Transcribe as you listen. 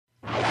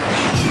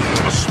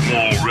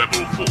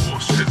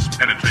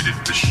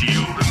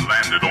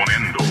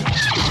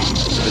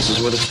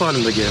where the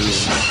fun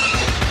begins.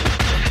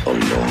 A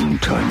long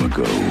time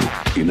ago,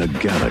 in a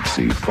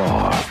galaxy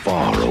far,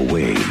 far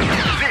away.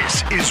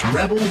 This is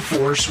Rebel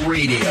Force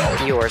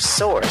Radio. Your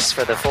source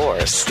for the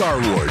Force.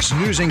 Star Wars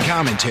news and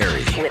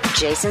commentary. With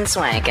Jason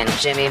Swank and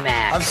Jimmy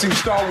Mack. I've seen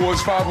Star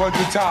Wars 500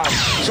 times.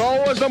 Star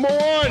Wars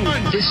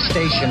 #1! This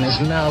station is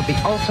now the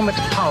ultimate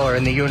power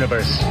in the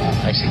universe.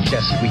 I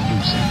suggest we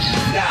use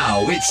it.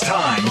 Now it's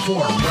time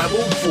for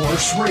Rebel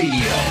Force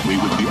Radio. We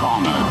would be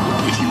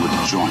honored if you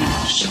would join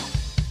us.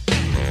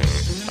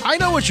 I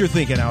know what you're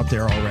thinking out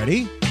there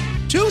already.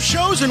 2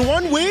 shows in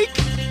 1 week?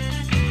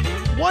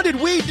 What did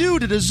we do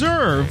to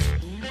deserve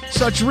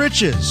such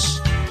riches?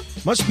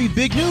 Must be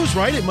big news,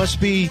 right? It must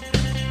be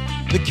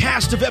the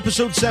cast of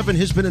Episode 7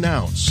 has been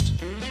announced.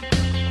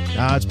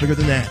 It's bigger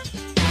than that.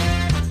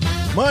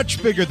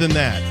 Much bigger than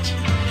that.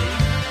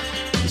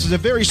 This is a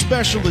very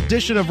special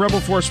edition of Rebel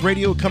Force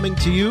Radio coming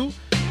to you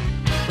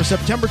for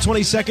September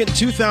 22nd,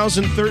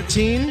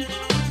 2013.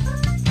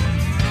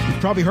 You've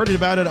probably heard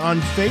about it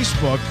on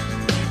Facebook.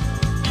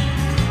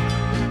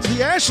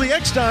 The Ashley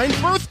Eckstein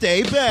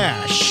Birthday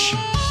Bash.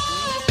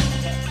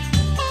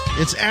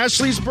 It's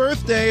Ashley's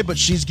birthday, but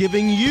she's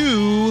giving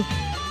you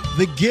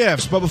the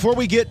gifts. But before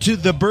we get to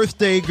the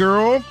birthday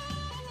girl,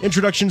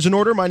 introductions in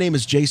order. My name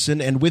is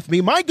Jason, and with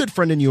me, my good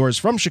friend and yours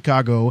from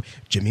Chicago,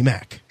 Jimmy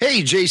Mack.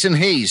 Hey, Jason.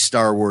 Hey,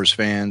 Star Wars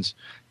fans.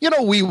 You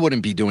know, we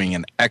wouldn't be doing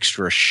an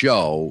extra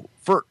show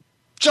for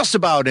just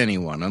about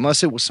anyone,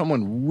 unless it was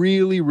someone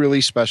really,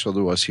 really special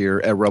to us here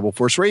at Rebel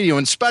Force Radio,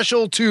 and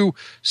special to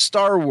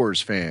Star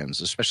Wars fans,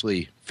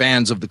 especially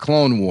fans of the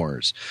Clone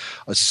Wars.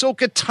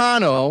 Ahsoka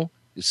Tano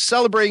is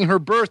celebrating her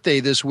birthday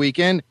this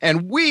weekend,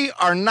 and we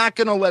are not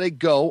going to let it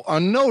go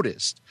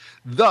unnoticed.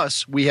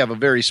 Thus, we have a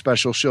very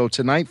special show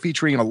tonight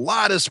featuring a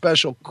lot of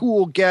special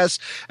cool guests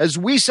as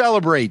we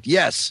celebrate,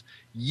 yes,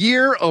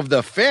 Year of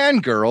the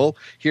Fangirl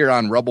here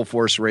on Rebel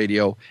Force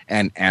Radio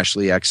and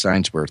Ashley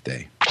Eckstein's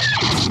birthday. I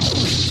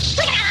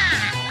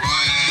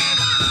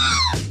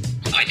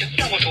don't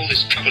know what all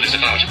this trouble is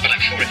about, but I'm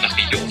sure it must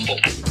be your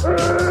fault.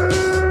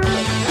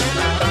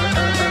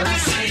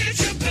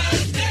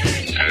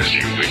 As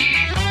you wish.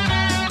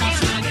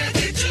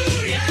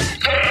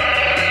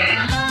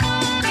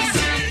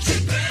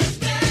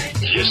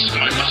 Yes,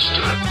 my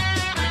master.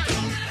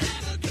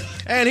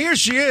 And here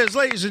she is,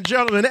 ladies and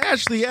gentlemen,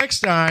 Ashley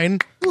Eckstein,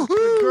 the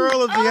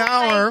girl of the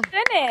hour.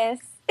 My goodness.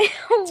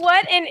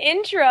 What an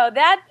intro.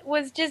 That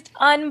was just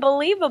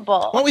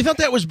unbelievable. Well, we thought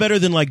that was better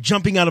than like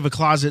jumping out of a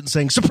closet and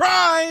saying,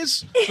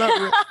 surprise!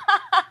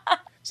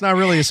 It's not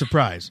really a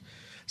surprise,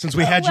 since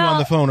we had you on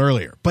the phone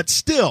earlier. But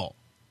still,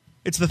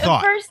 it's the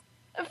thought.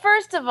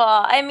 First of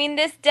all, I mean,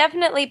 this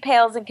definitely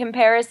pales in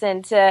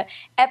comparison to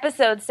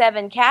Episode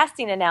 7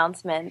 casting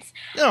announcements.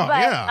 Oh,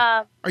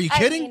 yeah. Are you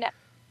kidding?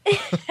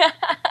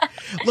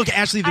 Look,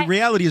 Ashley, the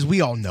reality is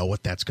we all know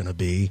what that's going to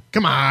be.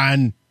 Come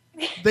on.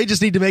 They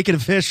just need to make it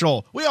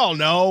official. We all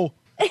know.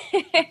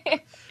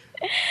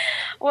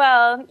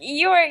 Well,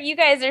 you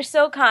guys are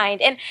so kind.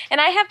 And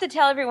I have to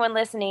tell everyone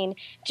listening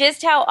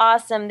just how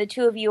awesome the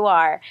two of you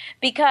are.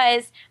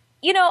 Because,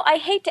 you know, I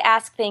hate to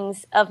ask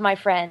things of my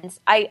friends.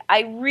 I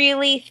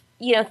really,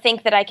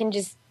 think that I can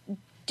just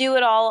do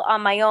it all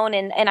on my own,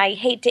 and I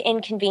hate to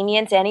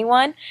inconvenience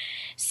anyone.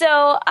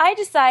 So I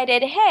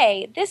decided,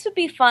 hey, this would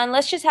be fun.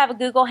 Let's just have a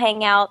Google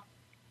Hangout.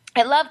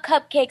 I love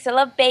cupcakes. I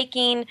love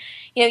baking.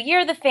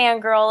 You're the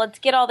fangirl. Let's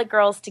get all the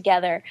girls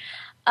together.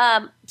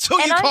 So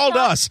you called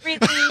us. Really,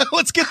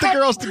 let's get the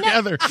girls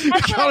together.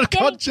 That's what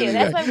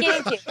I'm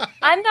getting to.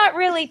 I'm not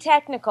really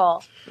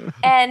technical,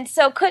 and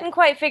so couldn't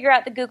quite figure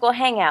out the Google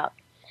Hangout.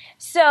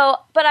 So,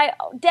 but I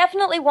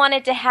definitely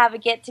wanted to have a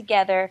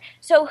get-together.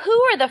 So who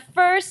are the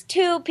first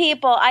 2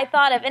 people I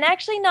thought of? And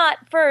actually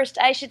not first,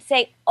 I should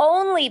say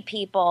only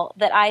people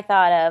that I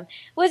thought of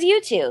was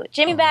you two,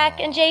 Jimmy Mack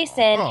and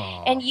Jason.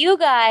 And you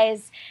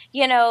guys,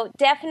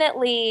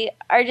 definitely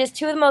are just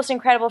 2 of the most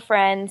incredible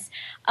friends.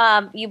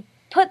 You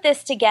put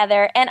this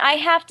together. And I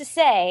have to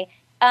say,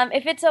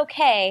 if it's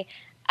okay,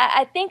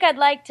 I think I'd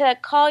like to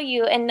call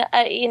you and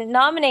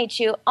nominate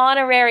you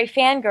honorary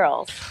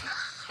fangirls.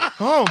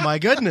 Oh, my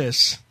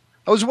goodness.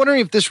 I was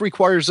wondering if this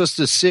requires us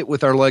to sit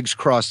with our legs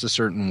crossed a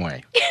certain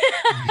way.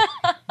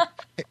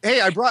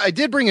 Hey, I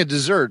did bring a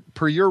dessert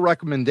per your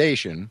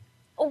recommendation.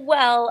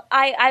 Well,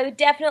 I would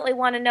definitely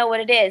want to know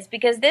what it is,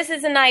 because this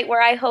is a night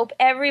where I hope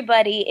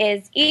everybody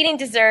is eating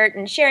dessert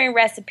and sharing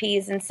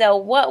recipes. And so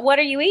what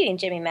are you eating,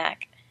 Jimmy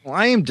Mack? Well,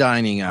 I am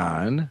dining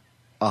on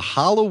a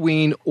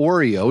Halloween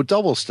Oreo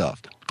double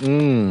stuffed.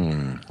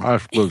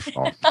 That's good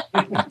stuff.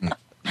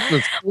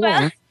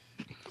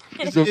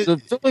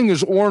 The filling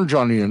is orange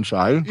on the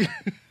inside,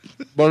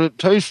 but it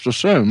tastes the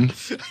same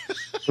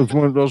as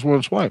when it does when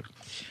it's white.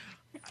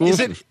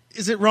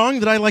 Is it wrong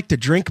that I like to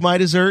drink my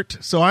dessert?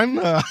 So I'm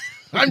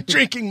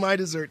drinking my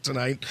dessert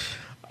tonight.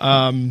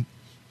 I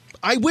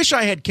wish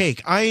I had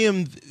cake. I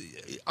am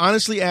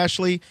honestly,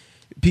 Ashley.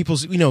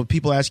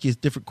 People ask you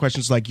different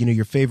questions like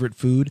your favorite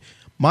food.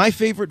 My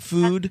favorite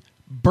food,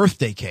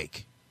 birthday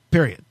cake.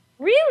 Period.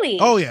 Really?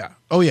 Oh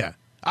yeah.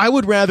 I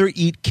would rather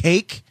eat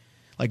cake.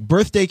 like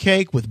birthday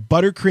cake with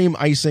buttercream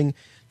icing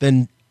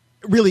than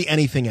really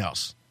anything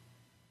else.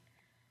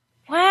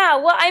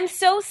 Wow. Well, I'm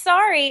so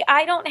sorry.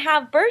 I don't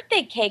have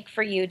birthday cake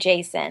for you,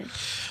 Jason.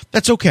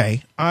 That's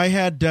okay. I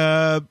had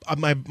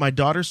my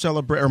daughter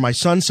my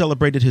son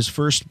celebrated his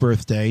first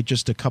birthday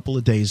just a couple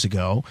of days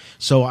ago.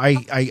 So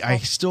I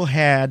still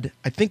had,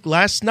 I think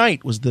last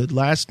night was the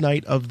last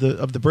night of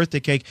the birthday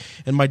cake,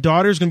 and my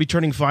daughter's going to be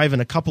turning 5 in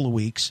a couple of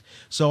weeks.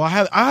 So I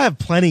have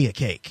plenty of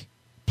cake.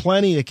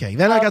 Plenty of cake.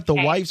 Then I got the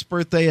wife's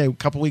birthday a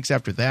couple weeks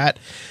after that.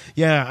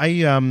 Yeah,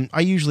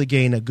 I usually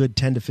gain a good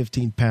 10 to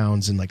 15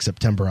 pounds in like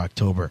September,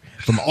 October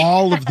from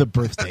all of the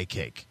birthday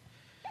cake.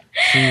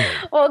 Truly.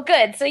 Well,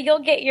 good. So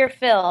you'll get your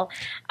fill.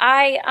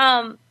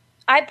 I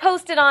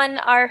posted on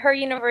our Her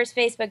Universe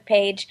Facebook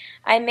page.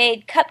 I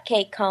made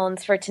cupcake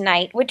cones for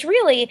tonight, which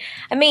really,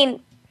 I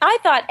mean, I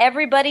thought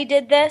everybody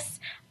did this,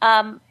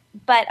 but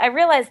I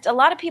realized a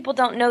lot of people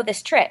don't know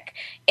this trick.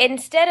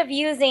 Instead of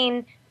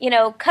using,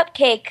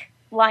 cupcake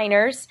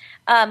liners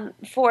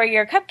for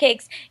your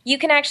cupcakes, you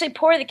can actually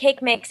pour the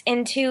cake mix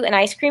into an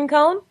ice cream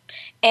cone,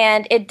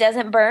 and it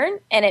doesn't burn,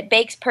 and it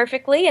bakes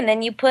perfectly, and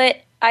then you put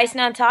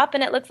icing on top,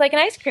 and it looks like an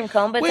ice cream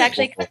cone, but it's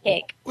actually a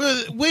cupcake.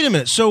 Wait a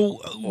minute.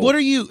 So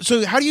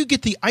how do you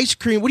get the ice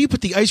cream? What do you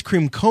put the ice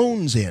cream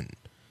cones in?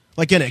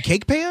 Like in a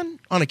cake pan?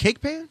 On a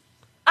cake pan?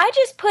 I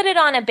just put it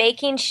on a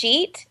baking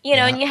sheet,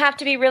 and you have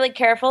to be really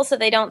careful so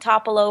they don't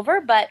topple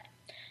over, but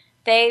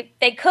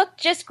they cook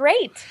just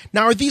great.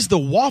 Now, are these the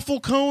waffle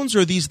cones, or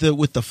are these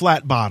with the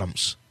flat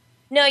bottoms?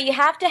 No, you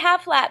have to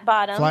have flat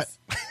bottoms.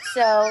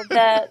 So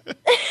the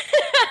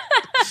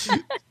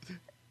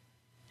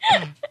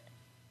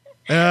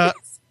yeah,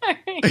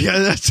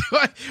 that's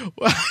what.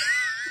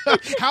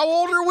 How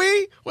old are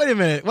we? Wait a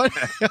minute. What?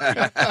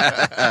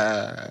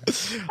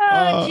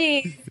 Oh,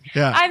 geez.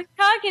 Yeah. I'm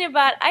talking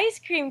about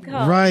ice cream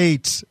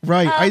cones.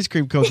 Right. Ice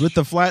cream cones with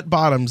the flat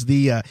bottoms.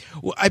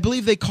 I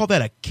believe they call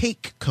that a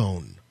cake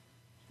cone.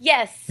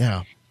 Yes.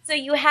 Yeah. So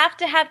you have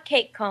to have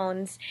cake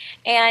cones.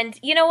 And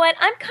you know what?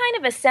 I'm kind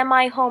of a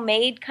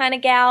semi-homemade kind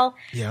of gal.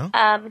 Yeah.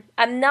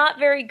 I'm not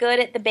very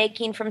good at the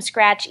baking from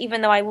scratch,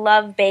 even though I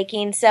love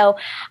baking. So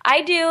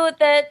I do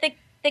the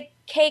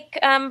cake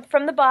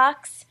from the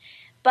box.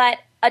 But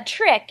a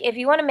trick, if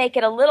you want to make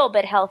it a little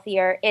bit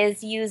healthier,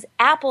 is use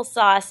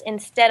applesauce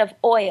instead of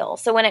oil.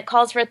 So when it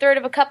calls for a third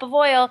of a cup of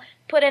oil,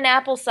 put in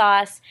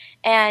applesauce,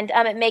 and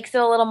it makes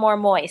it a little more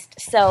moist.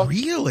 So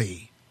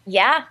really?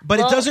 Yeah. But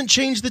it doesn't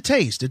change the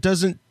taste. It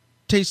doesn't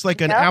taste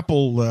like an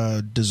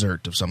apple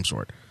dessert of some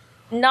sort.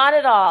 Not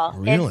at all.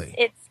 Really?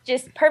 It's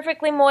just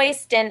perfectly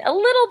moist and a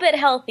little bit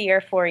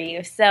healthier for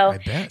you. So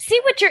see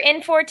what you're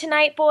in for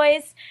tonight,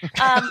 boys.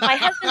 My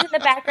husband's in the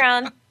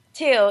background,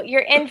 too.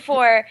 You're in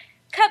for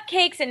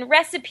cupcakes and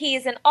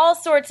recipes and all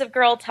sorts of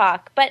girl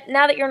talk. But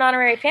now that you're an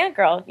honorary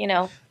fangirl,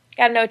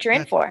 got to know what you're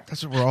in for.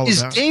 That's what we're all about.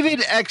 Is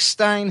David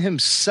Eckstein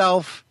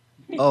himself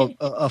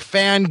a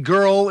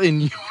fangirl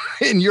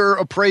in your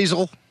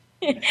appraisal?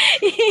 He's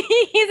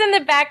in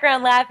the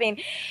background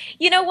laughing.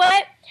 You know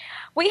what?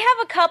 We have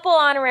a couple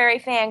honorary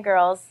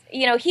fangirls.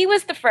 He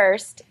was the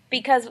first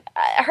because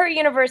Her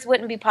Universe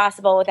wouldn't be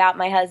possible without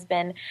my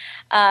husband.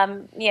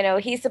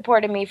 He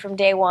supported me from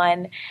day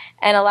one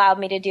and allowed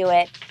me to do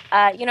it.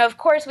 Of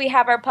course, we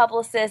have our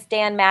publicist,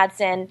 Dan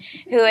Madsen,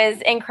 who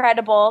is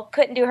incredible.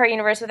 Couldn't do Her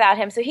Universe without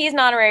him, so he's an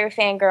honorary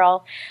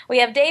fangirl. We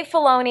have Dave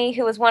Filoni,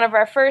 who was one of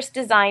our first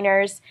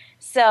designers.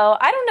 So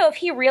I don't know if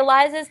he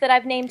realizes that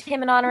I've named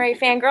him an honorary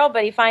fangirl,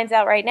 but he finds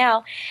out right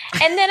now.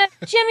 And then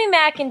Jimmy,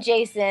 Mac, and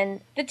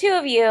Jason, the two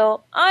of you,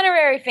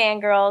 honorary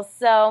fangirls.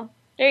 So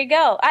there you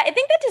go. I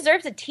think that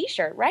deserves a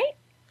T-shirt, right?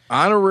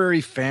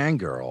 Honorary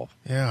fangirl.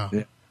 Yeah.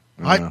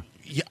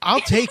 I'll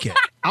take it.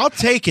 I'll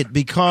take it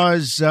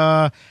because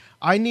I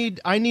need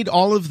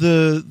all of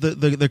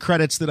the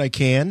credits that I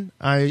can.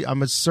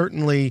 I'm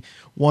certainly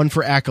one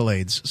for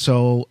accolades,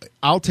 so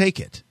I'll take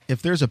it.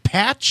 If there's a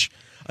patch,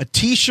 a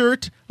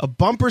T-shirt, a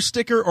bumper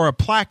sticker, or a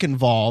plaque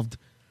involved,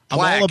 I'm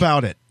all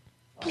about it.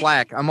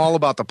 Plaque. I'm all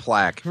about the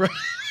plaque.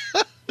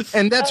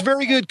 And that's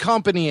very good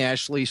company,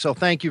 Ashley, so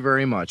thank you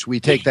very much. We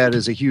take that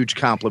as a huge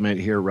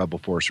compliment here at Rebel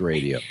Force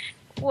Radio.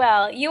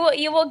 Well, you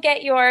will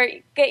get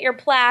your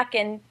plaque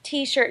and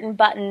T-shirt and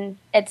button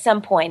at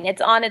some point.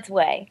 It's on its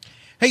way.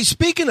 Hey,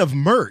 speaking of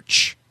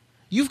merch,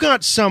 you've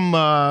got some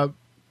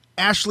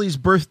Ashley's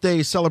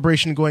birthday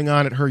celebration going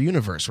on at Her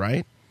Universe,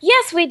 right?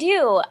 Yes, we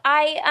do.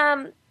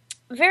 I'm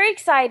very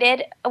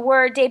excited.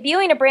 We're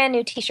debuting a brand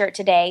new T-shirt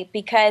today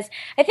because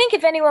I think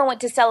if anyone went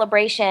to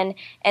Celebration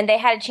and they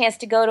had a chance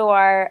to go to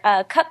our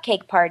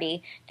cupcake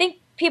party, I think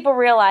people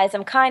realize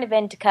I'm kind of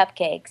into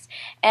cupcakes.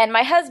 And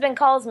my husband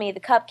calls me the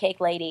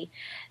cupcake lady.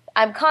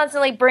 I'm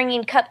constantly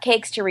bringing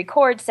cupcakes to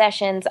record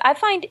sessions. I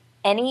find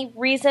any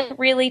reason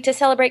really to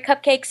celebrate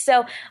cupcakes.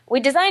 So we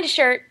designed a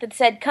shirt that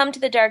said, "Come to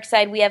the dark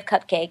side, we have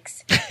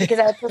cupcakes," because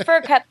I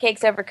prefer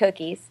cupcakes over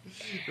cookies.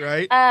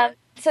 Right.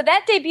 So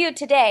that debuted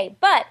today,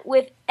 but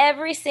with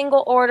every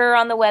single order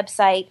on the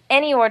website,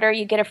 any order,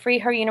 you get a free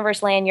Her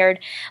Universe lanyard.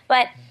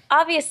 But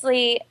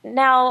obviously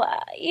now,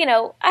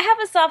 I have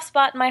a soft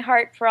spot in my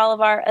heart for all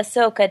of our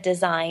Ahsoka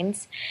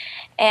designs.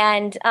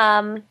 And,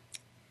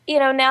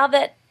 now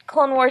that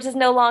Clone Wars is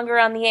no longer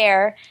on the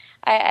air,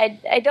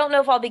 I don't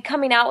know if I'll be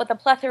coming out with a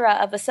plethora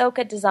of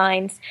Ahsoka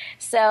designs.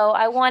 So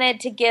I wanted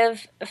to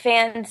give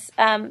fans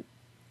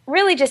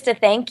really just a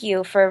thank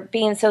you for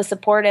being so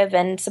supportive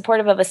of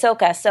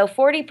Ahsoka. So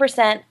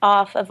 40%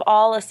 off of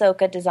all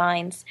Ahsoka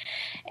designs.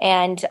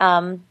 And,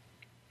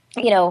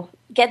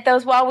 get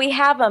those while we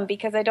have them,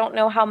 because I don't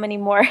know how many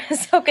more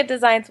Ahsoka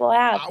designs we'll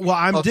have. Well,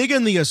 I'm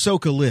digging the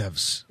Ahsoka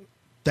Lives.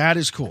 That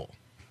is cool.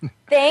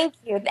 Thank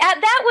you.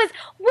 That was,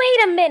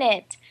 wait a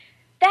minute.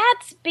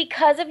 That's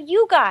because of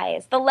you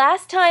guys. The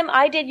last time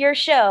I did your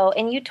show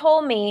and you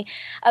told me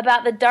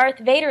about the Darth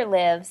Vader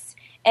Lives,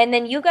 and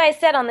then you guys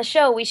said on the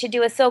show we should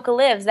do Ahsoka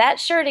Lives, that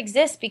shirt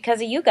exists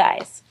because of you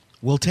guys.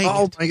 We'll take it.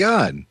 Oh, my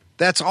God.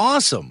 That's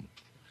awesome.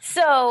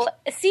 So,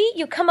 see,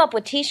 you come up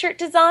with T-shirt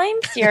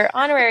designs, you're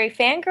honorary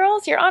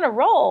fangirls, you're on a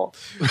roll.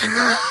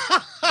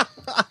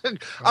 I'm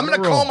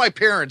going to call my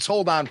parents.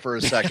 Hold on for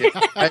a second.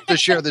 I have to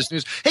share this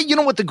news. Hey, you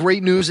know what the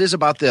great news is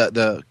about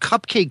the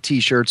cupcake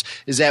T-shirts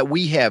is that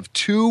we have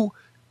 2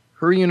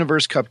 Her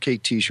Universe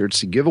cupcake T-shirts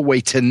to give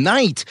away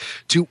tonight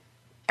to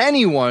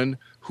anyone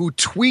who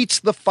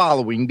tweets the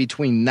following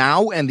between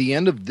now and the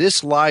end of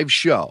this live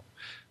show.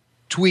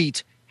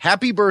 Tweet,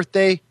 "Happy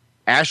birthday,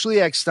 Ashley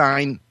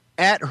Eckstein,"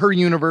 at Her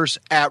Universe,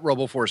 at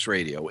RebelForce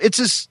Radio. It's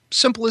as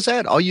simple as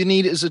that. All you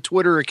need is a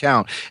Twitter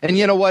account. And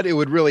you know what? It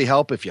would really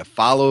help if you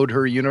followed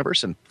Her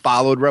Universe and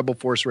followed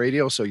RebelForce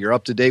Radio so you're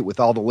up to date with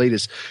all the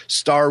latest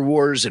Star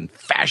Wars and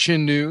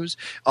fashion news.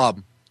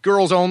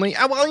 Girls only.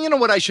 Well, you know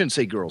what? I shouldn't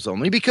say girls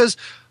only, because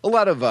a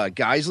lot of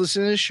guys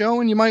listen to this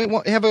show, and you might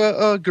have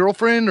a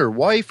girlfriend or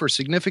wife or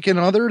significant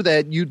other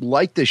that you'd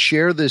like to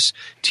share this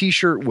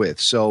T-shirt with.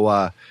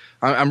 So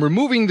I'm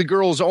removing the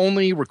girls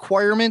only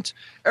requirement.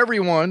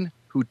 Everyone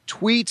who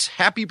tweets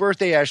 "Happy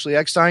birthday, Ashley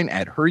Eckstein"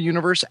 at Her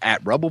Universe,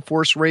 at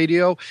RebelForce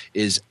Radio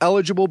is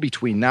eligible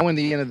between now and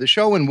the end of the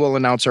show, and we'll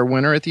announce our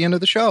winner at the end of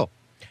the show.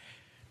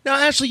 Now,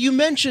 Ashley, you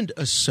mentioned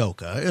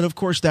Ahsoka, and of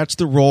course that's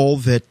the role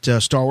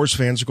that Star Wars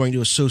fans are going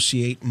to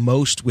associate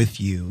most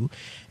with you.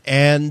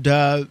 And,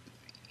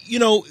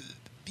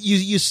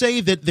 you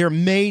say that there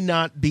may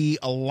not be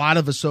a lot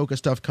of Ahsoka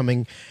stuff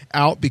coming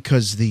out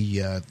because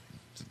the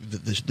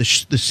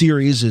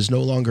series is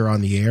no longer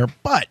on the air.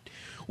 But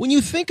when you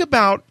think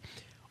about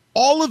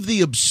all of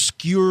the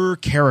obscure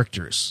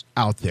characters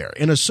out there,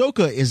 and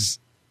Ahsoka is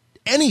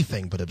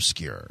anything but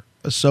obscure.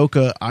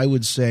 Ahsoka, I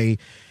would say,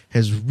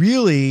 has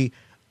really,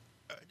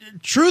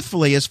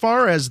 truthfully, as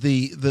far as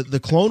the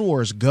Clone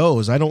Wars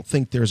goes, I don't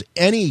think there's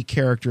any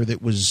character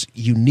that was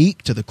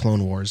unique to the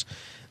Clone Wars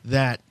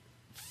that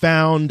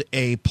found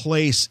a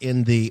place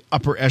in the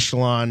upper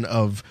echelon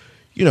of,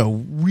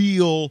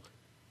 real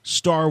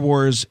Star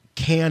Wars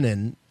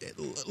canon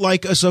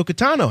like Ahsoka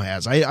Tano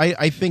has.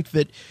 I think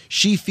that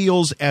she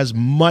feels as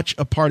much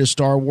a part of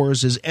Star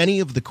Wars as any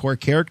of the core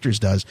characters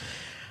does.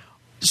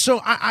 So,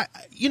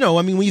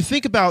 when you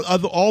think about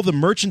all the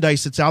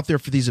merchandise that's out there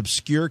for these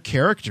obscure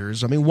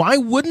characters, why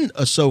wouldn't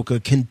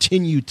Ahsoka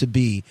continue to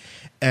be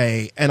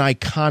an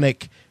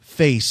iconic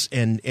face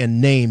and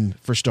name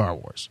for Star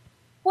Wars?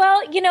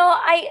 Well,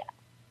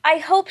 I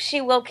hope she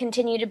will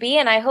continue to be,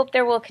 and I hope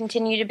there will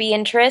continue to be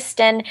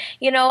interest, and,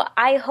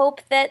 I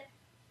hope that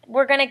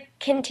we're going to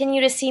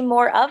continue to see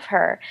more of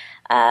her.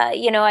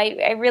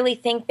 I really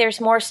think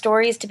there's more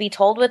stories to be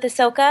told with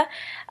Ahsoka.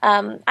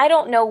 I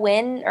don't know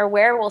when or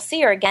where we'll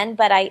see her again,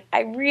 but I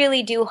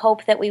really do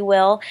hope that we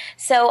will.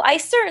 So I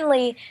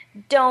certainly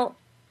don't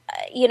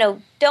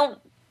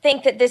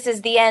think that this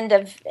is the end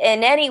of,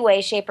 in any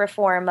way, shape, or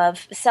form,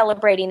 of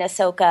celebrating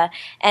Ahsoka,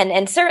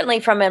 and certainly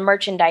from a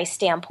merchandise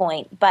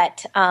standpoint.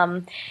 But,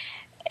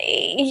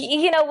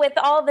 with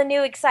all the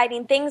new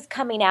exciting things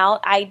coming out,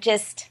 I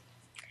just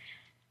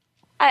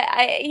don't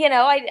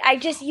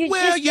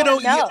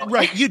know.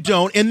 Right, you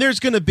don't. And there's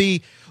going to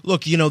be,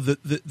 look,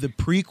 the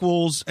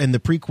prequels and the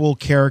prequel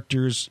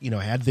characters,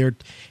 had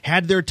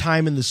their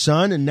time in the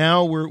sun, and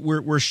now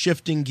we're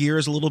shifting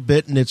gears a little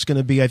bit, and it's going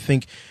to be, I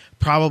think,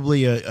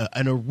 probably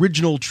an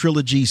original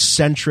trilogy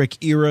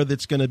centric era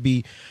that's going to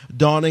be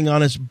dawning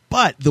on us.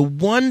 But the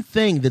one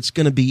thing that's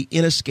going to be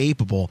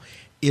inescapable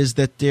is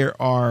that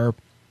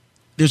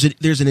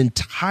there's an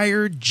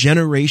entire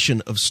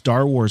generation of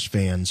Star Wars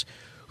fans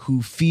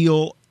who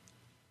feel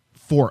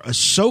for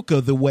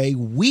Ahsoka the way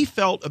we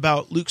felt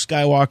about Luke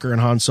Skywalker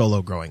and Han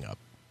Solo growing up.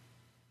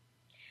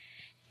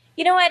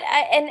 You know what?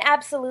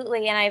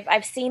 Absolutely, and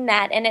I've seen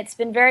that, and it's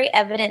been very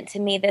evident to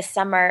me this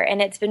summer,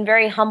 and it's been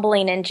very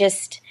humbling and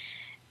just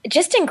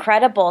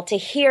incredible to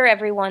hear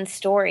everyone's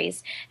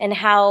stories and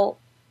how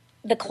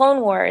the Clone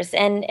Wars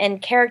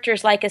and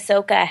characters like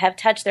Ahsoka have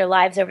touched their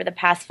lives over the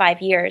past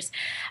 5 years.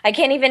 I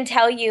can't even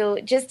tell you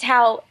just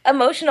how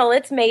emotional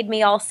it's made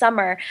me all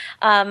summer,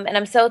 and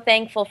I'm so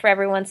thankful for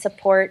everyone's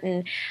support.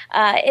 And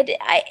it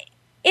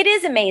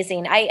is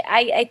amazing.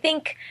 I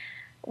think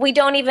we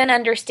don't even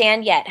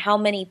understand yet how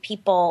many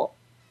people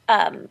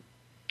kind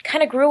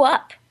of grew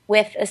up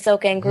with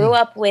Ahsoka and grew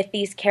up with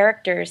these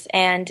characters,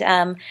 and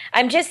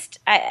I'm just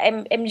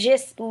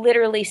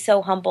literally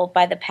so humbled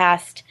by the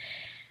past.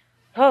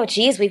 Oh,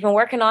 geez, we've been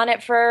working on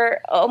it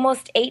for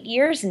almost 8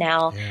 years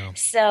now. Yeah.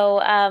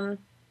 So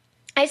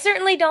I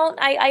certainly don't.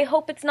 I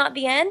hope it's not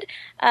the end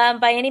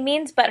by any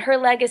means, but her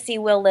legacy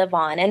will live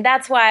on, and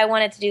that's why I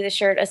wanted to do the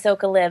shirt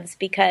 "Ahsoka Lives,"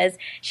 because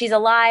she's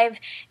alive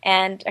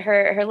and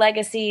her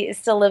legacy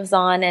still lives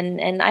on,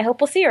 and I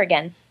hope we'll see her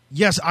again.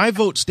 Yes, I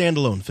vote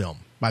standalone film.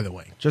 By the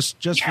way, just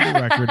for the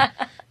record,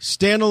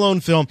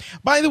 standalone film.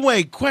 By the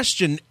way,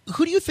 question: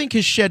 who do you think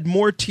has shed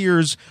more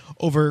tears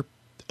over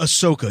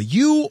Ahsoka,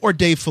 you or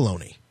Dave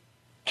Filoni?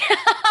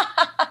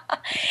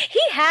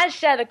 He has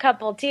shed a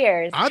couple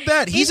tears. I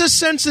bet. He's a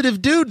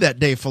sensitive dude, that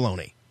Dave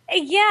Filoni.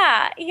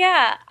 Yeah.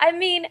 I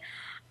mean,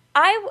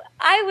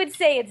 I would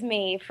say it's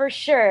me, for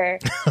sure.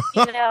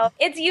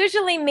 It's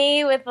usually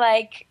me with,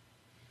 like,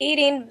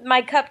 eating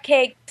my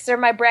cupcakes or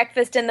my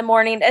breakfast in the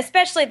morning,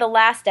 especially the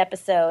last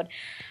episode.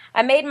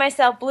 I made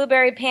myself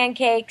blueberry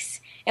pancakes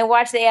and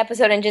watched the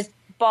episode and just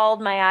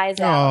bawled my eyes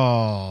out.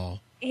 Oh.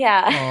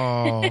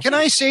 Yeah. Oh. Can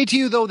I say to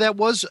you, though, that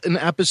was an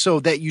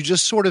episode that you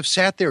just sort of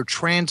sat there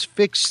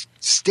transfixed,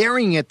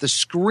 staring at the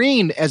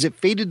screen as it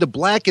faded to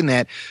black and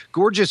that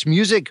gorgeous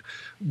music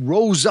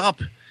rose up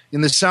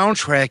in the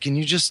soundtrack, and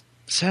you just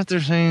sat there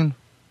saying,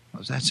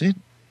 oh, that's it?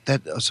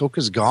 That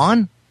Ahsoka's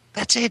gone?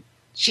 That's it.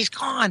 She's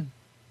gone.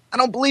 I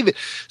don't believe it.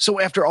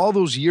 So after all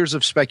those years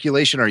of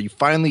speculation, are you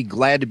finally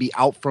glad to be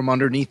out from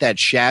underneath that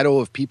shadow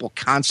of people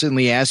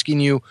constantly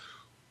asking you,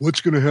 what's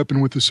going to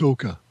happen with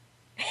Ahsoka?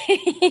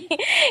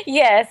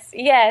 Yes.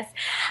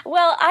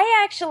 Well,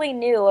 I actually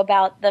knew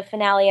about the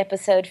finale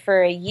episode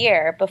for a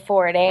year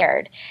before it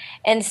aired.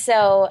 And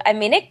so, I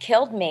mean, it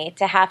killed me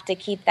to have to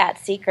keep that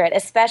secret,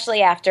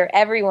 especially after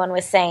everyone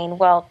was saying,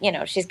 well,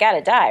 she's got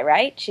to die,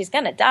 right? She's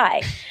going to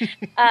die.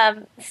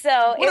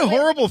 So what a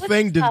horrible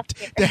thing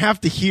to have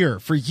to hear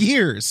for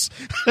years.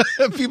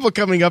 People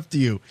coming up to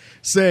you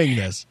saying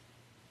this.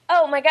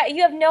 Oh, my God.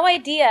 You have no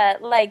idea,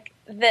 like,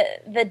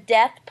 the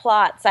death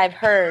plots I've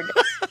heard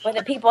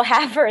that people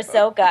have for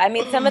Ahsoka. I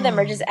mean, some of them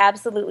are just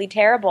absolutely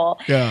terrible.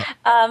 Yeah.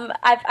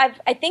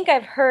 I think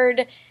I've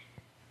heard,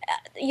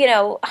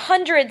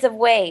 hundreds of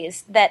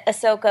ways that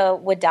Ahsoka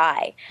would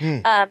die.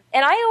 And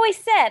I always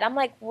said, I'm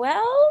like,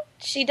 well,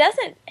 she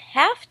doesn't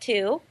have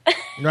to.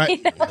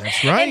 Right.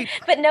 That's right.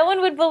 But no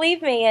one would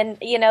believe me. And,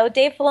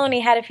 Dave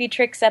Filoni had a few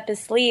tricks up his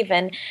sleeve.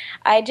 And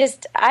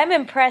I'm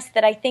impressed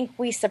that I think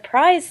we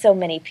surprised so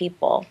many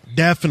people.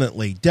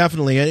 Definitely.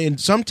 And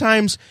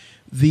sometimes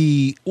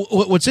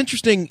what's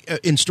interesting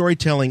in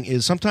storytelling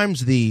is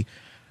sometimes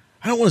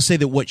I don't want to say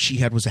that what she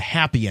had was a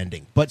happy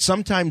ending, but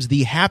sometimes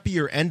the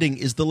happier ending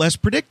is the less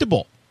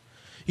predictable.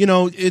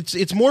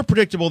 It's more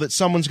predictable that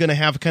someone's going to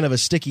have kind of a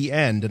sticky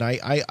end. And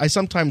I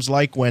sometimes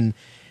like when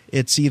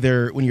it's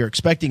either when you're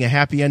expecting a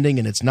happy ending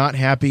and it's not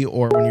happy,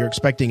 or when you're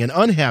expecting an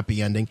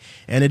unhappy ending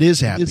and it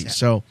is happy.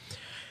 So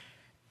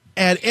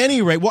at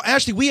any rate, well,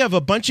 Ashley, we have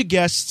a bunch of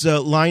guests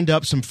lined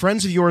up. Some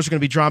friends of yours are going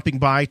to be dropping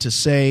by to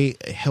say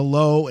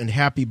hello and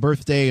happy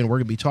birthday, and we're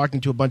going to be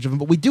talking to a bunch of them.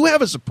 But we do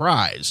have a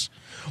surprise.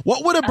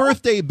 What would a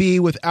birthday be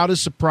without a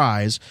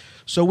surprise?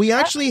 So we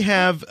actually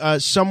have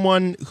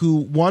someone who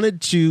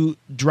wanted to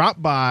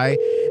drop by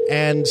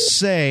and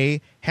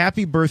say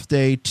happy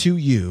birthday to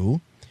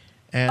you.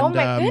 And, oh,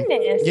 my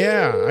goodness.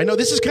 Yeah, I know.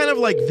 This is kind of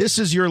like This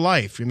Is Your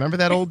Life. Remember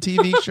that old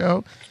TV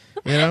show?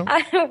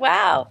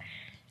 Wow.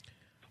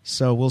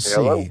 So we'll see.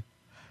 Hello.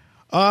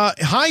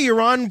 Hi,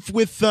 you're on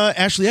with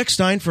Ashley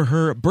Eckstein for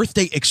her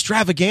birthday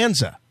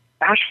extravaganza.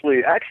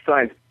 Ashley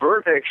Eckstein's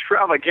birthday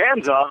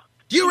extravaganza?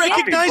 Do you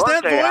recognize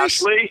that voice?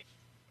 Ashley.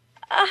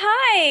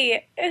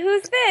 Hi.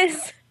 Who's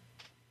this?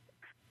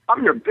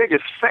 I'm your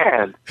biggest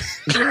fan.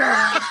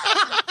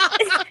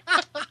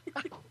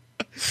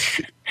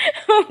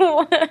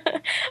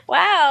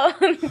 Wow.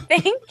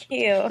 Thank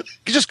you.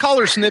 Just call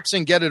her Snips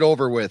and get it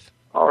over with.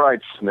 All right,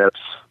 Snips.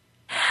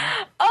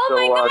 Oh,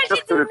 my gosh,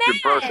 just it's that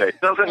it's your birthday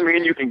doesn't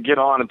mean you can get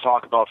on and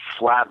talk about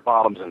flat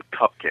bottoms and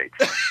cupcakes.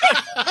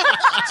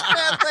 It's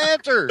Matt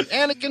Lanter,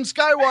 Anakin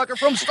Skywalker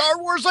from Star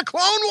Wars: The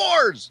Clone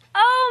Wars.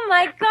 Oh,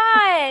 my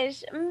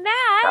gosh.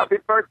 Matt. Happy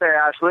birthday,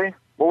 Ashley.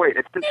 Well, wait,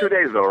 it's in 2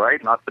 days, though,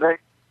 right? Not today?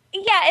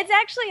 Yeah, it's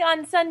actually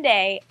on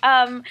Sunday.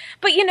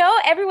 But,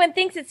 everyone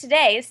thinks it's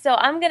today, so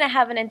I'm going to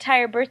have an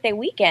entire birthday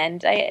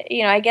weekend.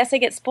 I guess I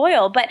get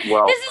spoiled. But this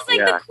is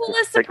the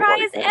coolest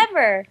surprise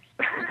ever.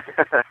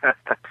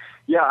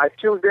 Yeah, I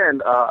tuned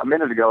in a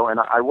minute ago, and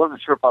I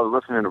wasn't sure if I was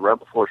listening to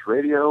RebelForce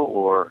Radio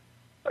or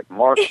like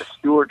Martha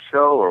Stewart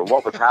show or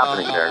what was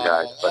happening there,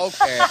 guys. But,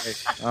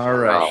 okay, all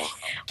right.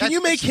 Can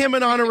you make him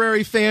an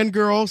honorary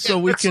fangirl so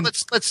we can?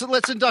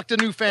 Let's induct a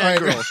new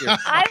fangirl here.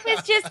 I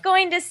was just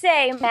going to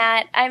say,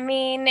 Matt. I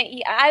mean,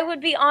 I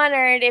would be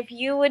honored if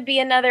you would be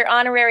another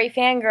honorary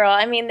fangirl.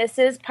 I mean, this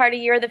is part of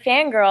You're the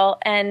Fangirl,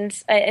 and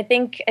I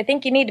think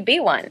you need to be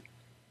one.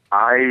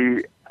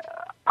 I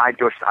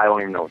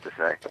don't even know what to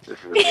say. This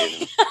is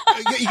amazing.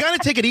 You got to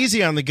take it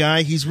easy on the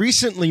guy. He's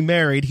recently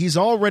married. He's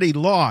already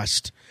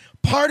lost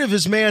part of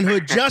his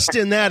manhood just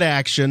in that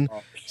action.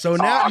 So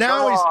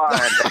now he's.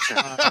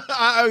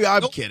 on.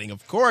 I'm kidding,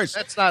 of course.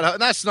 That's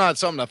not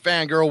something a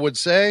fangirl would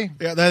say.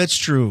 Yeah, that's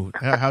true.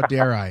 How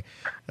dare I?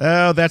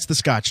 Oh, that's the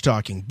Scotch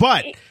talking.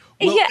 But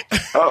Yeah.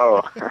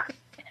 Oh.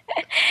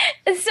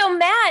 So,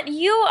 Matt,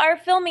 you are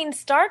filming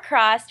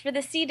Star-Crossed for the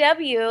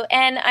CW,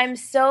 and I'm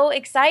so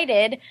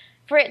excited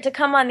for it to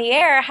come on the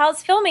air.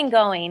 How's filming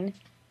going?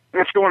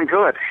 It's going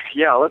good.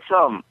 Yeah, let's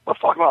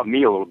talk about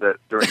me a little bit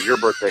during your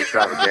birthday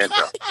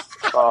extravaganza.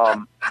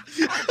 No,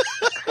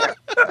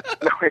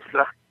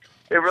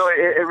 it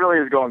really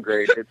is going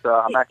great. It's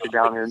I'm actually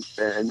down here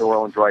in New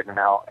Orleans right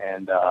now,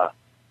 and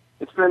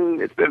it's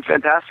been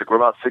fantastic. We're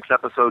about 6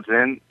 episodes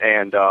in,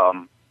 and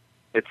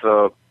it's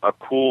a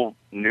cool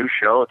new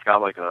show. It's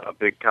got like a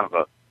big kind of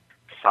a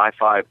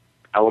sci-fi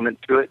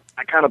element to it.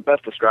 I kind of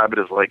best describe it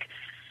as like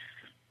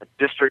a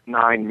District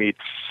 9 meets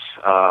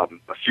a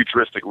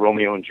futuristic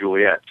Romeo and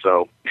Juliet.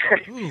 So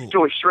it's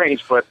really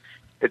strange, but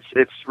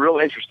it's real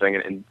interesting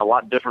and a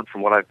lot different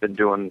from what I've been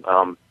doing.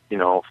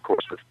 Of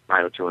course, with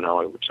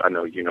 90210, which I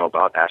know you know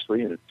about,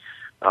 Ashley, and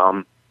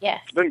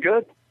Yes. It's been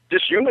good.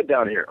 Just humid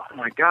down here. Oh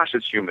my gosh,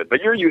 it's humid.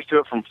 But you're used to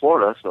it from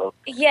Florida, so.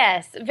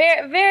 Yes,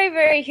 very, very,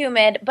 very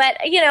humid. But,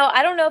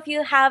 I don't know if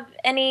you have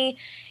any,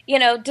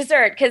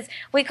 dessert, because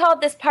we called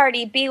this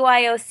party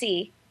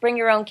BYOC, bring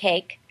your own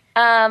cake.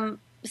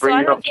 So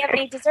I don't know if you have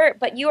any dessert,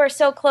 but you are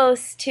so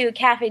close to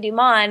Cafe Du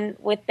Monde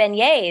with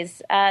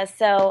beignets.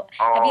 So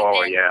have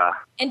you been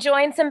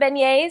enjoying some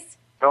beignets?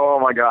 Oh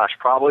my gosh,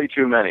 probably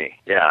too many.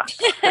 Yeah.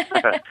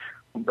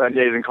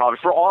 Beignets and coffee.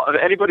 For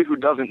anybody who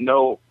doesn't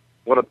know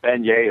what a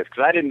beignet is,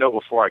 because I didn't know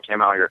before I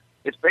came out here,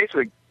 it's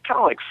basically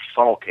kind of like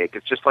funnel cake.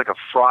 It's just like a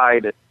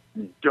fried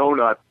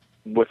donut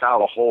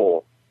without a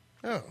hole.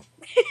 Oh.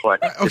 But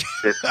it's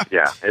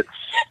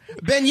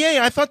beignet.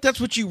 I thought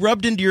that's what you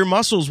rubbed into your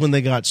muscles when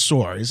they got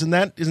sore. Isn't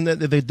that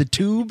the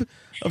tube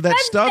of that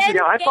That's stuff? beignet.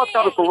 Yeah, I thought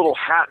that was the little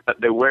hat that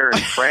they wear in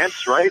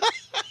France, right?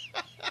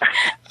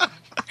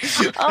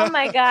 Oh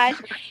my gosh.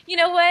 You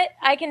know what?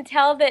 I can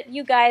tell that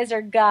you guys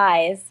are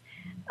guys.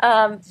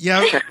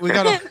 Yeah, we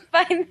got to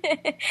by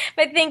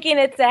thinking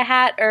it's a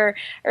hat or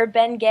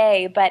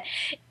beignet. But,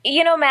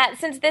 Matt,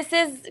 since this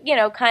is,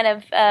 kind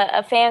of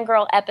a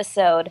fangirl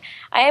episode,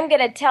 I am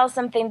going to tell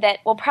something that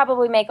will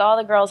probably make all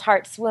the girls'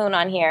 hearts swoon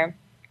on here.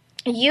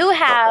 You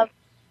have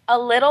a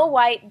little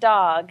white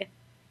dog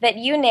that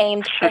you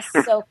named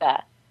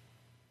Ahsoka.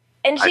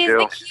 And she's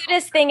the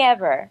cutest thing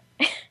ever.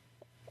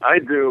 I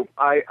do.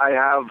 I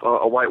have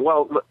a white.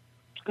 Well,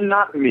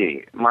 not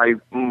me. My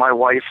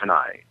wife and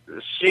I.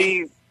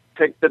 She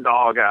picked the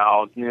dog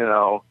out.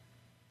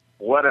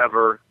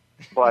 Whatever.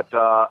 But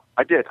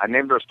I did. I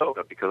named her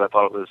Ahsoka because I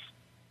thought it was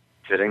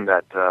fitting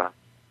that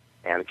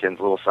Anakin's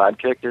little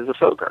sidekick is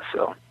Ahsoka.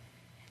 So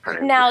her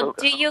name is Now,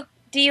 Ahsoka.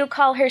 do you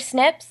call her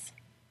Snips?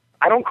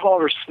 I don't call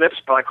her Snips,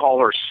 but I call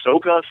her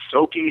Soka,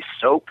 Soki,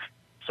 Soak,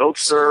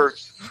 Soakster,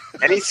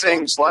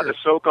 anything but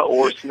Ahsoka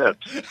or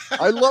Snips.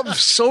 I love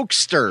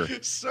Soakster.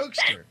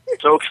 Soakster.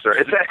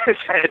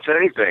 It's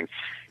anything.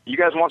 You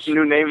guys want some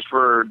new names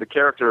for the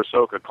character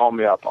Ahsoka? Call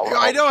me up.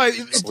 I know.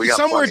 We got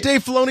Somewhere plenty.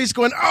 Dave Filoni's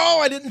going,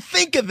 I didn't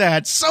think of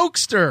that.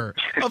 Soakster.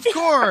 Of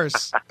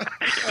course.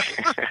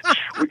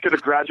 We could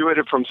have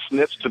graduated from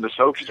Snips to the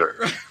Soakster.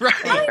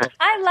 Right.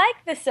 I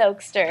like the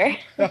Soakster.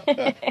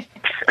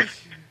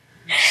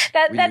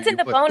 That's in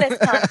the bonus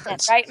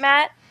content, right,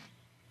 Matt?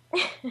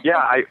 Yeah,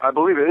 I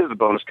believe it is the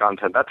bonus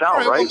content. That's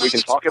out, right? We can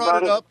talk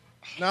about it.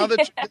 Now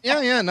that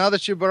now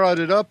that you brought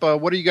it up,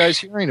 what are you guys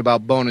hearing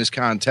about bonus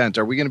content?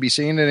 Are we going to be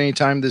seeing it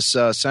anytime this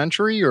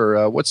century,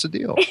 or what's the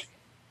deal?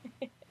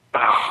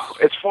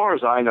 As far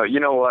as I know,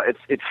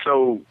 it's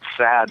so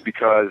sad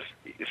because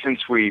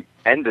since we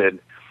ended,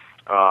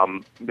 I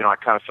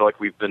kind of feel like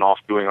we've been off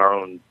doing our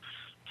own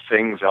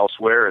things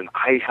elsewhere, and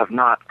I have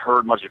not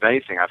heard much of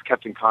anything. I've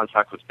kept in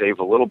contact with Dave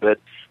a little bit,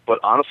 but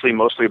honestly,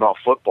 mostly about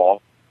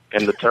football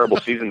and the terrible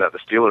season that the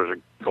Steelers are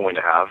going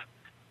to have.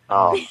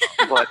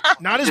 But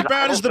not as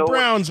bad as the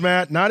Browns,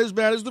 Matt. Not as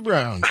bad as the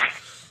Browns.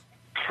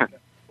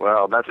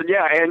 Well, that's it.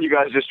 Yeah, and you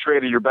guys just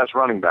traded your best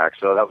running back,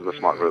 so that was a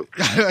smart move.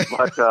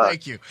 But,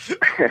 Thank you.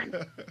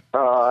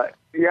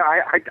 Yeah,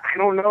 I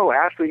don't know.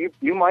 Ashley,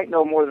 you might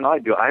know more than I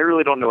do. I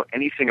really don't know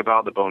anything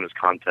about the bonus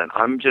content.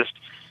 I'm just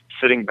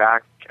sitting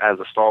back as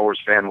a Star Wars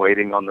fan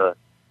waiting on the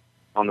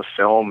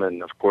film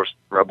and, of course,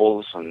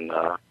 Rebels. And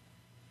I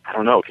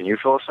don't know. Can you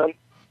fill us in?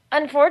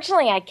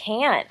 Unfortunately, I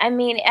can't. I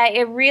mean,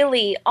 I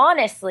really,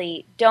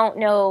 honestly, don't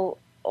know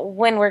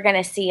when we're going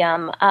to see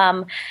them.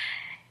 I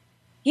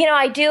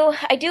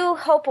do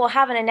hope we'll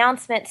have an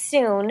announcement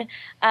soon.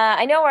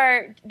 I know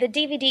the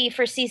DVD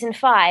for season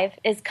 5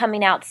 is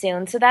coming out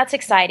soon, so that's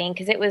exciting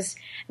because it was,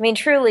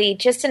 truly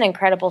just an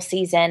incredible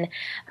season.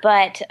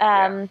 But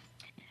I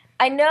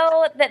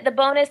know that the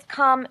bonus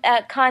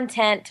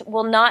content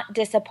will not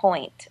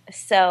disappoint.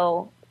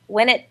 So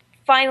when it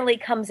finally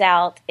comes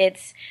out,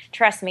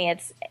 trust me,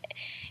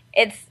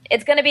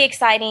 it's going to be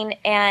exciting,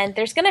 and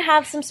there's going to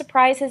have some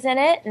surprises in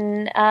it,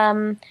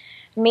 and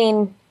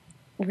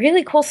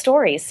really cool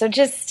stories. So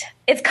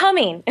it's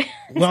coming.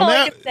 That's all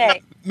I can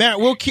say. Matt,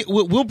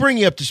 we'll bring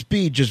you up to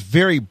speed just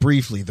very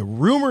briefly. The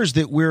rumors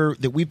that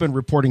we've been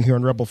reporting here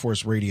on Rebel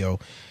Force Radio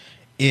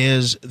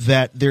is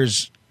that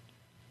there's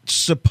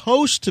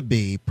supposed to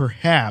be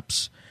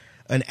perhaps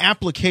an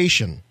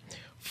application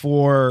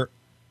for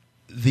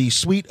the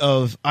suite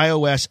of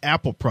iOS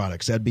Apple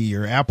products. That'd be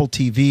your Apple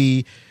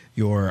TV,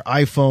 your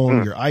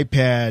iPhone, your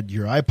iPad,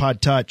 your iPod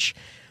Touch.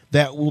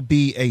 That will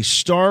be a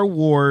Star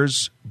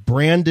Wars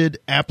branded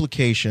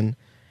application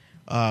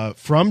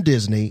from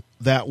Disney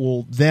that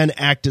will then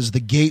act as the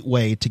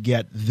gateway to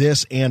get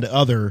this and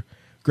other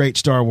great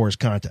Star Wars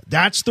content.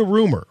 That's the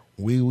rumor.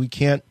 We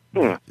can't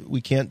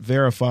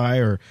verify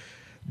or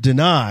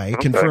deny,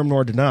 confirm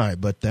nor deny,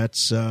 but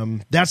that's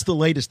the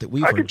latest that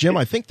we've heard. Jim,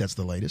 I think that's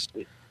the latest.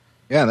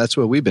 Yeah, that's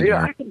what we've been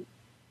hearing.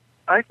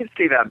 I can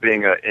see that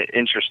being an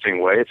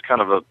interesting way. It's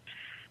kind of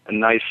a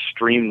nice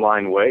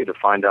streamlined way to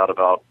find out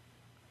about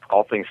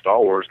all things Star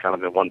Wars kind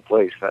of in one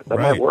place. That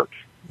might work.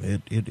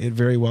 It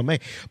very well may.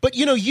 But,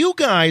 you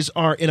guys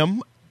are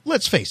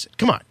let's face it,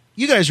 come on.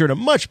 You guys are in a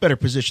much better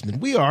position than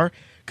we are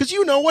because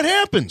you know what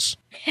happens.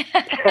 We're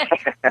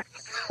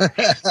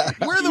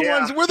the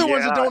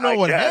ones that don't know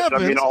what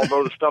happens. I mean, all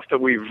those stuff that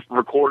we've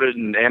recorded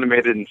and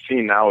animated and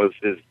seen now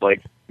is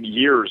like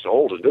years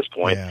old at this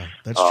point. Yeah,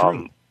 that's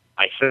true.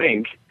 I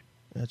think.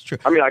 That's true.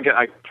 I mean, I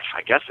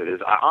guess it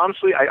is.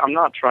 Honestly, I'm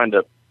not trying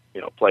to,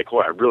 play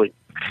coy. I really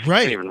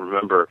can't even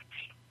remember.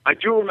 I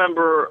do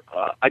remember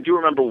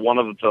one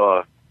of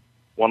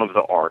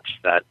the arcs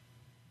that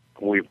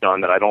we've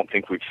done that I don't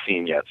think we've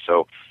seen yet.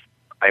 So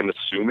I'm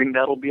assuming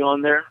that'll be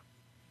on there.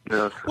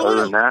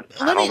 Other than that,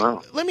 I don't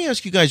know. Let me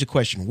ask you guys a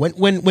question.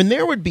 When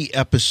there would be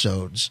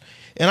episodes,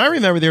 and I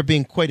remember there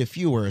being quite a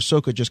few where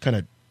Ahsoka just kind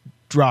of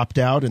dropped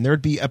out, and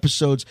there'd be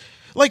episodes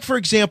like, for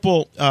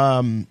example,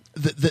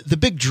 the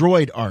big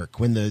droid arc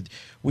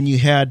when you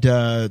had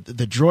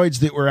the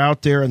droids that were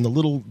out there and the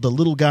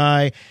little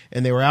guy,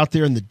 and they were out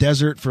there in the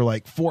desert for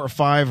like 4 or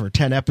 5 or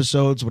 10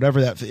 episodes,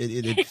 whatever that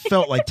it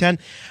felt like 10,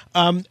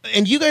 and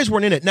you guys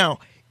weren't in it. Now,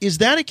 is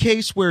that a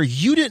case where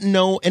you didn't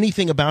know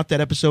anything about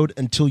that episode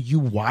until you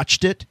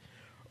watched it,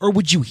 or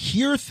would you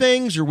hear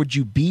things, or would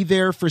you be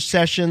there for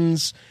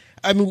sessions?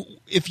 I mean,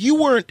 if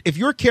your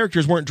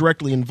characters weren't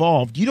directly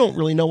involved, you don't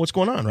really know what's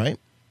going on, right?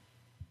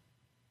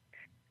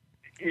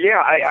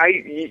 Yeah,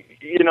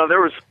 there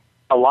was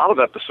a lot of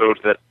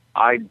episodes that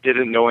I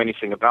didn't know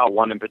anything about.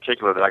 One in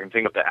particular that I can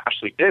think of that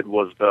Ashley did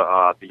was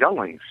the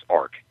Younglings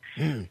arc.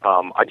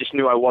 I just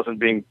knew I wasn't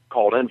being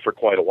called in for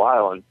quite a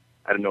while, and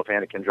I didn't know if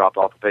Anakin dropped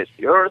off the face of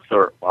the earth,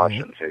 or I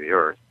shouldn't say the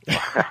earth.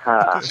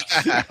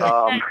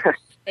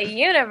 The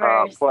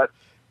universe.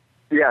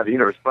 The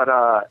universe. But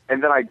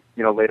and then I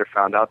later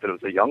found out that it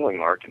was a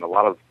Youngling arc, and a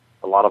lot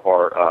of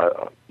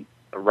our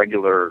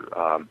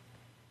regular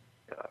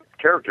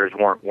characters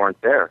weren't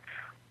there.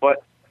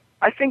 But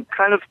I think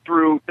kind of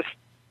through just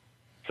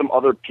some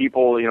other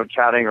people,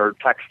 chatting or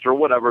text or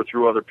whatever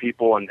through other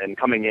people, and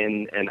coming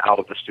in and out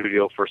of the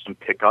studio for some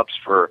pickups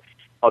for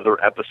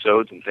other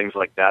episodes and things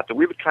like that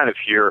we would kind of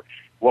hear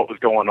what was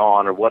going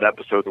on, or what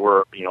episodes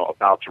were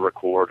about to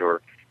record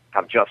or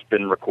have just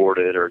been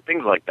recorded, or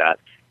things like that.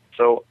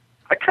 So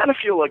I kind of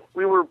feel like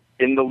we were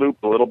in the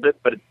loop a little bit,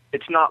 but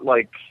it's not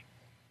like,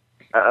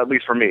 at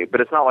least for me, but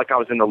it's not like I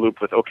was in the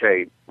loop with,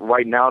 okay,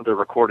 right now they're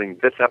recording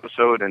this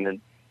episode, and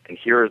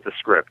here is the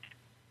script.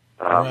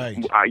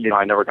 Right.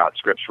 I never got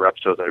scripts for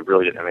episodes that I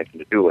really didn't have anything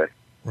to do with.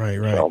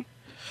 Right.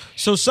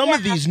 So some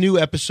of these new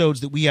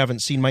episodes that we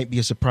haven't seen might be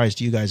a surprise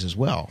to you guys as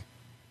well,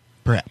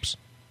 perhaps.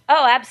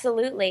 Oh,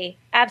 absolutely.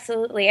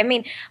 Absolutely. I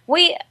mean,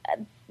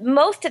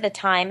 most of the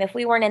time, if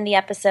we weren't in the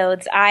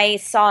episodes, I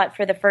saw it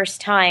for the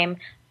first time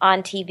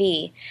on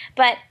TV.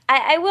 But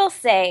I will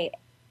say,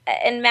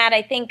 and Matt,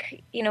 I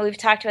think, we've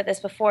talked about this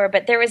before,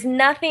 but there was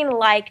nothing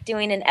like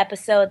doing an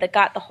episode that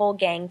got the whole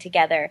gang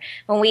together.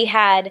 When we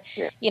had,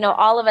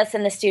 all of us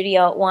in the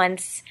studio at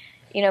once,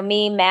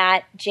 me,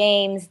 Matt,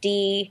 James,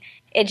 Dee,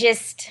 it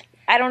just,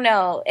 I don't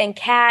know, and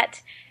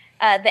Kat,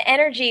 the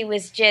energy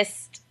was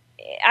just,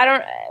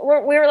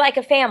 we were like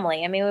a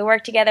family. I mean, we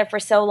worked together for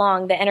so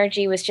long. The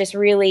energy was just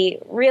really,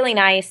 really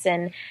nice,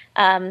 and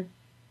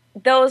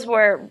those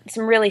were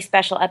some really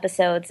special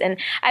episodes. And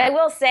I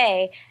will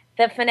say,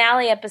 the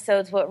finale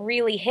episodes, what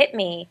really hit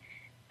me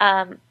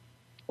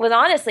was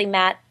honestly,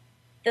 Matt,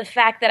 the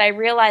fact that I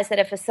realized that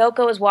if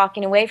Ahsoka was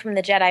walking away from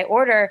the Jedi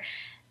Order,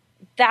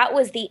 that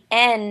was the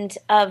end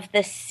of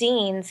the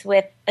scenes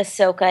with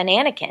Ahsoka and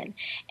Anakin.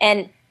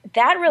 And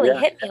that really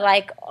hit me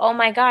like, oh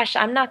my gosh,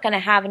 I'm not going to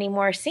have any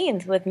more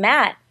scenes with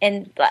Matt.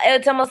 And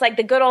it's almost like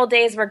the good old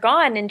days were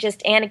gone and just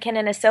Anakin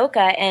and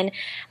Ahsoka. And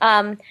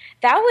that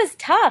was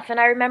tough. And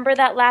I remember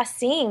that last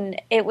scene.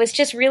 It was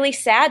just really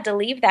sad to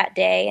leave that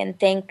day and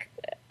think,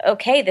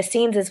 okay, the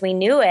scenes as we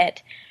knew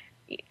it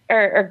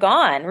are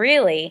gone,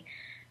 really.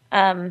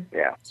 So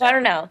I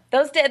don't know.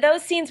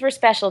 Those scenes were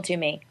special to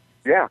me.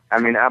 Yeah, I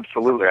mean,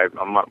 absolutely.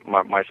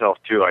 Myself,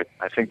 too.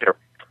 I think they're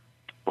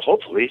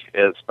hopefully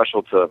as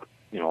special to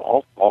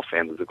all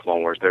fans of the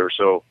Clone Wars. They were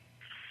so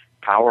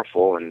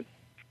powerful, and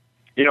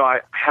I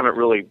haven't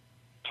really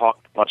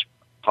talked much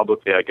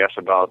publicly, I guess,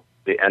 about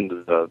the end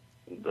of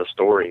the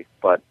story.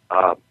 But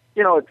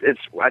it's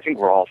I think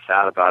we're all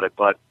sad about it,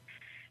 but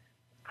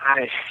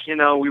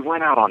we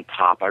went out on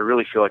top. I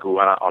really feel like we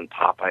went out on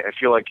top. I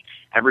feel like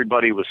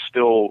everybody was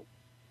still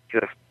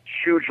just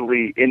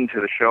hugely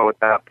into the show at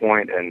that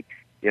point, and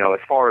as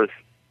far as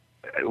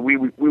we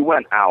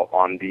went out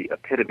on the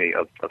epitome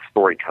of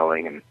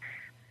storytelling, and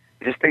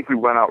I just think we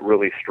went out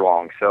really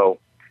strong. So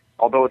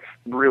although it's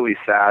really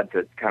sad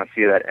to kind of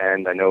see that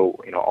end, I know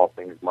all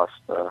things must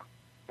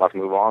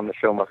move on. The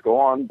show must go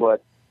on,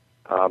 but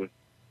I'm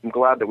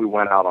glad that we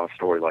went out on a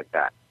story like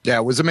that. Yeah,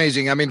 it was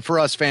amazing. I mean, for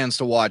us fans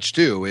to watch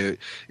too,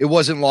 it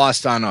wasn't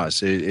lost on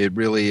us. It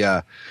really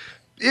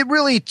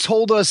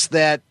told us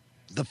that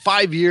the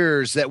 5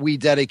 years that we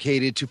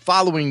dedicated to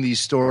following these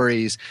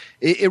stories,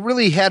 it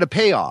really had a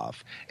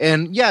payoff.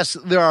 And yes,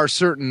 there are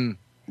certain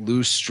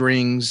loose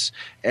strings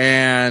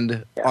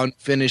and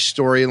unfinished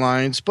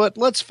storylines, but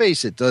let's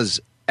face it, does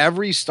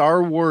every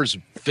Star Wars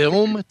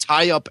film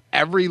tie up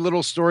every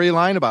little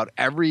storyline about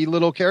every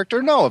little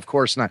character? No, of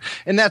course not.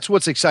 And that's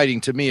what's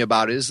exciting to me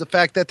about it, is the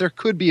fact that there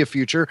could be a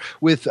future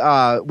with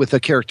a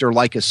character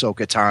like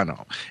Ahsoka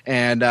Tano.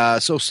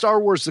 And so Star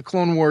Wars The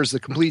Clone Wars,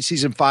 the complete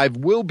Season 5,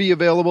 will be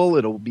available.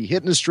 It'll be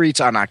hitting the streets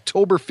on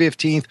October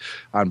 15th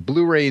on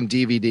Blu-ray and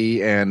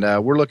DVD, and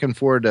we're looking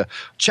forward to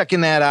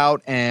checking that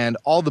out and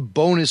all the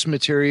bonus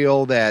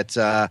material that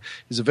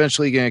is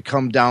eventually going to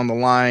come down the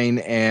line,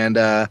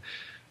 and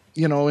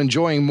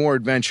enjoying more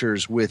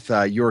adventures with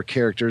your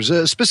characters,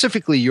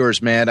 specifically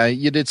yours, Matt.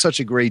 You did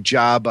such a great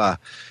job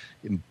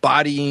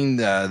embodying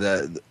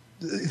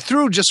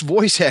through just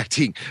voice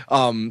acting.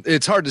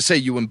 It's hard to say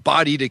you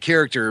embodied a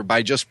character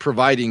by just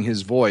providing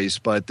his voice,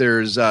 but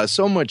there's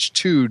so much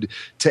to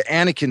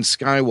Anakin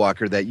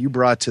Skywalker that you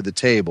brought to the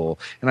table,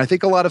 and I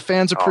think a lot of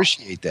fans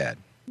appreciate that.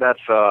 That's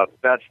one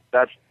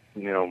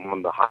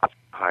of the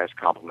highest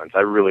compliments.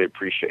 I really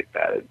appreciate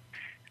that.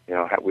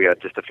 We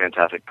had just a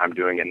fantastic time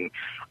doing it, and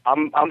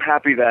I'm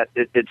happy that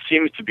it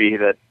seems to be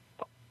that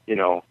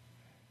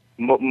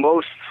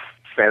most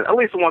fans, at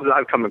least the ones that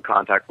I've come in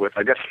contact with,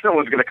 I guess no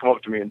one's going to come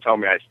up to me and tell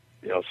me I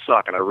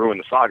suck and I ruined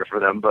the saga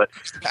for them. But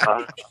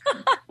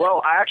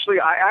well, I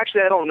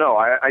don't know.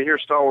 I hear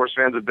Star Wars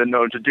fans have been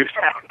known to do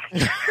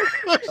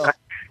that.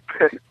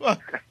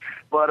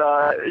 But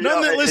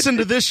none that listen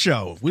to this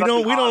show. We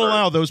don't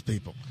allow those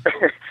people.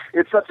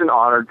 It's such an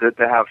honor to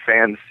have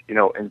fans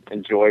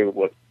enjoy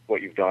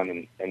what you've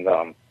done, and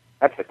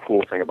that's the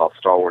cool thing about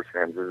Star Wars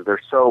fans, is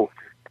they're so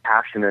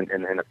passionate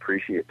and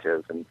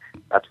appreciative, and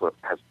that's what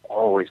has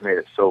always made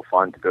it so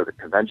fun to go to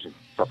conventions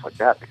and stuff like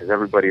that, because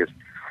everybody is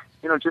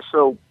just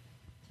so,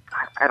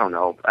 I don't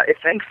know,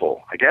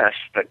 thankful, I guess,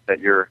 that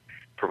you're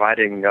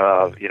providing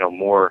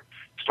more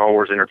Star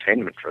Wars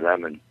entertainment for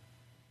them, and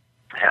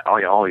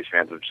all these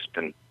fans have just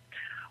been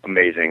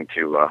amazing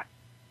to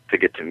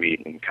get to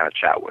meet and kind of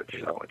chat with,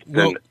 so it's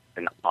been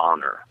an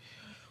honor.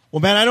 Well,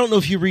 Matt, I don't know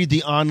if you read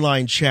the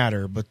online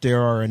chatter, but there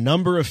are a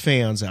number of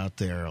fans out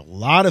there, a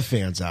lot of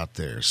fans out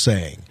there,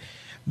 saying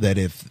that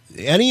if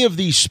any of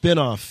these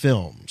spin-off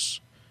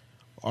films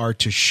are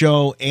to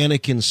show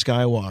Anakin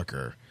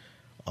Skywalker,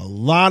 a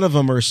lot of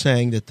them are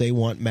saying that they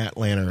want Matt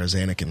Lanter as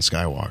Anakin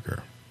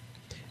Skywalker.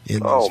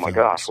 Oh, my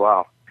gosh,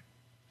 wow.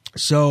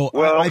 So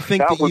I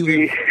think that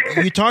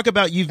you talk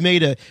about you've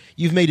made an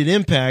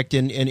impact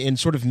and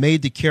sort of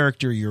made the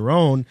character your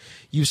own.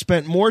 You've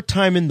spent more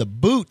time in the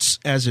boots,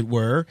 as it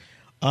were,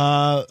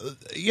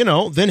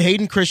 than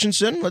Hayden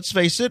Christensen, let's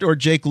face it, or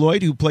Jake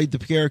Lloyd, who played the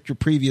character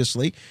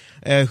previously,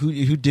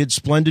 who did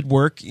splendid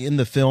work in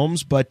the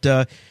films. But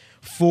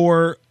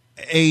for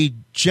a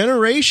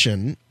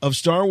generation of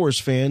Star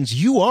Wars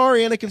fans, you are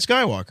Anakin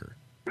Skywalker.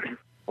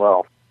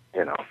 Well,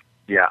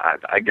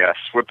 I guess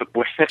with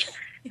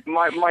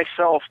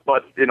myself,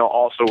 but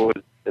also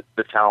with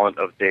the talent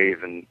of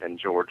Dave and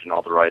George and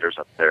all the writers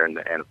up there, and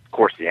of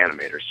course the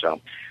animators. So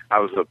I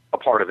was a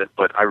part of it,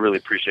 but I really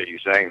appreciate you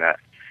saying that.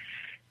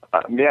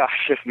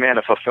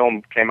 If a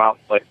film came out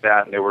like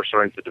that and they were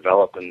starting to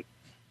develop, and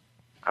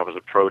I was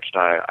approached,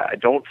 I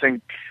don't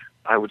think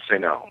I would say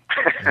no.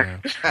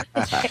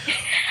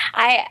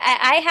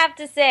 I have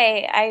to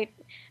say,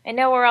 I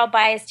know we're all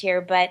biased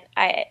here, but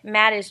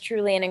Matt is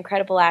truly an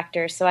incredible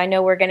actor, so I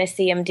know we're going to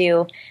see him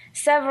do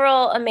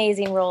several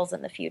amazing roles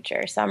in the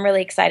future. So I'm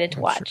really excited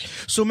to watch.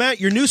 Sure. So, Matt,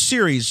 your new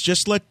series,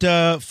 just let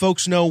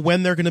folks know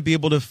when they're going to be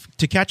able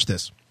to catch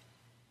this.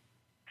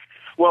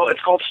 Well,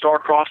 it's called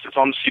Star-Crossed. It's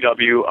on the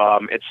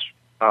CW. It's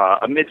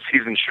a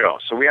mid-season show,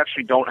 so we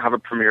actually don't have a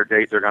premiere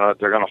date. They're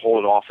gonna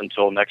hold it off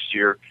until next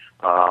year,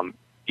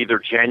 either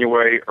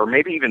January or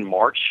maybe even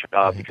March,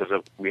 because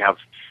we have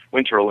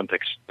Winter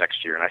Olympics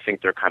next year, and I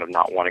think they're kind of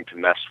not wanting to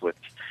mess with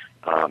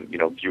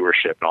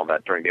viewership and all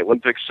that during the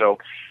Olympics. So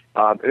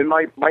it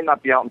might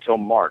not be out until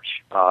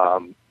March.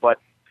 But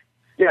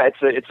yeah,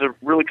 it's a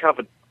really kind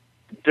of a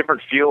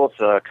different feel.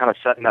 It's kind of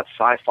set in that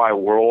sci-fi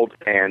world,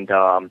 and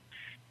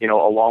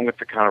along with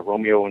the kind of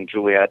Romeo and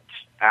Juliet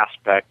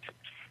aspect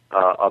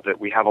of it,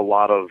 we have a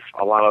lot of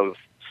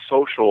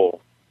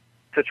social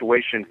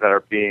situations that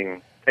are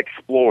being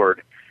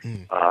explored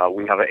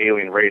We have an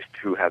alien race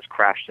who has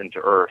crashed into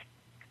Earth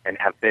and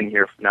have been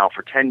here now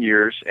for 10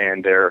 years,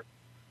 and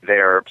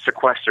they're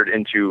sequestered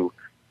into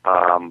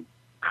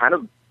kind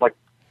of like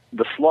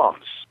the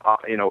slums,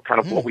 kind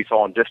of what we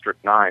saw in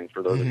District 9,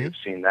 for those of you who've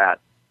seen that.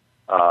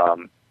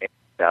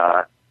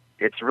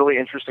 It's a really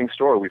interesting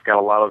story. We've got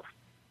a lot of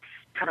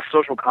kind of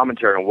social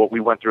commentary on what we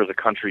went through as a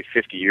country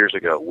 50 years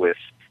ago with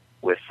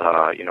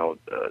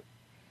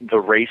the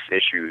race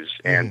issues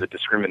and the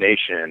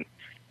discrimination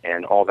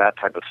and all that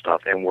type of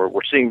stuff. And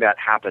we're seeing that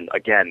happen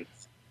again,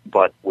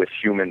 but with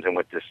humans and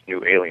with this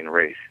new alien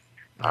race.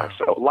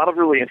 So a lot of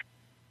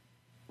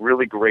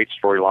really great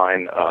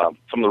storyline.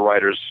 Some of the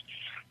writers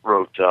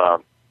wrote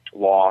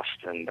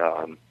Lost and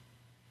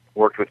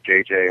worked with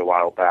JJ a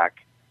while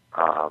back.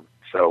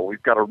 So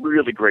we've got a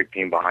really great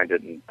team behind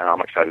it, and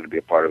I'm excited to be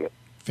a part of it.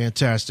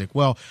 Fantastic.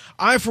 Well,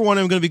 I, for one,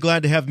 am going to be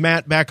glad to have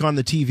Matt back on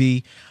the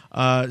TV.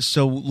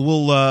 So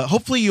we'll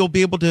hopefully you'll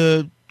be able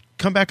to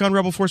come back on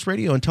Rebel Force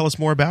Radio and tell us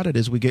more about it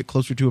as we get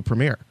closer to a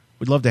premiere.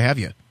 We'd love to have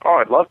you. Oh,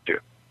 I'd love to.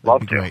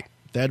 That'd be great.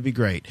 That'd be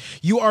great.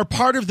 You are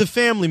part of the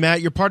family,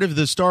 Matt. You're part of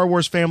the Star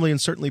Wars family and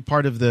certainly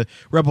part of the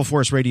Rebel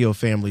Force Radio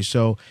family.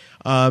 So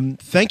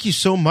thank you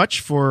so much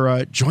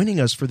for joining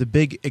us for the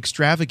big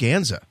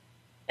extravaganza.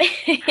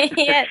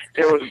 Yes.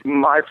 It was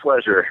my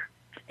pleasure.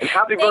 And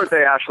happy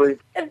birthday, Ashley.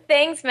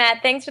 Thanks,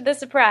 Matt. Thanks for the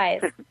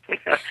surprise.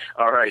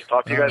 All right.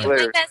 Talk to you guys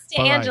later. My best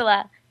to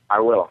Angela.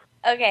 I will.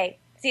 Okay.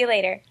 See you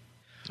later.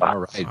 All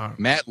right.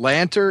 Matt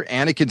Lanter,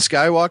 Anakin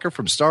Skywalker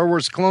from Star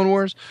Wars Clone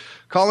Wars,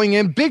 calling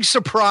in. Big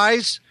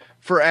surprise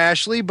for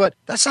Ashley, but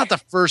that's not the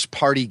first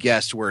party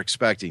guest we're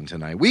expecting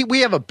tonight. We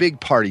have a big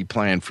party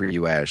planned for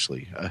you,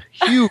 Ashley. A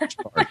huge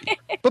party.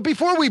 But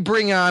before we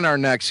bring on our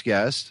next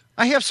guest,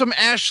 I have some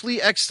Ashley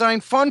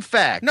Eckstein fun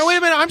facts. No, wait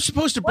a minute. I'm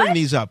supposed to bring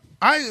these up.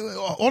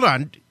 Hold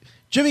on.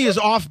 Jimmy is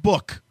off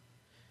book.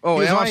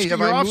 Oh,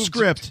 you're off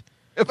script.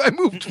 Have I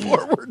moved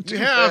forward?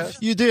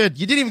 You did.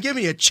 You didn't even give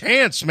me a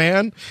chance,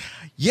 man.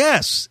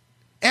 Yes,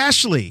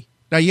 Ashley.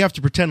 Now you have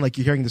to pretend like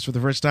you're hearing this for the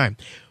first time.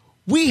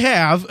 We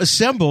have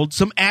assembled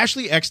some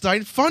Ashley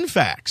Eckstein fun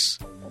facts.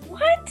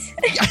 What?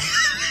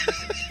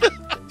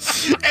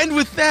 And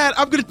with that,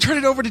 I'm going to turn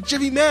it over to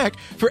Jimmy Mack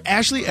for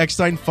Ashley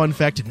Eckstein fun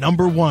fact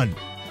number 1.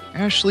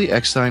 Ashley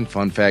Eckstein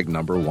fun fact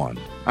number 1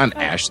 on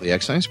Ashley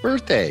Eckstein's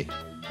birthday.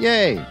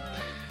 Yay.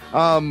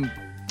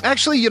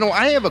 Actually,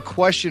 I have a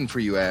question for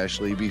you,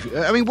 Ashley.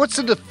 What's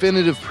the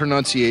definitive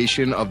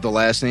pronunciation of the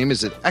last name?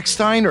 Is it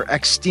Eckstein or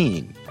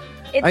Eckstein?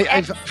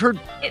 I've heard...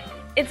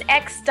 It's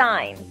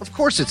Eckstein. Of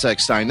course it's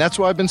Eckstein. That's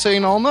what I've been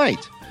saying all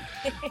night.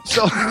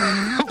 So,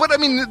 but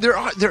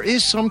there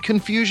is some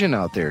confusion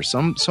out there.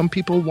 Some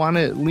people want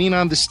to lean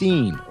on the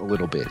Steen a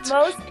little bit.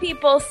 Most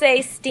people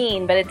say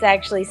Steen, but it's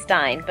actually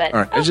Stein. But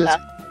all right, I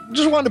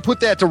just wanted to put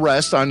that to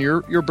rest on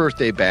your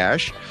birthday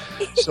bash.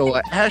 So,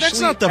 Ashley, that's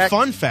not the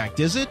fun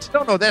fact, is it?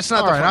 No, that's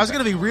not. All right, I was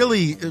going to be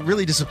really,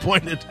 really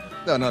disappointed.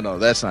 No,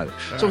 that's not it.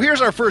 So here's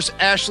our first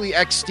Ashley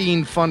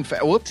Eckstein fun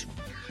fact. Whoops.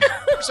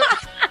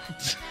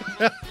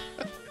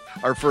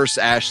 Our first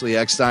Ashley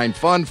Eckstein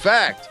fun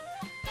fact.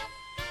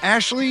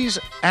 Ashley's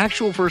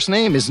actual first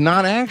name is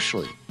not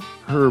Ashley.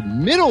 Her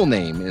middle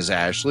name is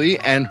Ashley,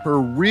 and her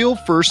real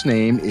first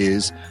name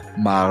is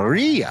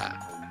Maria.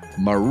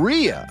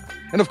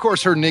 And, of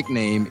course, her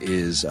nickname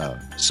is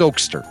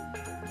Soakster.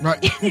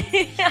 Right.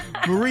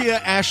 Maria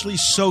Ashley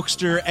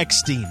Soakster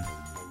Eckstein.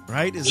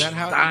 Right? Is that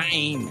how?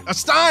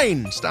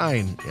 Stein.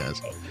 Stein,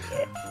 yes.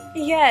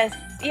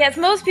 Yes,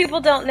 most people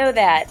don't know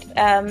that.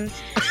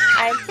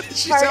 I'm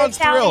part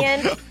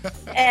Italian,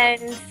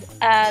 and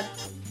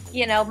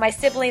my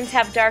siblings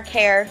have dark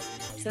hair,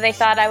 so they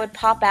thought I would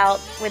pop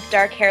out with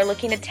dark hair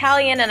looking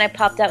Italian, and I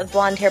popped out with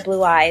blonde hair,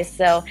 blue eyes,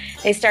 so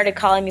they started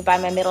calling me by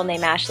my middle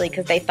name, Ashley,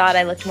 because they thought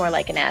I looked more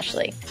like an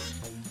Ashley.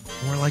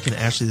 More like an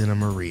Ashley than a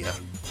Maria.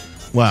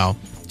 Wow.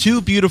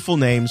 2 beautiful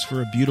names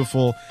for a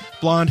beautiful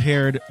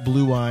blonde-haired,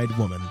 blue-eyed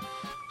woman.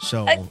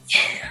 So...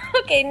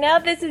 Okay, now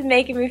this is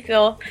making me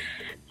feel...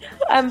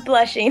 I'm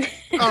blushing.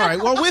 All right.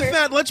 Well, with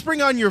that, let's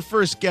bring on your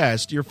first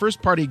guest, your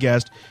first party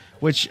guest,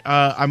 which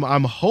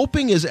I'm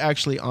hoping is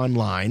actually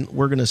online.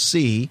 We're going to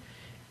see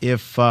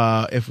if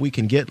we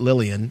can get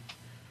Lillian.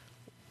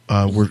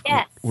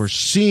 We're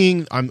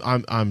seeing.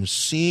 I'm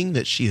seeing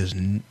that she is.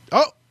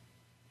 Oh,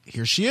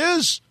 here she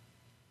is.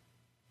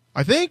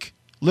 I think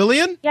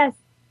Lillian. Yes.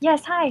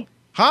 Hi.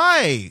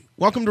 Hi.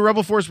 Welcome to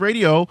Rebel Force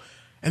Radio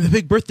and the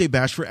big birthday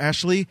bash for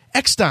Ashley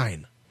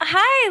Eckstein.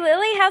 Hi,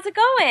 Lily. How's it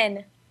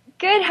going?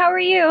 Good. How are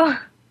you?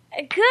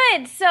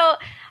 Good. So,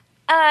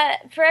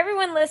 for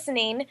everyone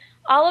listening,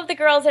 all of the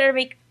girls that are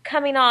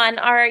coming on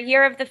are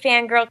Year of the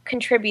Fangirl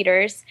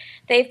contributors.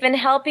 They've been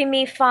helping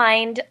me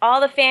find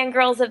all the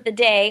fangirls of the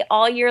day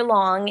all year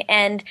long,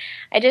 and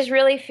I just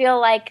really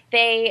feel like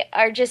they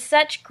are just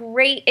such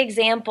great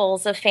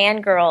examples of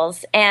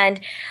fangirls. And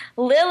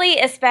Lily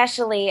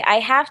especially, I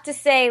have to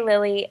say,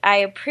 Lily, I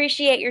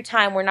appreciate your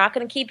time. We're not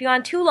going to keep you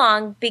on too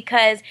long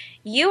because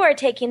you are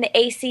taking the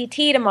ACT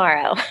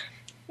tomorrow.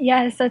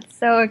 Yes, that's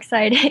so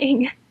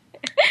exciting.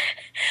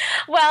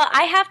 Well,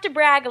 I have to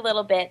brag a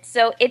little bit.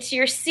 So it's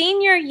your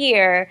senior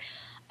year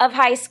of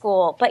high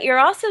school, but you're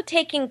also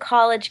taking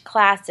college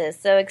classes.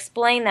 So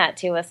explain that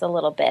to us a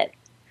little bit.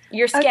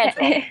 Your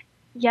schedule. Okay.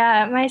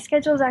 Yeah, my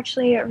schedule is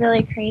actually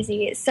really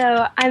crazy.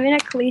 So I'm in a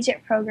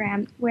collegiate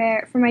program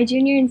where for my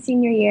junior and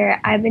senior year,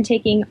 I've been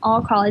taking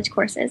all college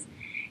courses.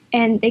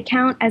 And they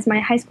count as my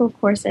high school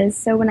courses.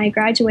 So when I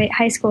graduate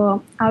high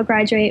school, I'll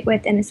graduate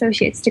with an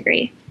associate's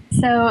degree.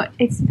 So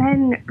it's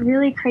been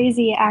really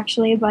crazy,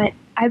 actually, but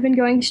I've been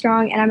going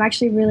strong, and I'm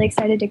actually really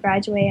excited to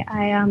graduate.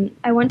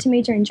 I want to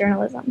major in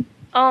journalism.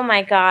 Oh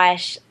my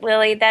gosh,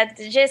 Lily, that's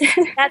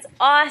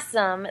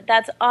awesome.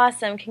 That's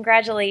awesome.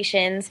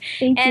 Congratulations.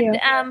 Thank you.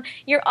 And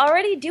you're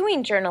already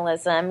doing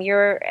journalism.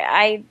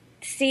 I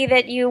see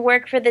that you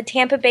work for the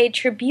Tampa Bay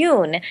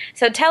Tribune.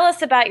 So tell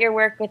us about your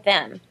work with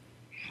them.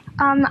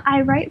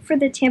 I write for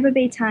the Tampa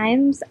Bay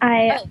Times.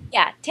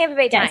 Tampa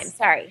Bay Times,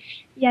 sorry.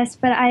 Yes,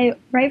 but I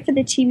write for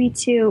the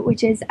TB2,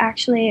 which is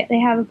actually, they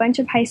have a bunch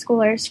of high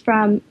schoolers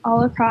from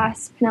all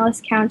across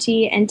Pinellas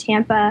County and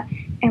Tampa,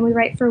 and we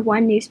write for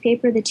one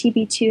newspaper, the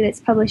TB2,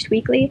 that's published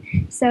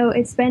weekly. So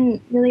it's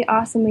been really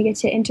awesome. We get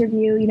to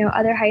interview,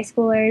 other high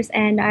schoolers,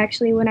 and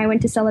actually when I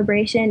went to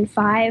Celebration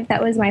 5,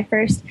 that was my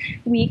first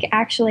week,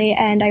 actually,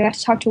 and I got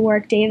to talk to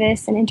Warwick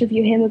Davis and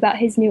interview him about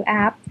his new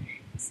app.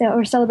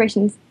 Or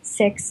Celebration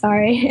 6,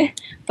 sorry.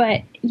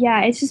 But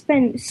yeah, it's just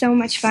been so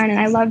much fun, and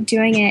I love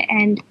doing it,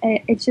 and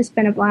it's just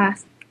been a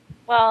blast.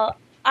 Well,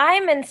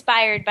 I'm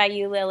inspired by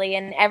you, Lily,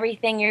 and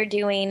everything you're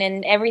doing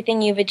and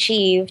everything you've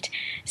achieved.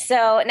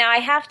 So now I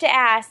have to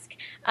ask,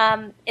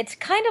 it's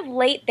kind of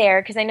late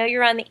there because I know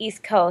you're on the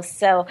East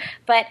Coast,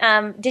 but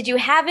did you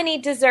have any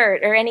dessert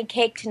or any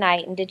cake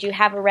tonight, and did you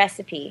have a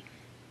recipe?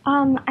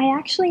 I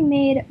actually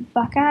made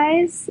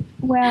Buckeyes.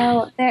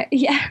 Well,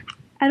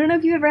 I don't know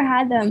if you've ever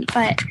had them,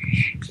 but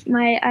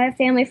I have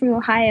family from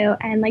Ohio,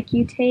 and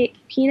you take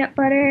peanut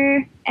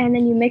butter and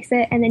then you mix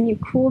it and then you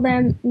cool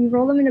them, you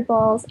roll them into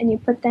balls and you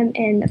put them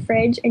in the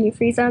fridge and you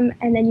freeze them,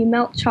 and then you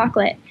melt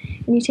chocolate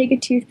and you take a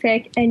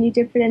toothpick and you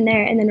dip it in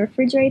there and then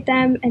refrigerate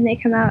them, and they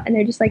come out and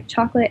they're just like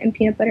chocolate and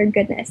peanut butter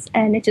goodness,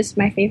 and it's just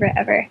my favorite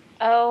ever.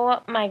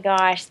 Oh my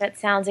gosh, that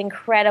sounds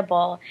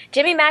incredible.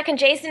 Jimmy, Mac, and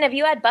Jason, have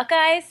you had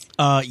Buckeyes?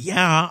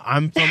 Yeah,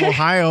 I'm from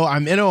Ohio.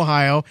 I'm in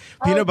Ohio.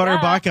 Peanut butter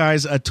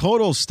Buckeyes, a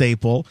total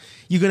staple.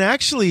 You can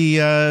actually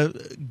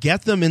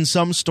get them in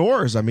some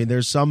stores. I mean,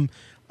 there's some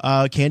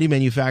candy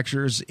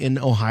manufacturers in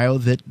Ohio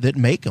that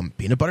make them.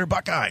 Peanut butter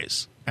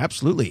Buckeyes.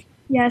 Absolutely.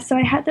 Yeah, so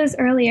I had those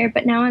earlier,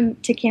 but now I'm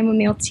to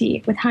chamomile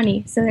tea with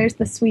honey. So there's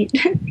the sweet.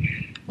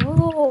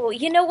 Ooh,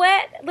 you know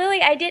what,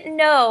 Lily? I didn't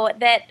know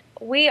that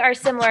we are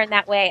similar in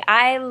that way.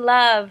 I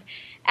love,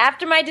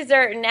 after my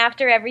dessert and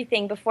after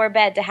everything before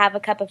bed, to have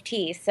a cup of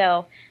tea.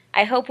 So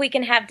I hope we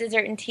can have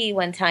dessert and tea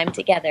one time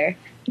together.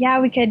 Yeah,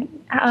 we could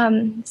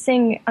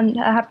sing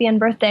a happy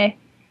unbirthday.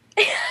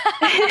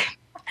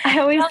 I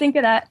always think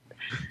of that.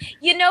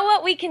 You know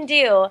what we can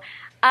do?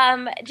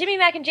 Jimmy,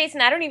 Mac, and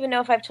Jason, I don't even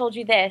know if I've told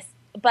you this,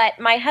 but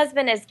my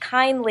husband has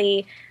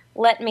kindly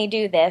let me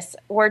do this.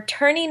 We're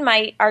turning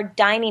our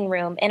dining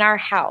room in our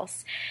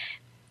house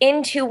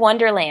into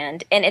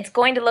Wonderland, and it's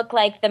going to look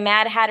like the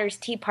Mad Hatter's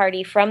Tea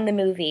Party from the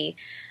movie.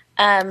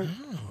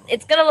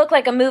 It's going to look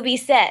like a movie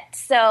set.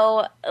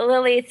 So,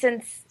 Lily,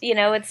 since,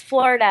 it's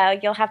Florida,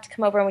 you'll have to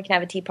come over and we can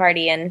have a tea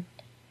party. And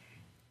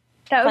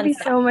that would be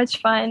so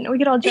much fun. We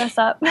could all dress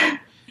up.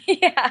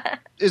 Yeah.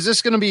 Is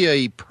this going to be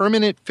a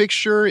permanent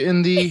fixture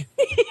in the...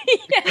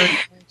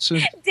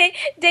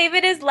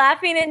 David is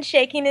laughing and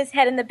shaking his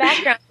head in the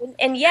background.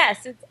 And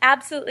yes, it's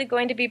absolutely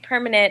going to be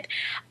permanent.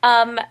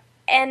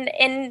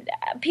 And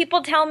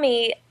people tell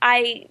me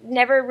I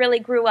never really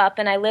grew up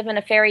and I live in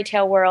a fairy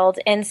tale world.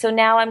 And so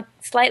now I'm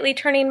slightly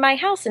turning my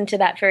house into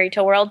that fairy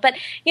tale world. But,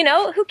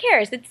 who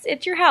cares?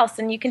 It's your house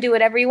and you can do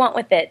whatever you want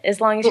with it as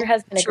long as your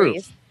husband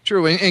agrees.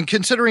 True. And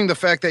considering the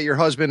fact that your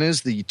husband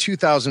is the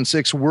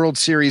 2006 World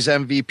Series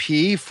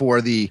MVP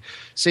for the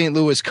St.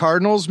 Louis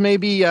Cardinals,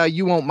 maybe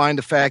you won't mind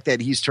the fact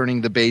that he's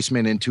turning the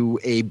basement into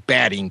a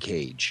batting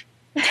cage.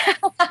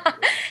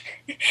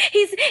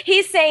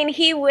 He's saying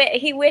he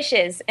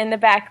wishes in the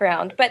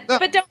background, but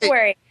don't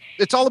worry.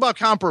 It's all about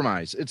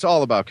compromise. It's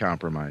all about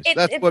compromise.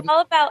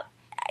 All about.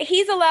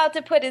 He's allowed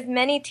to put as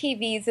many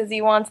TVs as he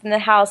wants in the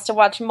house to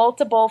watch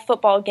multiple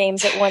football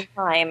games at one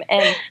time,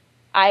 and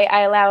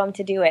I allow him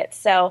to do it.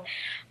 So,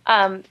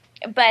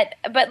 but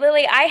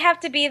Lily, I have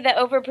to be the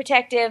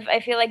overprotective,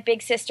 I feel like,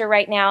 big sister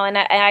right now, and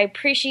I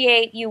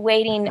appreciate you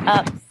waiting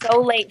up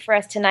so late for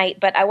us tonight,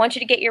 but I want you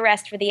to get your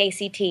rest for the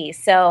ACT.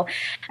 So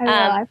I will,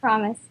 I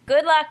promise.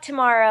 Good luck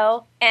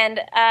tomorrow,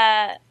 and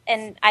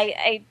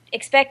I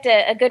expect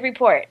a good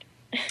report.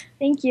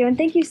 Thank you, and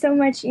thank you so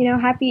much.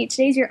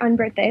 Today's your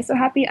unbirthday, so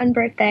happy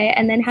unbirthday,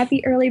 and then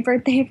happy early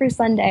birthday for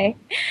Sunday.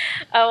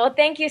 Oh, well,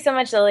 thank you so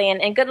much, Lily,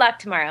 and good luck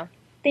tomorrow.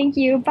 Thank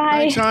you.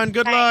 Bye. Bye, John.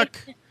 Good luck.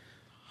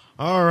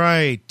 All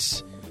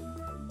right.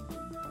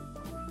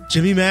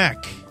 Jimmy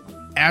Mac,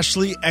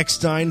 Ashley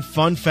Eckstein,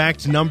 fun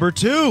fact number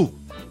 2.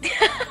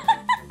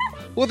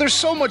 Well, there's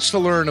so much to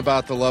learn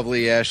about the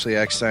lovely Ashley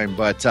Eckstein,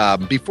 but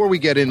before we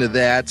get into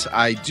that,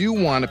 I do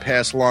want to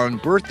pass along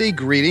birthday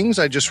greetings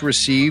I just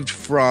received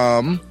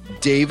from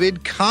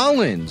David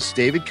Collins.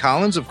 David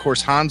Collins, of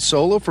course, Han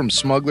Solo from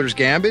Smuggler's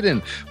Gambit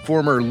and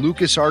former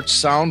LucasArts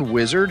sound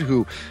wizard,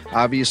 who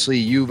obviously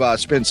you've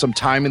spent some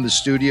time in the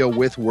studio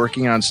with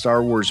working on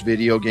Star Wars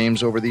video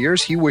games over the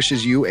years. He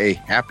wishes you a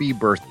happy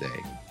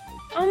birthday.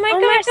 Oh my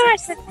gosh,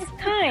 that's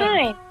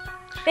kind.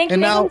 Thank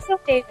and you now, so,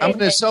 David. I'm going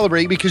to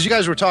celebrate because you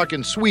guys were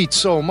talking sweet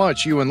so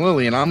much, you and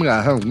Lily, and I'm going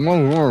to have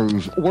one of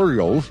those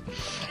Oreos.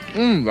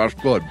 That's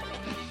good.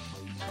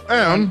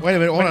 And wait a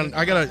minute, hold on.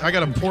 I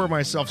gotta pour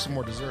myself some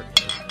more dessert.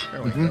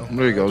 There we go.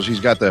 There he goes. He's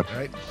got the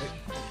right.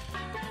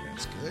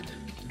 That's good.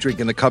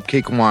 Drinking the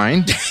cupcake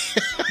wine.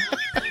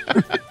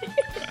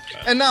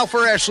 And now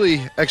for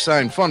Ashley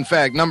Eckstein, fun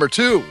fact number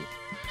 2.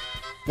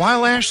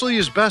 While Ashley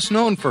is best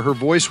known for her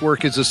voice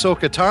work as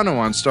Ahsoka Tano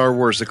on Star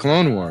Wars The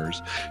Clone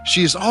Wars,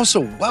 she is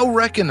also well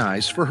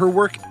recognized for her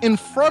work in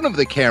front of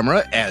the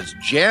camera as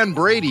Jan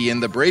Brady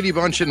in The Brady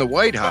Bunch in the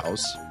White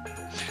House,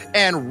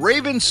 and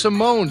Raven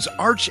Simone's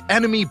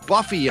arch-enemy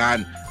Buffy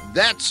on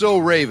That's So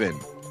Raven.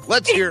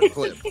 Let's hear a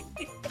clip.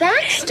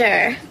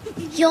 Baxter,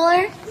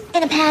 you're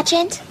in a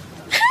pageant?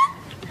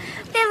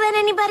 They let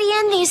anybody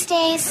in these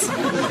days.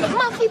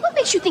 Muffy, what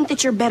makes you think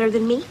that you're better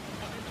than me?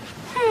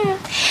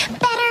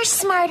 Better,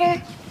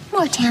 smarter,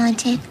 more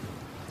talented.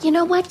 You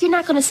know what? You're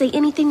not going to say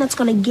anything that's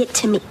going to get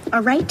to me,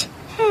 all right?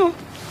 I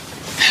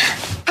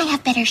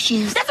have better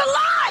shoes. That's a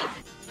lie!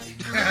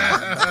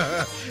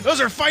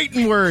 Those are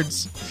fighting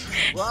words.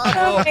 Wow.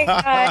 Oh my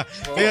God.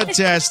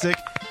 Fantastic.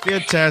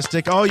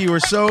 Oh, you were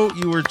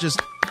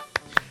just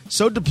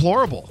so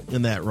deplorable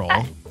in that role.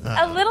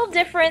 A little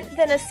different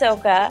than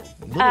Ahsoka.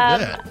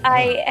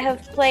 I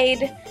have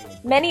played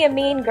many a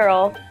mean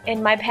girl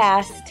in my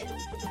past.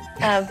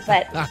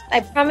 But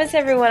I promise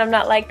everyone I'm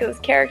not like those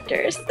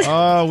characters.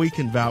 Oh, we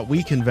can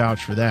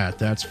vouch for that.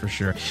 That's for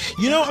sure.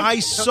 You know,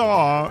 I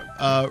saw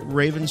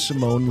Raven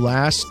Simone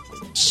last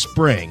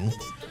spring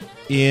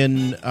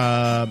in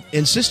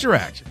Sister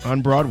Act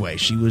on Broadway.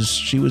 She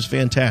was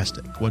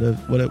fantastic. What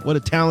a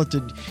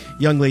talented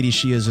young lady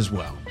she is as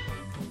well.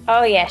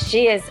 Oh yeah,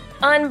 she is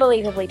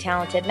unbelievably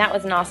talented. And that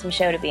was an awesome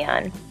show to be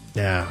on.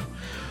 Yeah.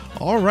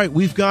 All right,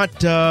 we've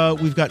got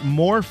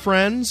more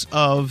friends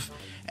of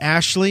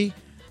Ashley.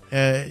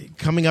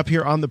 Coming up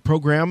here on the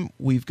program,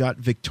 we've got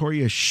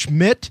Victoria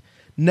Schmidt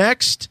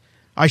next.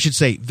 I should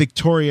say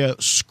Victoria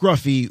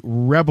Scruffy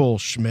Rebel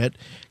Schmidt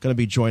going to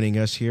be joining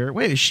us here.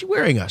 Wait, is she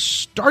wearing a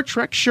Star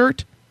Trek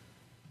shirt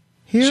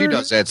here? She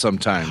does that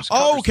sometimes.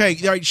 Oh, okay.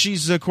 All right.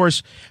 She's, of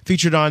course,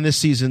 featured on this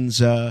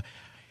season's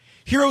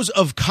Heroes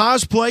of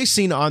Cosplay,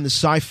 seen on the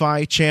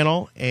Sci-Fi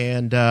Channel,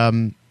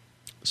 and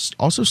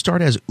also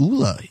starred as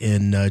Ula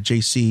in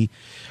J.C.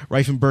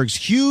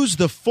 Reifenberg's Hughes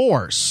the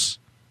Force.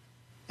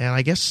 And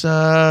I guess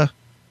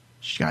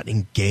she got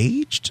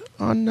engaged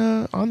on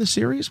the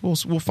series. We'll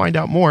find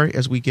out more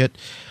as we get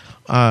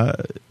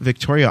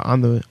Victoria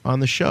on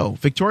the show.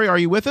 Victoria, are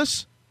you with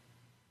us?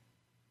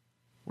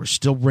 We're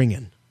still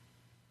ringing.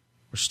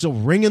 We're still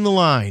ringing the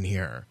line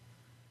here,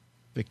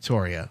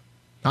 Victoria.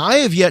 Now, I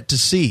have yet to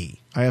see.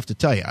 I have to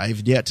tell you, I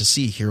have yet to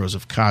see Heroes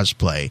of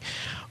Cosplay.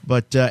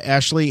 But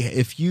Ashley,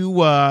 if you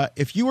were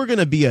going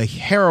to be a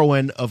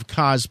heroine of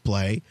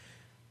cosplay,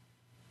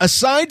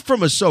 aside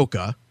from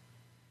Ahsoka.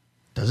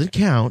 Doesn't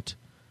count.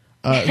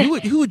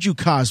 Who would you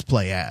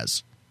cosplay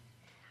as?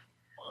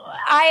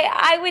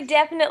 I would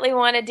definitely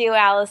want to do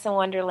Alice in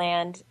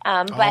Wonderland,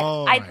 but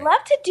I'd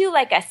love to do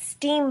like a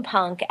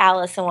steampunk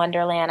Alice in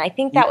Wonderland. I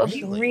think that would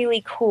be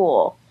really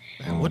cool.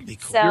 That would be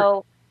cool.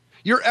 So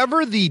you're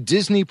ever the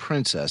Disney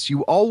princess.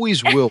 You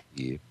always will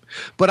be.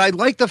 But I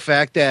like the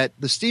fact that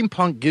the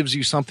steampunk gives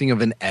you something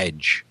of an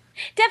edge.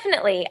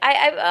 Definitely.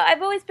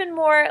 I've always been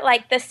more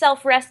like the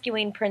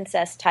self-rescuing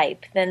princess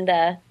type than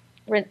the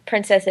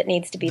princess that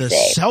needs to be saved.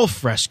 The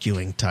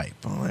self-rescuing type.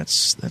 Oh,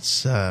 that's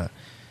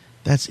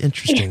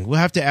interesting. We'll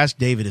have to ask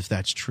David if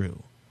that's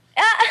true.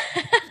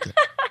 If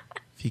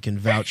he can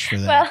vouch for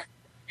that. Well,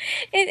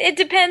 it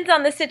depends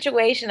on the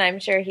situation, I'm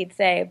sure he'd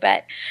say.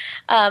 But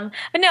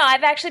no,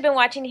 I've actually been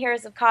watching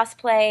Heroes of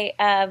Cosplay,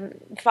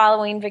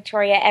 following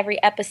Victoria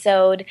every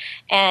episode.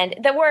 And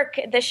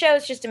the show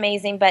is just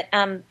amazing, but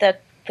the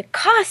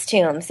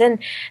costumes and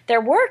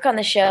their work on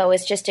the show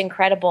is just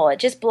incredible. It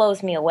just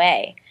blows me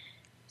away.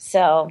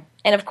 So,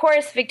 and of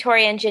course,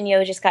 Victoria and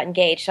Jinyo just got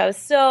engaged. So I was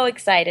so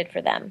excited for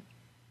them.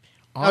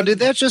 Now, did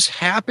that just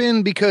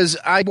happen? Because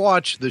I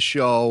watched the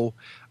show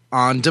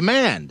on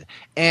demand,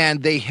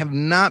 and they have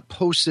not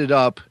posted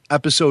up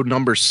episode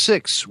number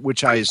 6,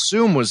 which I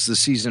assume was the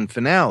season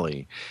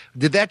finale.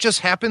 Did that just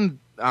happen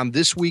on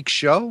this week's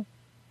show?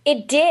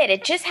 It did.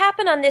 It just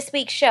happened on this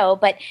week's show.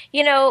 But,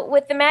 you know,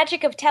 with the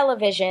magic of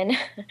television,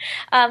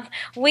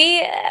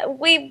 we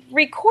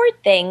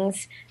record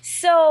things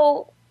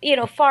so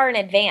far in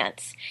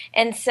advance.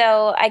 And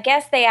so I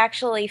guess they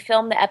actually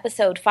filmed the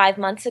episode 5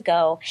 months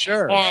ago.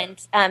 Sure.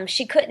 And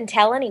she couldn't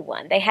tell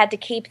anyone. They had to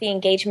keep the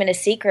engagement a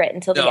secret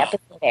until the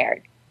episode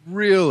aired.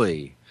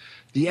 Really?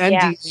 The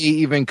NDA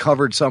even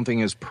covered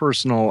something as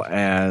personal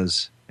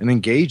as an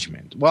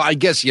engagement. Well, I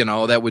guess,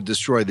 that would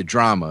destroy the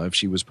drama if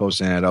she was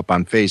posting that up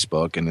on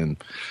Facebook and then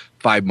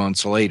 5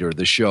 months later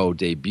the show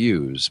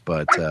debuts.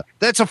 But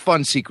that's a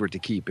fun secret to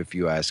keep, if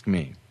you ask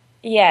me.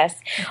 Yes.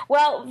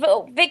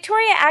 Well,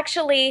 Victoria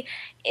actually,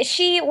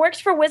 she works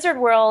for Wizard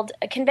World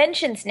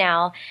Conventions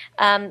now.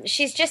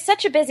 She's just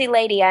such a busy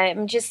lady.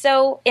 I'm just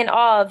so in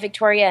awe of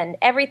Victoria and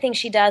everything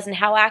she does and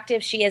how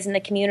active she is in the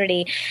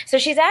community. So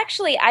she's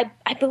actually, I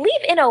believe,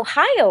 in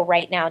Ohio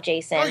right now,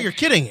 Jason. Oh, you're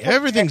kidding.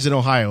 Everything's in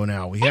Ohio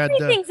now.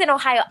 Everything's in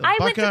Ohio. I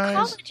went to Buckeyes.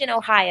 college in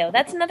Ohio.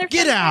 That's another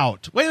Get fun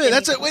out. fact. Wait a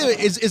minute. Wait a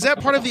minute. Is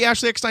that part of the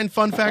Ashley Eckstein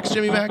fun facts,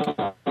 Jimmy Mac?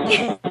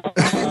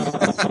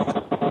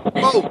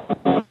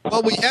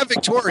 Well, we have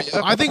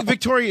Victoria. I think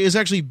Victoria is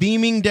actually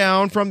beaming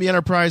down from the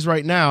Enterprise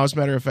right now, as a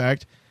matter of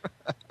fact.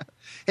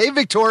 Hey,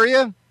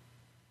 Victoria.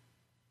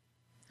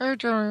 Hey,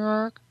 Jimmy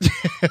Mac.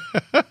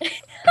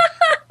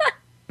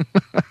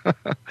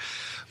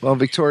 Well,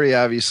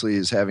 Victoria obviously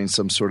is having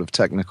some sort of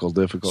technical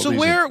difficulties. So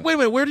wait a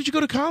minute, where did you go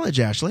to college,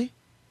 Ashley?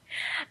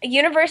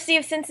 University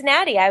of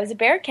Cincinnati. I was a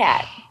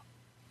Bearcat.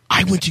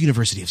 I went to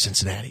University of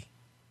Cincinnati.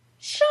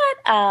 Shut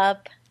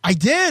up. I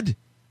did.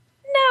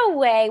 No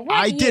way.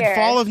 What year? Did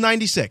fall of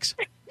 96.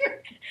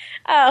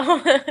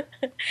 Oh.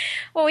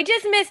 Well, we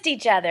just missed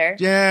each other.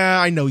 Yeah,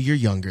 I know you're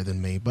younger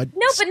than me, but...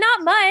 No, but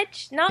not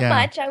much. Not Yeah.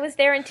 much. I was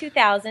there in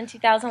 2000,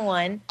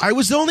 2001. I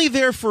was only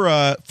there for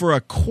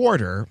a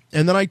quarter,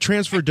 and then I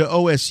transferred to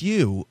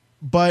OSU,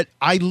 but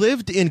I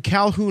lived in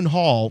Calhoun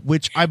Hall,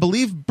 which I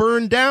believe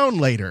burned down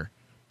later.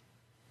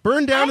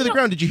 Burned down to the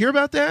ground. Did you hear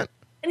about that?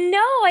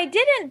 No, I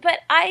didn't, but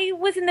I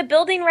was in the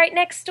building right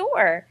next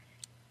door.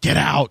 Get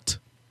out.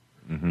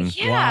 Mm-hmm.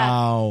 Yeah.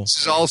 Wow. This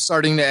is all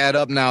starting to add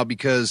up now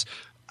because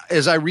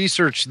as I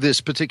research this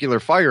particular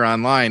fire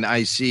online,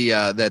 I see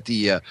that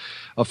the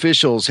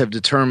officials have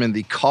determined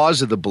the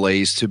cause of the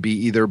blaze to be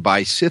either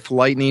by Sith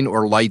lightning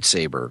or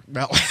lightsaber.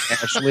 Well.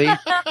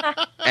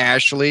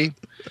 Ashley?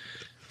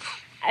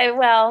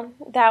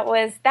 That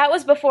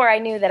was before I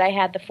knew that I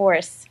had the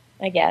Force,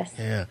 I guess.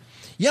 Yeah.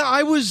 Yeah,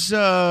 I was,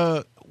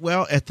 at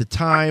the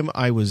time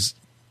I was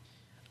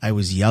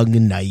young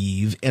and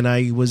naive, and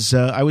I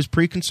was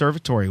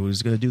pre-conservatory. I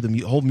was going to do the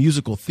whole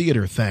musical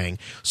theater thing.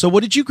 So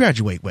what did you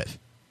graduate with?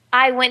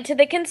 I went to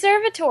the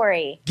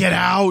conservatory. Get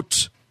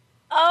out.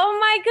 Oh,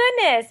 my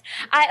goodness.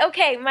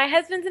 My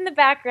husband's in the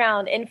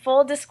background. In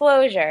full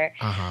disclosure,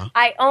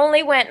 I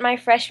only went my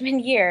freshman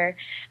year,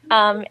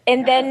 and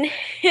then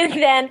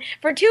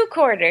for 2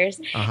 quarters,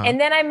 and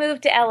then I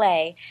moved to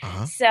L.A.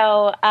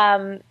 So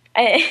I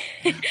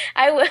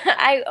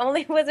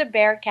only was a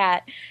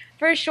Bearcat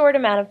for a short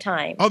amount of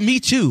time. Oh, me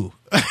too,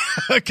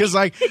 because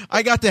I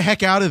got the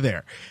heck out of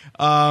there.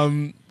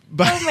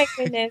 But, oh my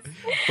goodness!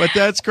 But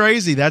that's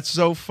crazy. That's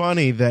so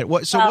funny.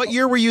 What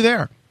year were you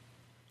there?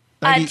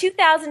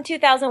 2000,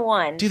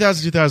 2001.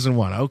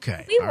 2001.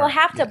 Okay. We will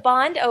have to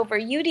bond over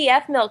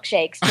UDF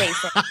milkshakes,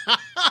 Jason.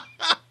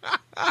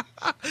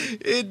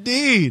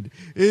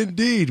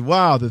 Indeed.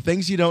 Wow, the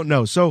things you don't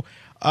know. So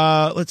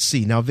let's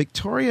see. Now,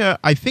 Victoria,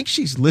 I think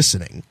she's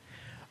listening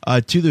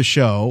to the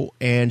show,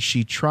 and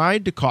she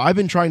tried to call. I've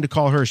been trying to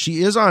call her.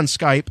 She is on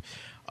Skype.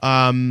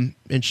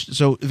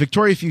 So,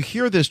 Victoria, if you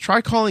hear this,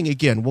 try calling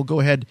again. We'll go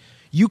ahead.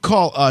 You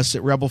call us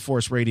at Rebel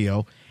Force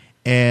Radio,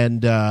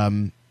 and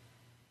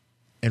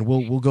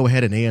we'll go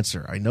ahead and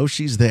answer. I know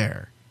she's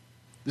there.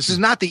 This is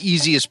not the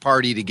easiest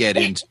party to get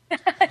into.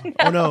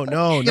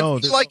 No. You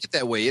like it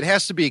that way. It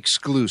has to be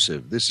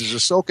exclusive. This is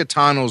Ahsoka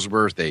Tano's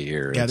birthday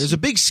here. Yeah, there's a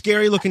big,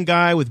 scary-looking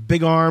guy with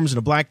big arms and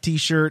a black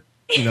T-shirt,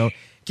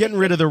 getting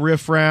rid of the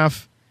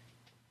riffraff.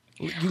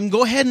 You can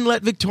go ahead and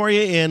let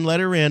Victoria in, let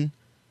her in,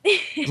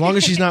 as long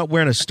as she's not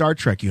wearing a Star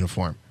Trek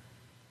uniform.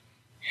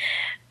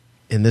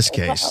 In this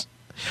case.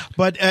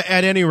 But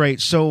at any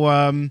rate,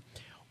 so,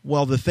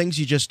 the things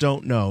you just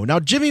don't know. Now,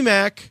 Jimmy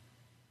Mac,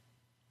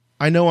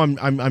 I know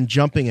I'm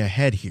jumping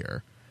ahead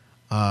here,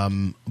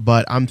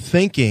 but I'm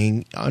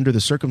thinking, under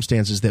the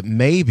circumstances, that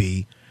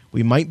maybe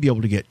we might be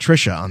able to get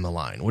Trisha on the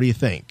line. What do you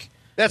think?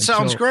 That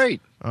sounds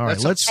great. All right,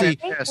 let's see. I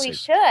think we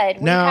should.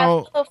 We have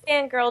little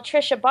fangirl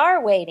Trisha Barr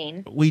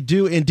waiting. We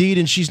do indeed,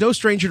 and she's no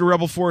stranger to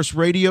Rebel Force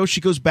Radio. She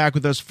goes back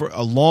with us for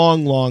a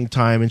long, long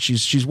time, and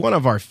she's one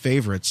of our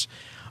favorites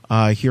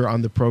here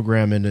on the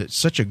program, and it's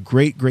such a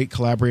great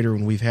collaborator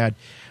when we've had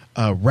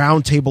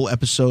roundtable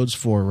episodes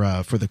for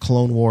the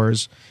Clone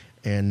Wars,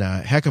 and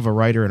heck of a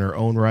writer in her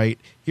own right.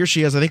 Here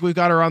she is. I think we've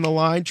got her on the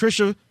line.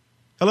 Trisha,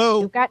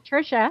 hello. You've got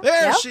Trisha.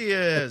 There she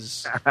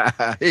is.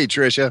 Hey,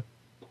 Trisha.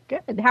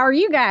 Good. How are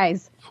you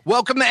guys?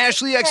 Welcome to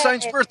Ashley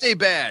Eckstein's birthday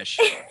bash.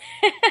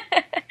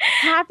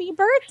 Happy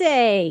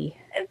birthday.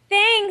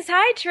 Thanks.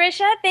 Hi,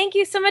 Trisha. Thank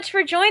you so much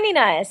for joining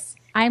us.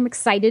 I'm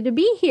excited to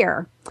be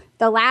here.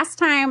 The last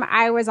time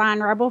I was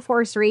on Rebel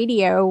Force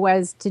Radio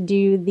was to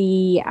do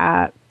the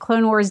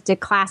Clone Wars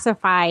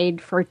Declassified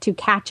for To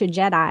Catch a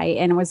Jedi,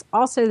 and it was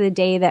also the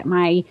day that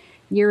my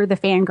You're the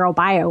Fangirl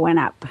bio went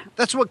up.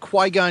 That's what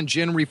Qui-Gon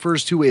Jinn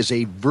refers to as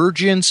a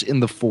virgins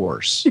in the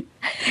Force.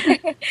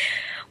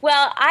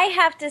 Well, I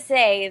have to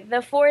say,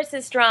 the force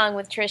is strong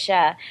with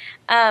Trisha.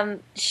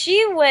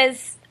 She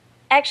was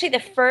actually the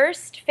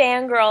first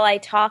fangirl I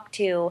talked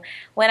to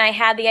when I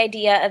had the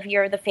idea of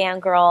You're the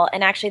Fangirl,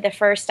 and actually the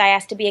first I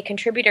asked to be a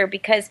contributor,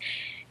 because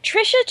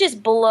Trisha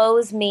just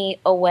blows me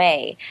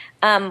away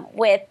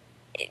with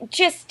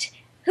just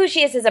who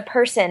she is as a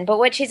person, but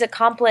what she's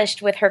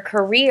accomplished with her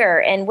career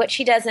and what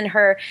she does in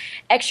her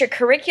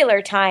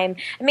extracurricular time.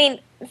 I mean,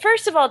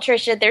 first of all,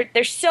 Trisha,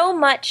 there's so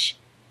much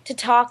to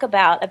talk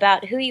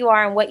about who you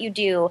are and what you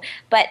do,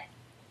 but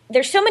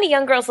there's so many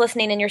young girls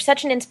listening, and you're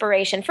such an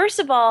inspiration. First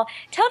of all,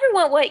 tell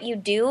everyone what you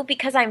do,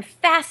 because I'm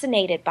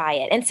fascinated by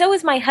it, and so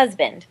is my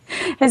husband.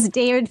 Has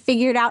David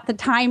figured out the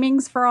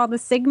timings for all the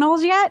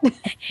signals yet?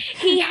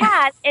 He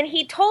has, and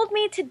he told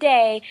me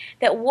today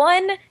that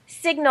one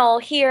signal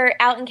here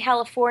out in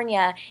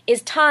California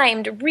is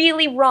timed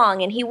really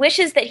wrong, and he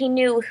wishes that he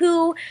knew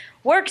who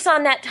works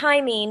on that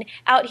timing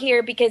out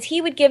here, because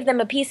he would give them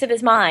a piece of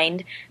his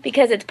mind,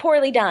 because it's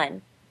poorly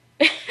done.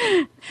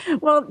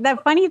 Well, the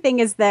funny thing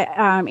is that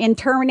in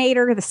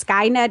Terminator, the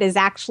Skynet is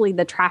actually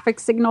the traffic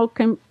signal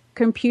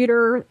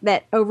computer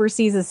that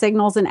oversees the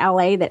signals in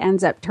LA that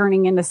ends up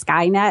turning into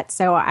Skynet.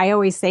 So I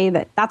always say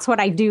that that's what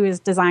I do, is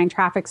design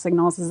traffic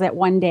signals, is that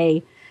one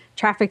day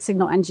traffic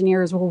signal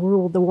engineers will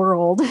rule the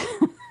world.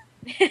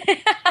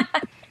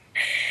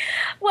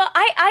 Well,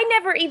 I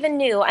never even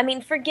knew. I mean,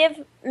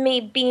 forgive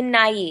me being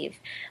naive,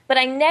 but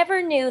I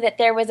never knew that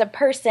there was a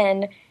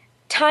person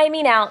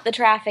timing out the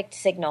traffic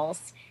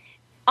signals.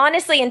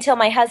 Honestly, until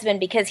my husband,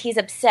 because he's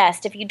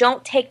obsessed. If you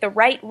don't take the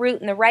right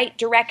route in the right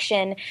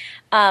direction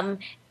to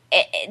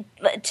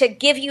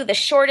give you the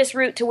shortest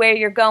route to where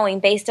you're going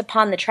based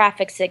upon the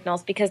traffic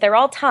signals, because they're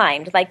all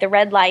timed, like the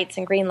red lights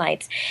and green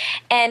lights.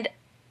 And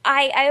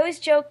I always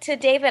joke to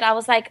David, I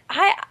was like,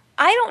 I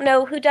don't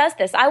know who does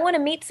this. I want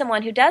to meet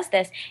someone who does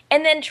this.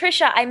 And then,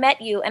 Trisha, I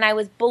met you, and I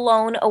was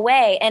blown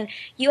away. And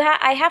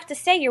I have to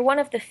say, you're one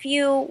of the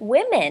few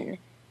women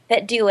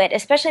that do it,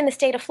 especially in the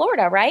state of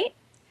Florida, right?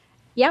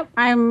 Yep,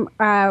 I'm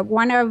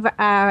one of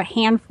a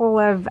handful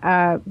of,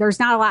 there's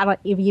not a lot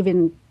of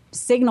even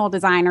signal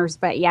designers,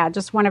 but yeah,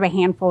 just one of a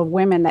handful of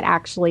women that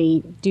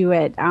actually do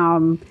it.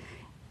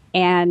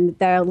 And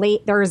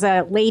there's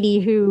a lady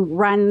who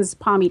runs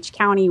Palm Beach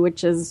County,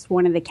 which is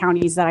one of the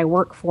counties that I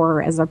work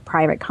for as a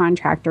private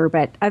contractor.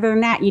 But other than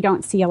that, you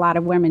don't see a lot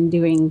of women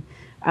doing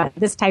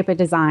this type of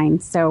design.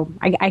 So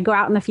I go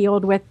out in the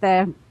field with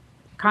the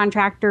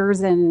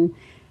contractors and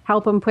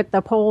help them put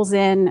the poles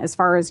in, as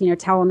far as,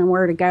 telling them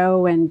where to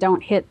go and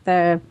don't hit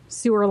the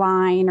sewer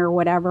line or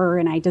whatever.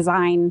 And I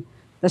design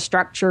the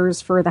structures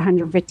for the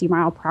 150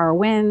 mile per hour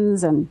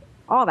winds and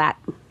all that.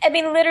 I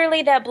mean,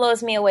 literally, that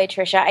blows me away,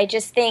 Trisha. I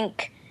just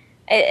think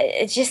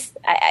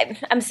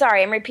I'm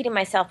sorry, I'm repeating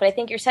myself, but I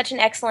think you're such an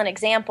excellent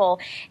example.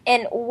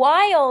 And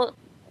while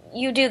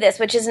you do this,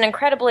 which is an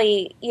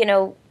incredibly,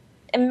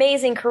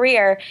 amazing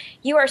career,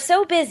 you are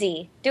so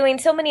busy doing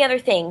so many other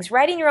things,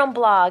 writing your own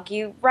blog,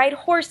 you ride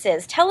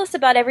horses. Tell us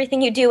about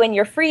everything you do in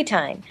your free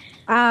time.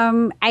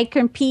 I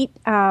compete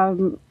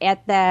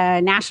at the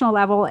national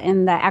level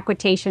in the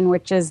equitation,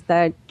 which is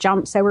the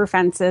jumps over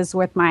fences,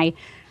 with my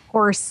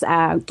horse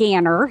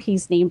Ganner.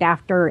 He's named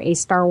after a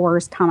Star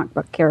Wars comic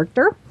book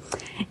character.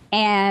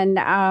 And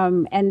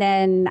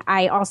then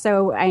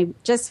I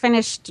just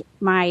finished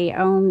my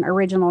own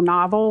original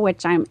novel,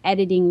 which I'm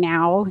editing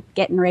now,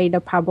 getting ready to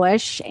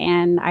publish.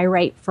 And I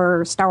write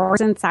for Star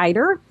Wars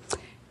Insider,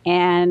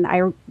 and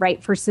I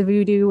write for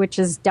Savudu, which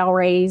is Del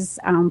Rey's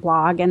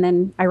blog. And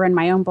then I run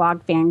my own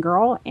blog,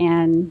 Fangirl.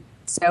 And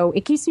so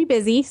it keeps me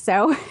busy.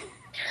 So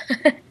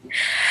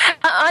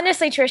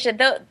honestly,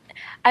 Trisha,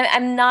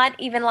 I'm not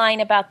even lying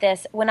about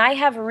this. When I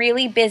have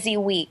really busy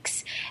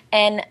weeks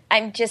and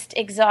I'm just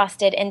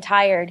exhausted and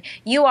tired,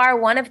 you are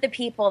one of the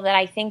people that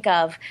I think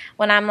of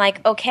when I'm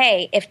like,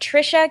 okay, if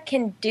Trisha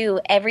can do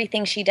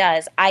everything she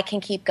does, I can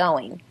keep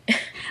going.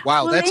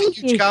 Wow, that's a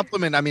huge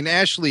compliment. I mean,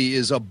 Ashley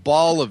is a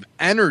ball of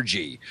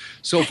energy.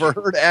 So for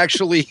her to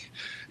actually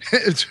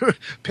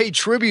pay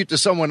tribute to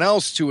someone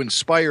else to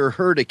inspire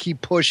her to keep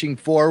pushing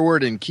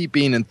forward and keep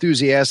being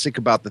enthusiastic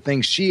about the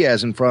things she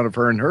has in front of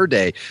her in her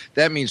day,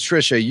 that means,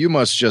 Trisha, you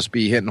must just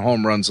be hitting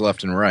home runs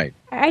left and right.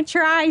 I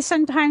try.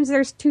 Sometimes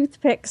there's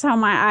toothpicks on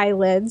my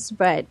eyelids,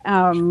 but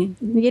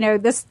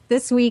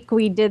this week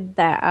we did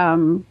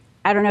the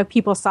I don't know if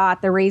people saw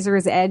it, the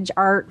Razor's Edge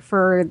art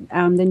for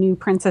the new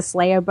Princess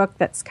Leia book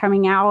that's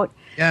coming out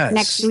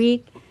next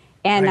week.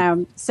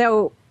 And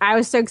so I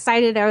was so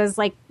excited. I was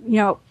like,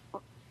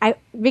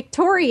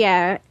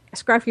 Victoria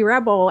Scruffy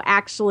Rebel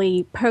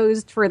actually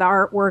posed for the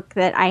artwork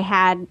that I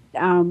had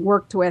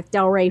worked with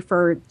Del Rey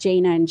for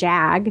Jaina and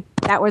Jag.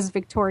 That was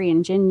Victoria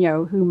and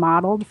Jinyo who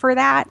modeled for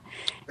that.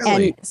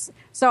 Really? And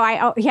so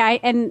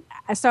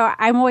so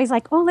I'm always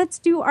like, oh, let's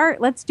do art.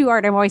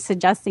 I'm always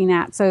suggesting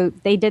that. So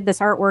they did this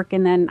artwork,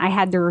 and then I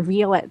had to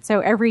reveal it.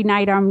 So every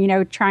night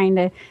I'm, trying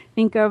to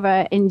think of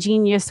an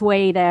ingenious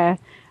way to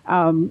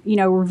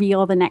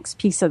reveal the next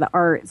piece of the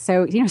art.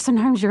 So,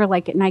 sometimes you're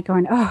like at night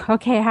going, oh,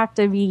 okay, I have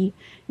to be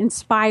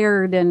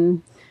inspired,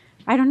 and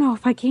I don't know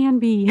if I can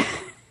be.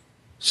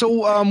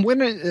 So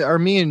when are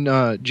me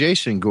and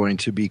Jason going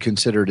to be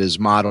considered as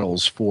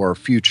models for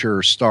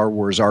future Star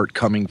Wars art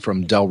coming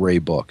from Del Rey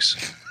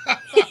Books?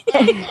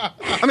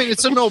 I mean,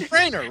 it's a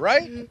no-brainer,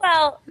 right?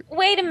 Well,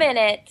 wait a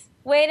minute,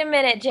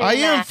 Jimmy. I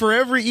am for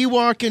every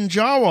Ewok and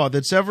Jawa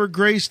that's ever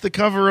graced the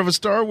cover of a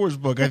Star Wars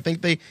book. I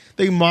think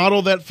they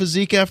model that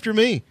physique after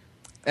me.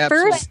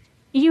 Absolutely. First,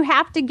 you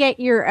have to get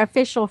your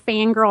official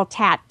fangirl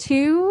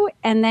tattoo,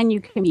 and then you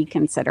can be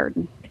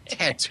considered.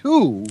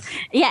 Tattoo?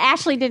 Yeah,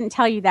 Ashley didn't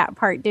tell you that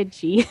part, did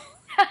she?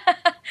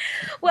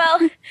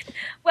 Well,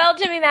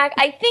 Jimmy Mac,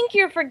 I think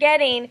you're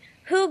forgetting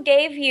who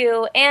gave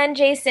you and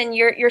Jason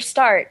your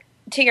start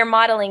to your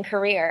modeling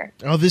career.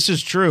 Oh, this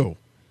is true.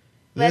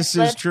 This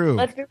is true.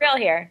 Let's be real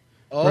here.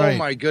 Oh Right.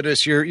 my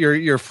goodness!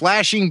 You're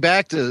flashing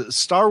back to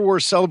Star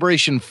Wars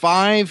Celebration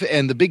 5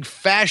 and the big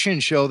fashion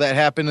show that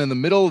happened in the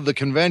middle of the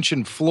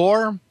convention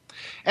floor.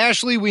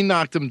 Ashley, we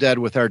knocked them dead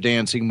with our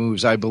dancing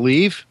moves, I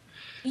believe.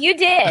 You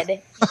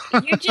did.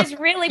 You just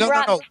really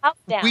brought the house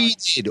down.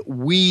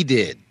 We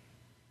did.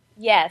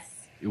 Yes.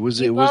 It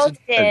was. Both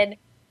did.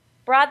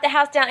 Brought the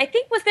house down. I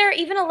think, was there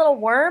even a little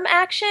worm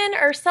action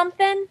or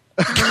something?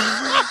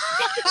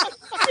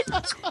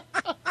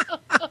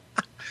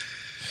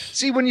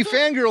 See, when you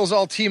fangirls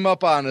all team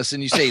up on us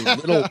and you say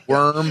 "little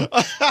worm,"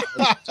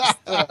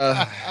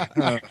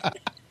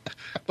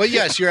 but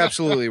yes, you're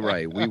absolutely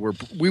right. We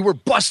were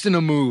busting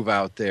a move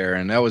out there,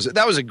 and that was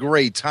a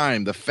great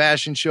time. The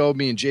fashion show,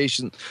 me and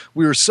Jason,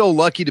 we were so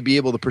lucky to be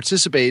able to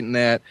participate in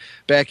that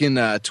back in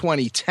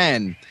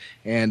 2010,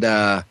 and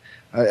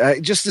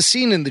just the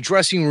scene in the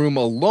dressing room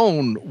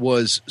alone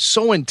was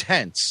so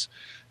intense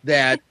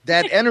that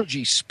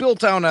energy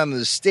spilt out on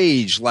the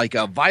stage like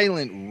a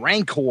violent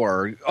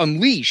rancor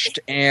unleashed.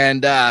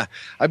 And I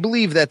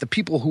believe that the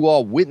people who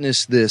all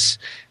witnessed this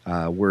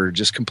were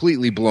just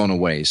completely blown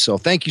away. So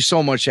thank you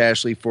so much,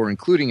 Ashley, for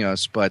including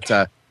us. But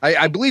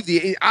I believe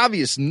the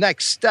obvious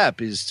next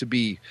step is to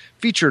be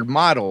featured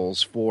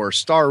models for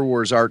Star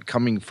Wars art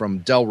coming from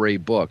Del Rey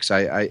Books.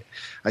 I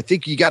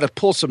think you got to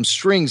pull some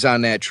strings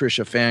on that,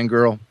 Trisha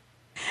fangirl.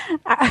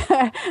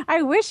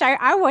 I wish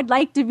I would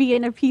like to be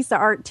in a piece of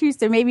art too,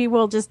 so maybe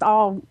we'll just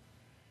all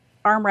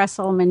arm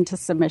wrestle them into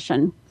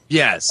submission.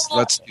 Yes,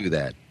 let's do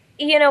that.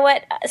 You know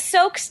what?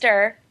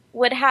 Soakster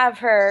would have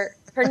her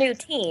new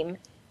team,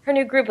 her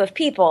new group of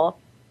people.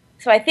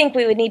 So I think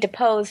we would need to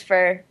pose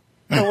for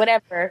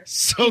whatever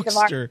piece of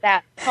art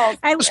that calls.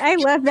 I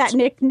love that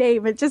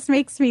nickname. It just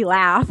makes me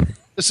laugh.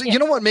 So, you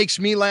know what makes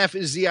me laugh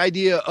is the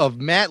idea of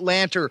Matt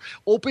Lanter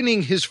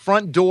opening his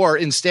front door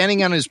and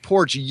standing on his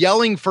porch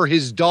yelling for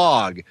his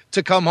dog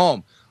to come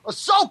home.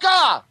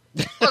 Ahsoka!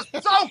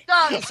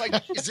 Ahsoka! It's like,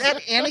 is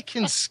that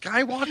Anakin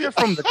Skywalker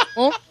from the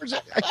Clone Wars?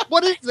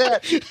 What is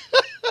that?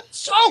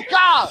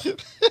 Ahsoka!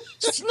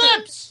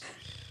 Snips!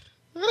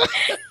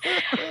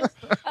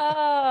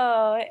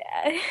 Oh,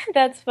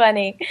 that's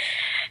funny.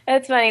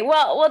 That's funny.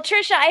 Well,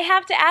 Trisha, I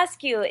have to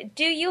ask you,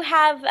 do you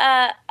have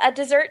a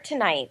dessert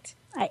tonight?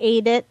 I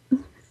ate it.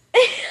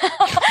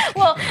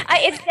 Well,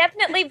 it's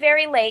definitely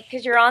very late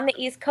because you're on the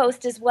East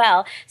Coast as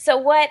well. So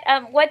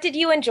what did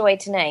you enjoy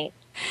tonight?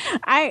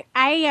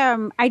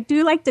 I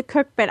do like to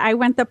cook, but I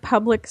went the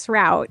Publix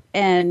route,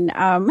 and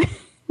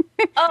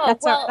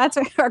that's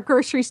our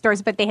grocery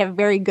stores, but they have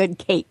very good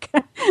cake.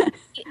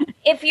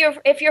 If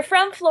you're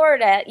from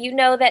Florida, you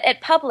know that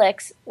at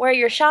Publix, where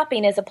you're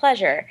shopping is a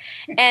pleasure,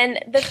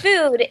 and the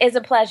food is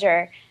a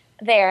pleasure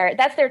there.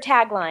 That's their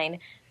tagline.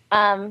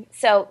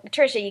 So,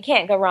 Trisha, you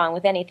can't go wrong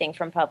with anything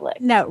from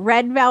Publix. No,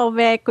 red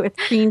velvet with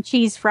cream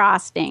cheese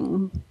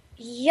frosting.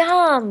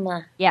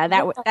 Yum.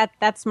 Yeah,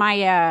 that's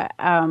my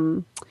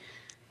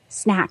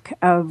snack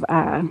of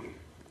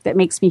that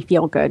makes me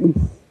feel good.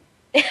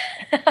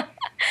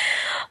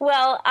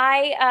 Well,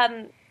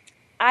 I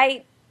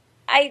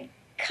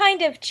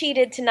kind of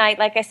cheated tonight.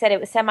 Like I said, it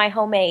was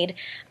semi-homemade.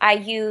 I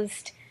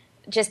used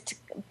just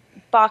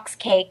box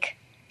cake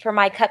for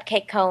my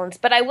cupcake cones,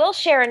 but I will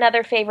share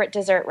another favorite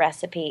dessert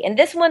recipe, and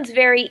this one's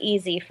very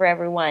easy for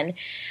everyone.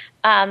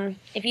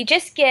 If you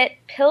just get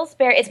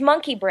Pillsbury, it's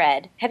monkey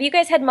bread. Have you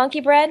guys had monkey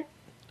bread?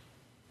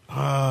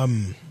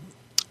 I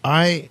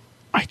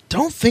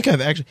don't think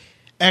I've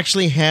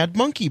actually had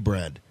monkey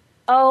bread.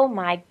 Oh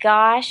my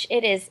gosh,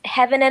 it is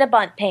heaven in a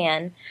bunt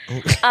pan.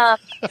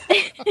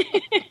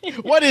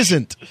 What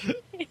isn't?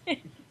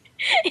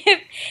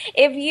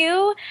 If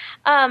you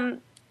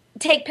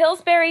take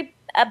Pillsbury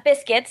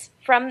biscuits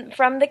from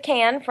the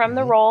can, from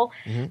the roll,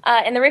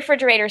 in the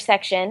refrigerator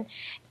section,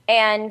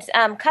 and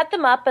cut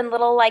them up in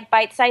little like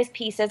bite-sized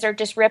pieces, or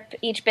just rip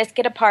each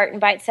biscuit apart in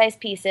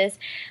bite-sized pieces.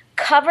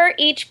 Cover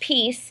each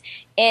piece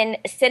in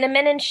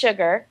cinnamon and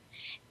sugar,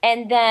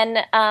 and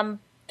then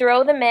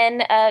throw them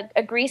in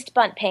a greased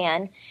bundt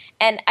pan.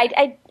 And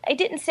I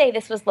didn't say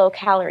this was low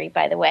calorie,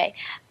 by the way.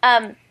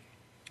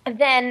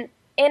 Then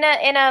in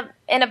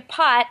a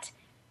pot,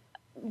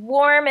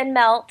 warm and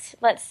melt,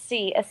 let's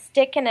see, a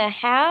stick and a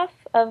half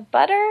of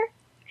butter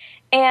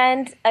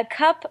and a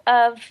cup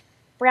of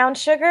brown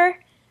sugar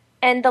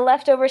and the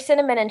leftover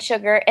cinnamon and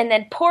sugar, and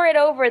then pour it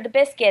over the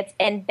biscuits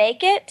and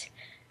bake it.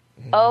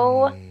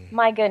 Oh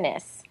my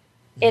goodness.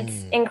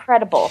 It's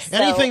incredible.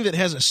 Anything that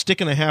has a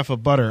stick and a half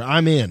of butter,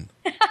 I'm in.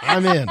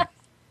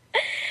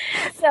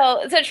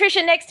 So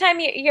Tricia, next time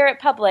you're at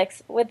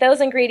Publix with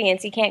those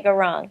ingredients, you can't go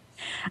wrong.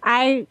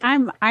 I've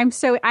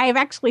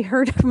actually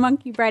heard of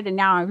monkey bread, and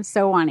now I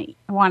so want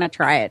to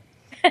try it.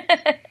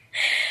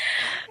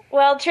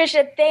 Well,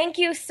 Tricia, thank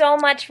you so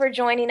much for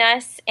joining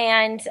us,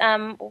 and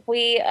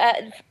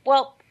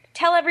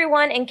tell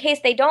everyone, in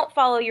case they don't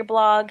follow your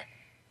blog,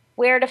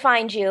 where to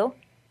find you.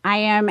 I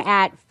am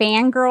at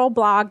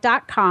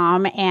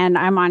fangirlblog.com, and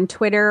I'm on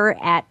Twitter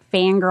at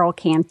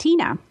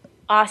fangirlcantina.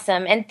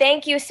 Awesome. And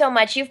thank you so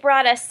much. You've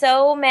brought us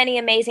so many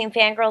amazing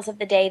fangirls of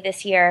the day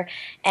this year.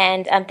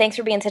 And thanks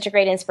for being such a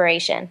great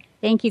inspiration.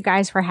 Thank you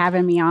guys for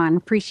having me on.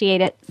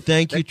 Appreciate it.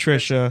 Thank you,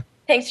 Tricia.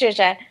 Thanks,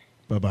 Tricia.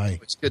 Bye-bye.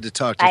 It's good to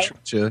talk to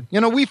Tricia.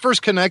 You know, we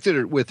first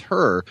connected with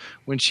her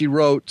when she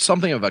wrote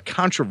something of a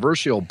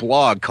controversial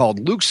blog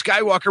called Luke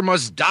Skywalker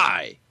Must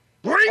Die.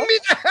 Bring me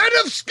the head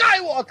of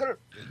Skywalker.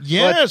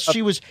 Yes,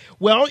 she was.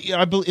 Well,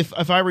 I believe,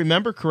 if I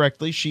remember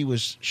correctly, she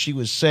was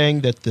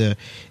saying that the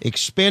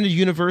expanded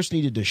universe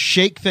needed to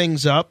shake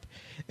things up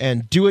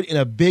and do it in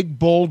a big,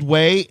 bold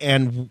way.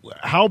 And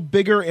how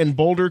bigger and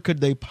bolder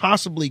could they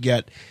possibly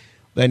get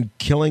than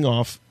killing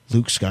off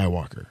Luke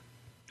Skywalker?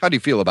 How do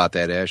you feel about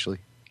that, Ashley?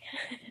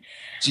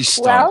 She's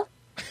well,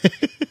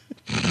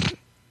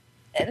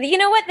 you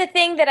know what? The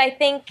thing that I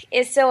think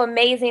is so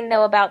amazing,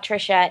 though, about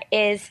Tricia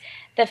is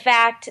the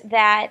fact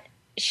that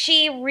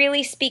she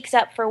really speaks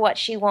up for what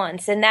she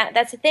wants. And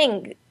that's the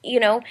thing. You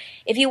know,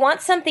 if you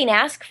want something,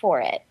 ask for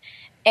it.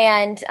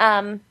 And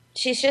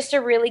she's just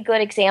a really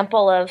good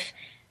example of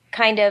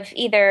kind of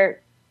either,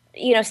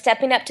 you know,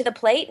 stepping up to the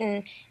plate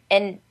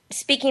and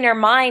speaking her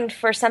mind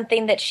for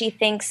something that she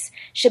thinks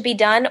should be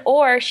done,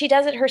 or she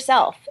does it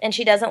herself and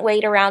she doesn't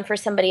wait around for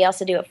somebody else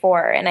to do it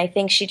for her. And I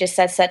think she just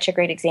sets such a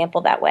great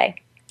example that way.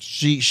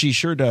 She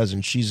sure does,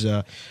 and she's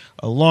a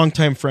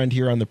longtime friend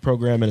here on the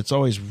program, and it's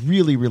always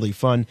really, really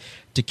fun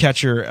to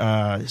catch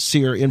her,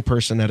 see her in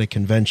person at a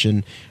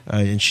convention,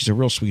 and she's a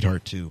real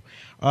sweetheart, too.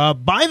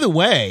 By the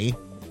way,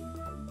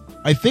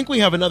 I think we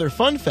have another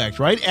fun fact,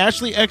 right?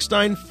 Ashley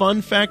Eckstein,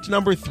 fun fact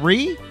number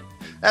 3?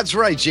 That's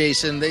right,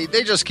 Jason. They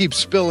just keep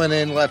spilling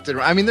in left and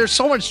right. I mean, there's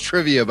so much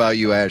trivia about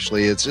you,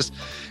 Ashley. It's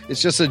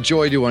just a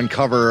joy to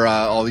uncover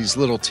all these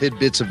little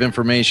tidbits of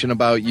information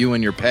about you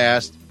and your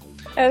past.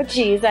 Oh,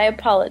 geez, I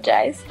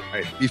apologize. All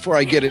right, before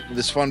I get into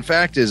this fun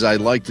fact, as I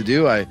like to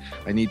do, I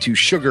need to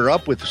sugar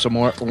up with some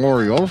more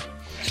Oreos.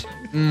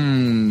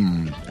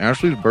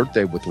 Ashley's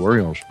birthday with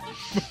Oreos.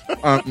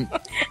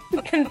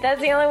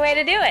 That's the only way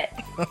to do it.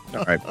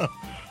 All right.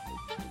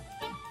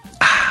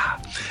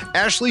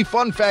 Ashley,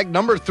 fun fact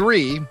number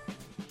 3.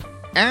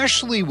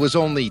 Ashley was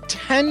only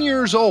 10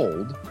 years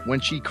old when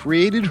she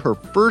created her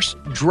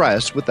first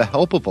dress with the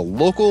help of a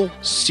local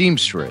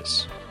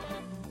seamstress.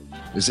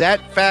 Is that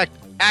fact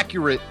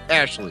accurate,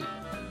 Ashley?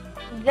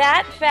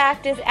 That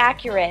fact is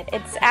accurate.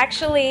 It's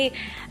actually,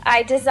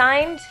 I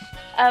designed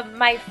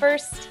my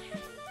first,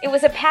 it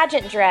was a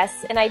pageant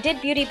dress, and I did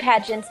beauty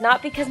pageants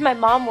not because my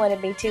mom wanted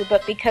me to,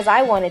 but because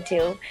I wanted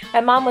to. My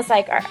mom was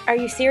like, are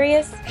you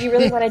serious? Do you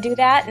really want to do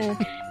that? And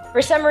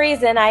for some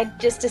reason, I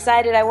just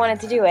decided I wanted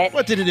to do it.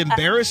 What, did it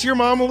embarrass your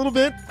mom a little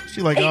bit?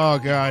 She's like, oh,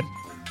 God,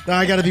 now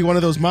I got to be one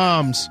of those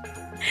moms.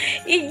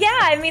 Yeah,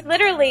 I mean,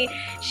 literally,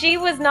 she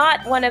was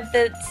not one of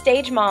the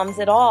stage moms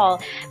at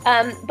all.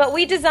 But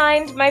we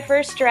designed my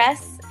first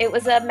dress. It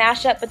was a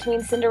mashup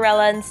between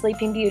Cinderella and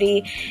Sleeping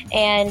Beauty.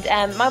 And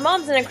my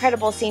mom's an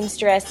incredible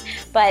seamstress,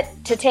 but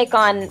to take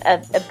on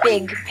a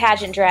big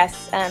pageant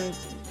dress,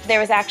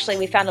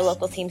 we found a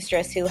local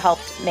seamstress who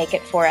helped make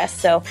it for us.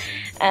 So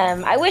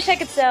I wish I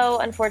could sew.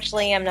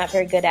 Unfortunately, I'm not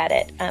very good at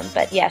it.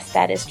 But yes,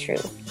 that is true.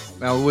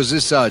 Now, was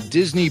this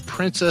Disney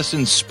princess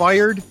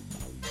inspired?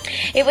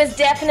 It was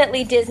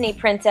definitely Disney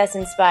princess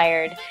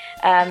inspired.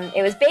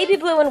 It was baby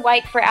blue and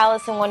white for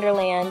Alice in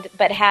Wonderland,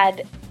 but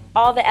had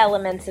all the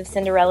elements of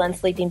Cinderella and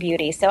Sleeping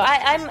Beauty. So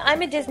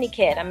I'm a Disney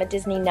kid. I'm a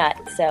Disney nut.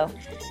 So,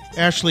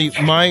 Ashley,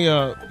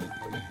 my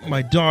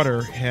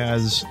daughter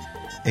has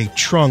a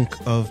trunk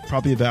of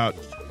probably about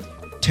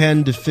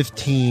 10 to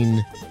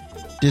 15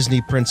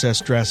 Disney princess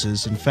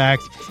dresses. In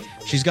fact,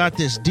 she's got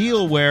this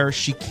deal where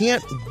she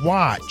can't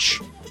watch.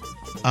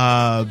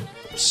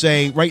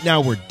 Say right now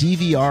we're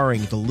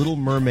DVRing the Little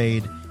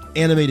Mermaid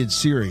animated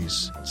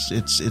series.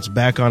 It's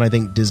back on, I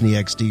think, Disney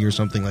XD or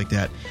something like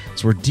that.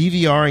 So we're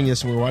DVRing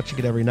this and we're watching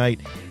it every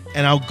night.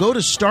 And I'll go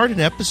to start an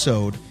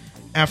episode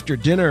after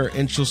dinner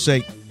and she'll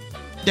say,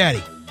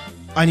 Daddy,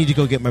 I need to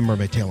go get my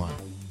mermaid tail on.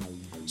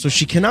 So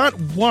she cannot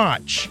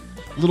watch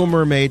Little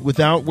Mermaid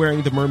without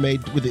wearing the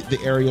mermaid with the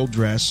Ariel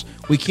dress.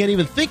 We can't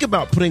even think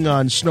about putting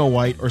on Snow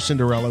White or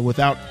Cinderella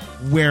without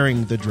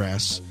wearing the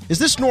dress. Is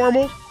this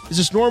normal? Is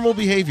this normal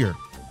behavior?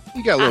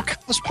 You got a little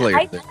cosplayer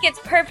I think it's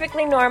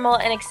perfectly normal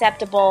and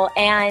acceptable,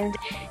 and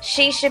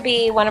she should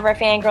be one of our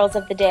fangirls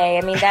of the day.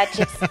 I mean, that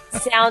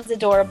just sounds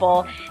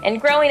adorable.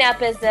 And growing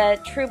up as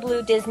a true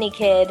blue Disney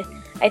kid,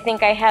 I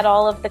think I had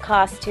all of the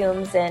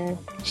costumes, and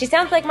she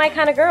sounds like my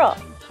kind of girl.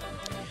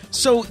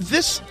 So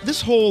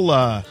this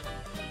whole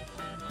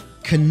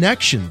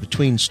connection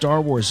between Star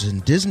Wars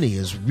and Disney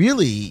is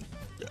really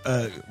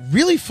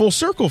full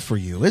circle for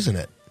you, isn't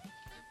it?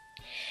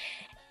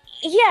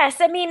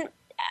 Yes, I mean,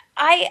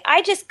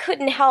 I just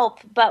couldn't help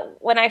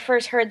but when I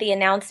first heard the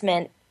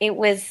announcement, it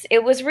was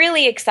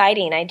really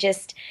exciting. I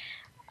just,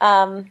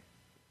 my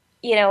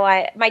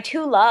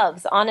two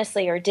loves,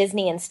 honestly, are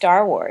Disney and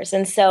Star Wars.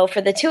 And so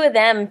for the two of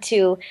them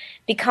to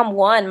become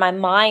one, my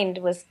mind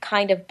was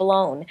kind of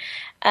blown.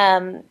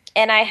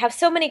 And I have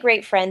so many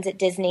great friends at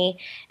Disney,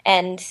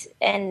 and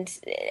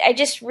I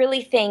just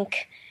really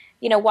think,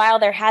 while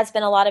there has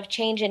been a lot of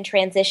change and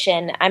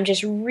transition, I'm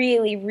just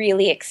really,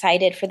 really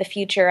excited for the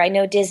future. I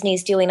know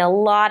Disney's doing a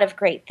lot of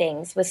great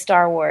things with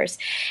Star Wars.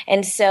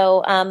 And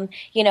so,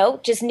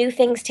 just new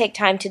things take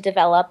time to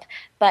develop.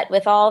 But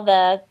with all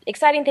the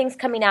exciting things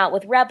coming out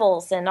with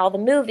Rebels and all the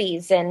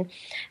movies and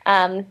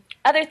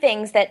other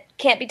things that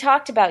can't be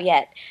talked about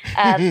yet,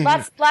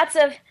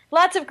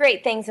 lots of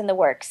great things in the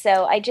works.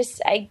 So I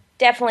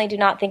definitely do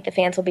not think the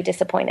fans will be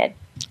disappointed.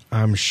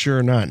 I'm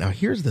sure not. Now,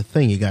 here's the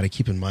thing you got to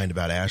keep in mind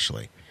about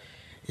Ashley,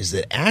 is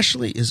that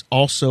Ashley is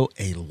also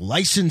a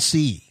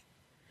licensee.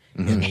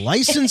 And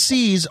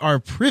licensees are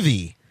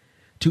privy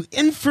to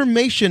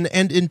information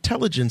and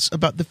intelligence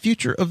about the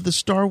future of the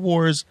Star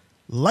Wars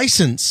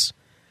license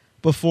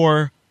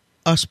before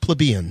us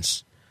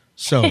plebeians.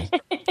 So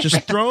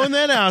just throwing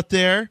that out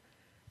there.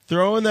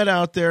 We're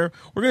going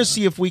to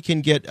see if we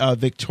can get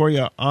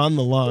Victoria on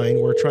the line.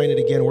 We're trying it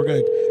again. We're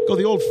going to go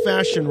the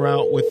old-fashioned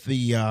route with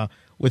the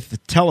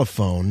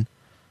telephone.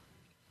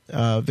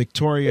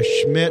 Victoria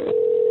Schmidt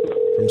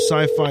from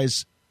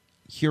Sci-Fi's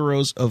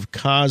Heroes of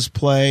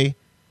Cosplay.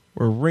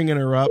 We're ringing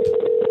her up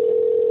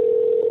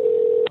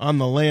on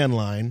the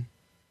landline.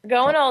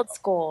 Going old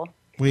school.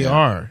 We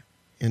are,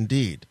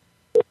 indeed.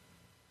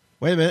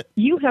 Wait a minute.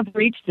 You have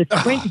reached the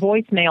Sprint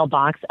voicemail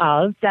box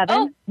of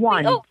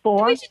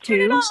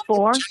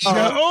 71424.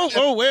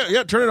 Wait,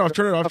 yeah, turn it off.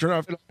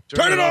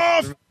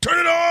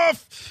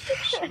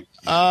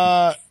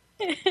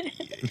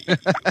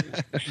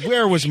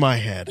 Where was my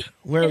head?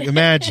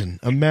 Imagine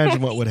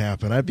what would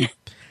happen. I'd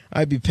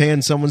be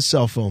paying someone's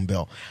cell phone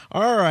bill.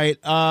 All right,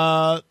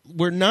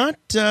 we're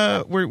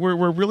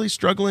really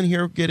struggling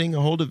here getting a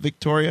hold of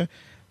Victoria.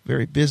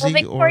 Very busy.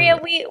 Well, Victoria,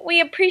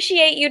 we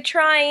appreciate you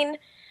trying.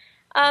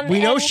 We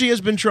know she has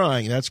been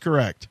trying. That's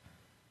correct.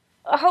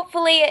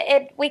 Hopefully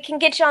we can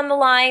get you on the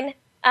line.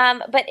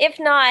 But if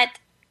not,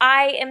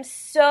 I am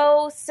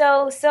so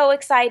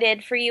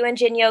excited for you and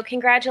Jinyo.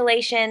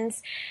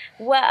 Congratulations.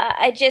 Well,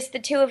 the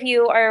two of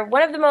you are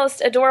one of the most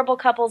adorable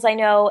couples I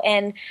know,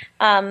 and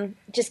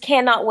just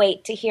cannot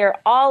wait to hear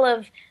all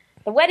of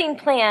the wedding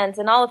plans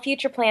and all the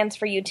future plans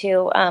for you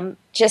two.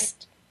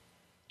 Just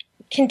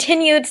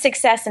continued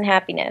success and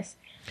happiness.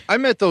 I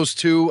met those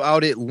two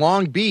out at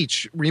Long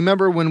Beach.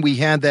 Remember when we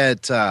had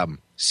that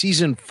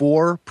season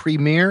 4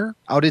 premiere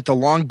out at the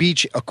Long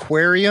Beach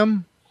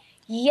Aquarium?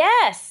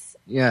 Yes,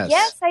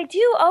 I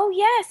do. Oh,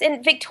 yes.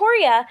 And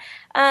Victoria,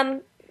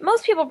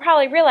 most people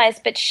probably realize,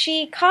 but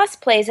she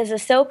cosplays as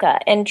Ahsoka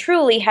and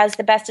truly has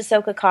the best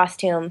Ahsoka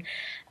costume,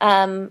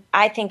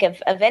 I think,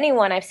 of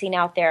anyone I've seen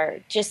out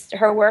there. Just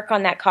her work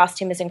on that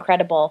costume is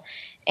incredible.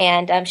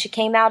 And she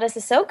came out as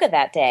Ahsoka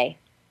that day.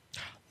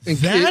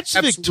 That's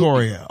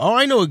Victoria. Oh,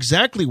 I know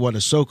exactly what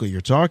Ahsoka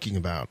you're talking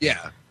about.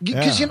 Yeah.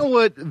 Because you know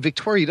what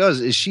Victoria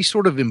does is she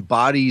sort of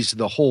embodies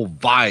the whole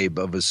vibe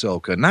of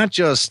Ahsoka, not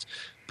just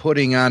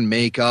putting on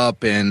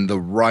makeup and the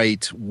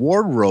right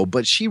wardrobe,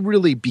 but she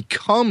really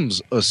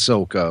becomes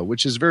Ahsoka,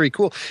 which is very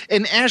cool.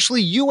 And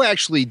Ashley, you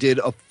actually did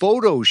a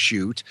photo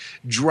shoot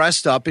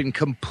dressed up in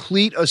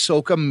complete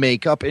Ahsoka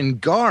makeup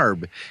and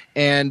garb.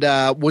 And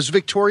was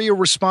Victoria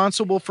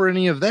responsible for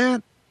any of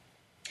that?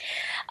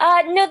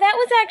 No, that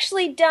was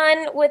actually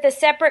done with a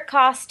separate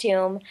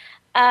costume.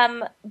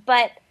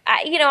 But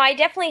I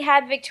definitely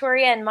had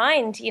Victoria in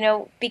mind,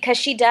 because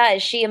she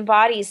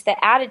embodies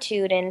the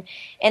attitude and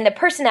the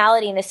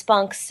personality and the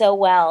spunk so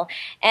well.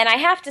 And I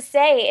have to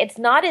say, it's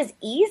not as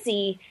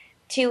easy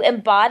to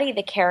embody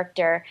the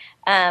character,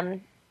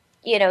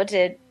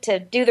 to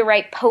do the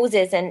right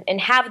poses and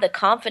have the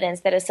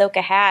confidence that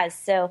Ahsoka has.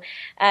 So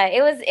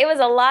it was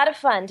a lot of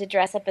fun to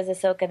dress up as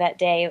Ahsoka that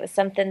day. It was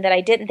something that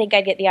I didn't think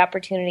I'd get the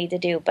opportunity to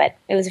do, but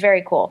it was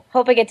very cool.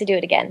 Hope I get to do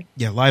it again.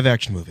 Yeah, live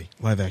action movie.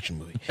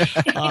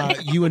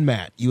 You and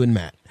Matt.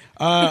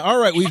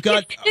 All right, we've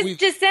got...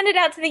 Just send it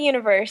out to the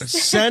universe.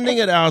 Sending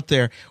it out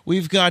there.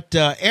 We've got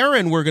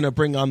Aaron we're going to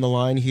bring on the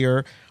line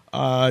here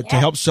to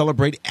help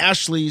celebrate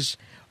Ashley's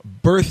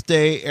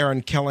birthday.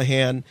 Aaron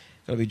Callahan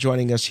going to be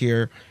joining us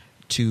here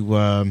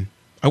to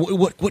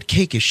what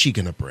cake is she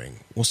going to bring?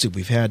 We'll see.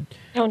 We've talked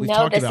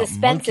the about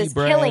suspense monkey is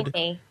bread, killing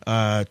me.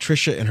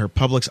 Trisha and her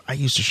Publix. I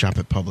used to shop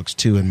at Publix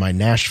too in my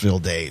Nashville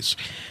days.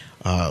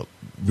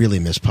 Really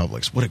miss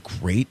Publix. What a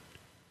great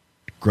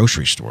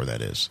grocery store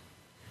that is.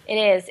 It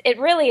is. It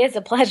really is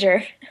a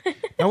pleasure.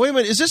 Now, wait a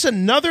minute. Is this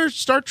another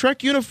Star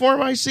Trek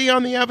uniform I see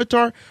on the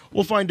avatar?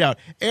 We'll find out.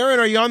 Erin,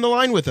 are you on the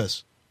line with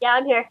us? Yeah,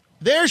 I'm here.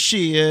 There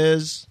she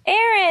is.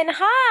 Erin,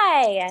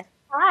 hi.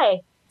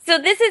 Hi. So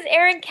this is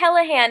Erin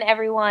Callahan,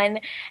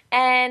 everyone,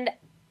 and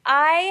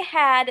I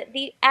had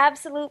the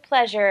absolute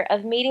pleasure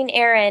of meeting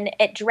Erin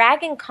at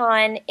Dragon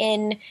Con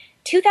in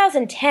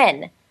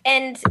 2010,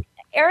 and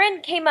Erin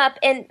came up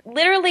and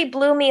literally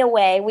blew me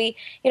away. We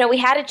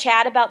had a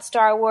chat about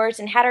Star Wars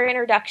and had our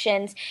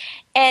introductions,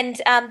 and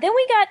then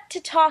we got to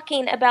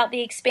talking about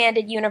the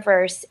expanded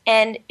universe,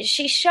 and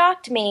she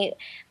shocked me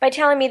by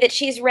telling me that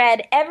she's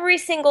read every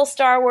single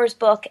Star Wars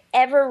book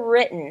ever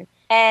written,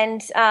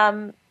 and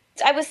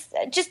I was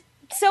just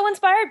so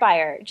inspired by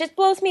her. It just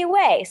blows me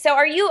away. So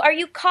are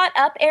you caught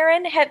up,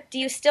 Erin? Do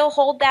you still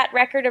hold that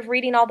record of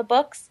reading all the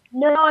books?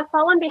 No, I've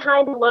fallen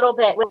behind a little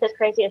bit with as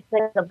crazy as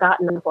things have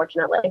gotten,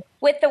 unfortunately.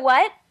 With the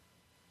what?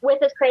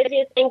 With as crazy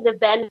as things have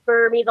been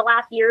for me the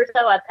last year or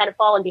so, I've kind of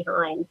fallen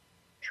behind.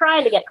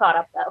 Trying to get caught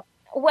up, though.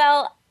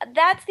 Well,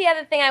 that's the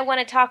other thing I want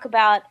to talk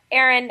about.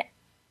 Erin,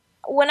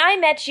 when I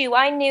met you,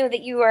 I knew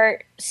that you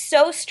were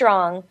so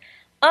strong,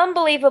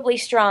 unbelievably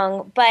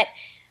strong, but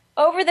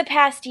over the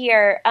past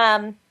year,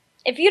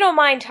 if you don't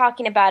mind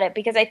talking about it,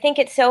 because I think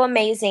it's so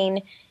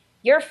amazing,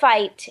 your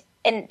fight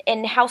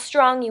and how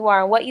strong you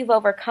are and what you've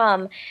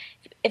overcome.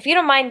 If you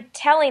don't mind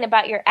telling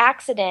about your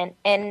accident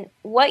and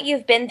what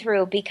you've been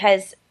through,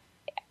 because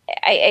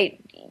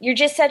you're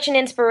just such an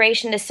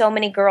inspiration to so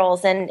many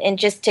girls, and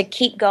just to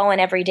keep going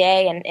every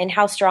day, and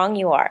how strong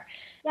you are.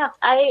 Yeah,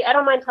 I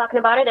don't mind talking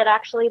about it.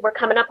 We're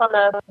coming up on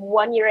the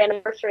 1-year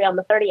anniversary on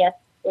the 30th,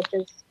 which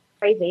is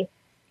crazy.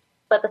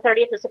 But the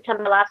 30th of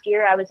September last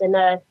year, I was in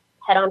a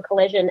head-on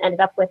collision, ended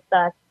up with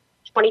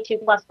 22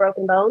 plus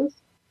broken bones,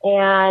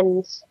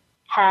 and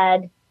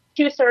had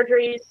 2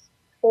 surgeries,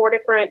 4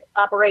 different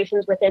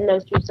operations within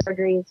those 2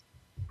 surgeries.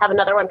 Have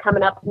another one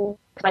coming up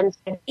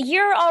Wednesday.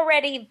 You're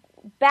already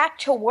back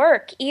to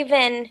work,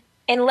 even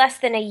in less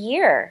than a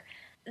year.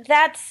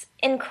 That's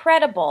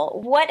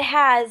incredible. What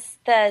has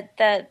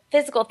the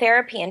physical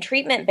therapy and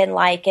treatment been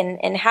like,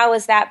 and how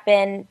has that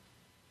been,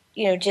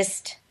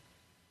 just...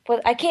 Well,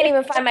 I can't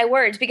even find my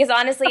words, because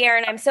honestly,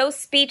 Erin, I'm so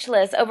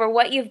speechless over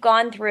what you've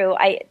gone through.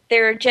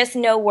 There are just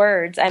no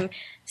words. I'm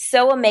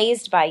so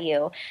amazed by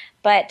you.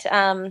 But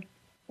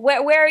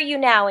where are you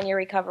now in your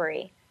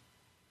recovery?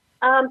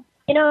 I'm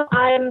going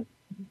to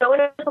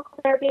physical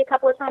therapy a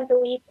couple of times a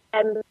week,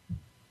 and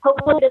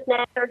hopefully this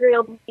next surgery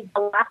will be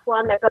the last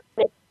one. They're going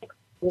to fix.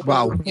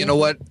 Wow. You know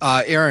what,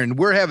 Erin,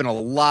 we're having a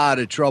lot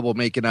of trouble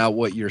making out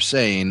what you're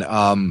saying.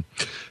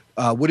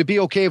 Would it be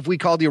okay if we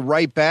called you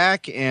right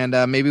back, and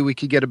maybe we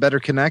could get a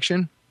better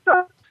connection?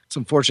 Sure. It's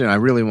unfortunate. I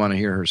really want to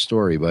hear her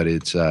story, but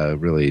it's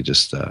really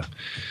just a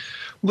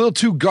little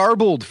too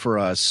garbled for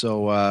us.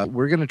 So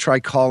we're going to try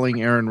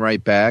calling Erin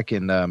right back,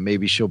 and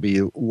maybe she'll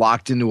be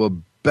locked into a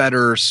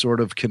better sort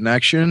of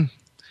connection.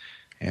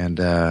 And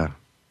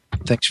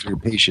thanks for your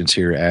patience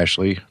here,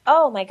 Ashley.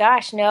 Oh, my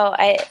gosh. No,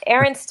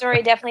 Erin's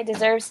story definitely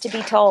deserves to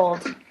be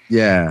told.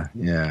 Yeah.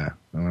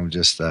 I'm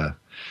just... a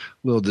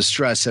little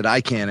distressed that I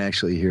can't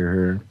actually hear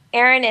her.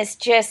 Erin is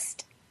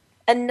just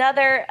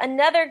another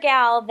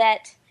gal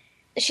that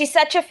she's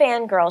such a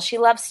fangirl. She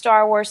loves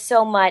Star Wars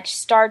so much,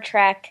 Star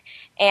Trek,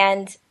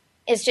 and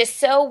is just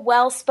so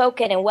well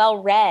spoken and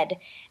well read.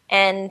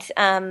 And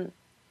I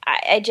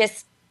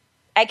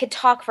could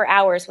talk for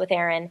hours with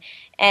Erin.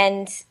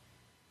 And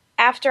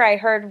after I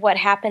heard what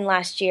happened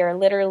last year,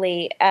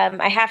 literally,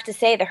 I have to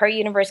say the Her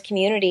Universe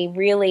community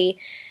really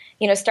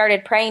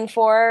started praying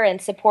for her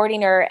and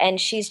supporting her, and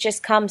she's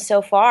just come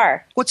so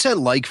far. What's that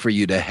like for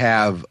you to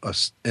have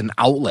an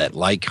outlet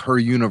like Her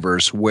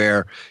Universe,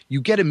 where you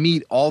get to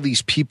meet all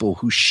these people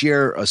who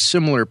share a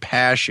similar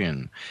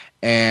passion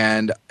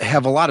and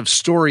have a lot of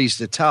stories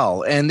to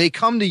tell, and they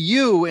come to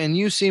you, and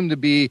you seem to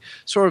be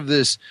sort of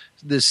this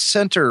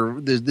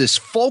center, this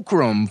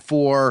fulcrum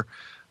for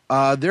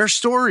their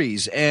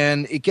stories,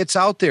 and it gets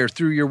out there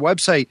through your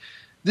website.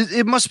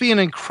 It must be an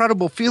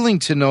incredible feeling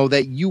to know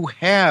that you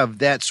have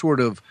that sort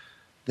of,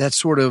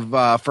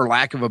 for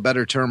lack of a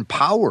better term,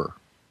 power.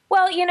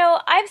 Well,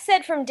 I've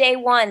said from day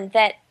one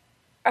that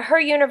Her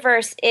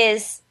Universe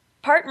is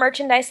part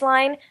merchandise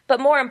line, but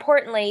more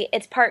importantly,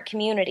 it's part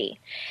community.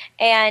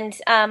 And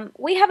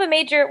we had a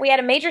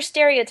major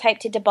stereotype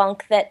to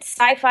debunk, that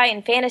sci-fi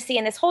and fantasy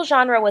and this whole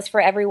genre was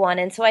for everyone.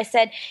 And so I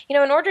said, in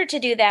order to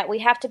do that, we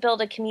have to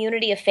build a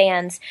community of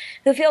fans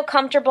who feel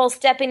comfortable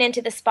stepping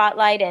into the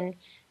spotlight and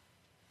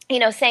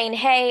saying,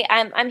 hey,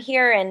 I'm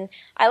here and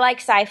I like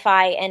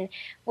sci-fi. And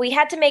we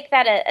had to make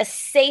that a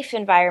safe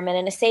environment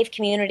and a safe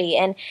community.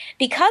 And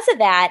because of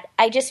that,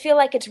 I just feel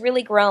like it's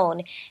really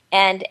grown.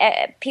 And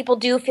people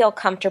do feel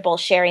comfortable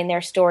sharing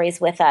their stories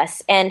with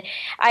us. And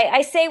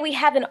I say we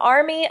have an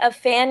army of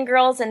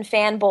fangirls and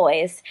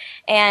fanboys.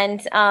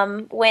 And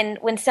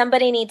when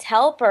somebody needs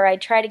help, or I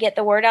try to get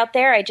the word out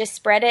there, I just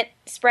spread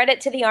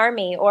it to the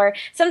army. Or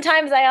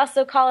sometimes I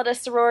also call it a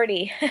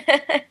sorority.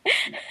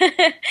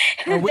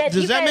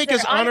 Does that make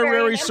us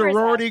honorary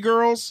sorority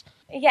girls?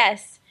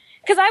 Yes.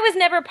 Because I was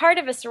never part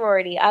of a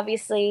sorority.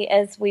 Obviously,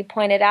 as we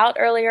pointed out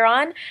earlier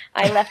on,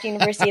 I left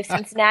University of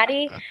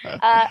Cincinnati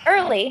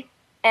early.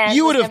 And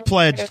you would have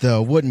pledged,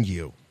 though, wouldn't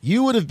you?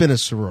 You would have been a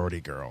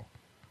sorority girl.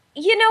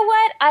 You know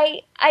what?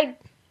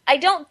 I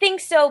don't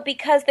think so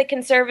because the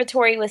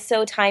conservatory was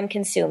so time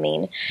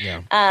consuming.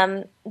 Yeah.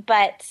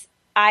 But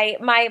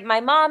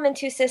my mom and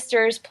 2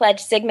 sisters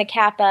pledged Sigma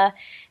Kappa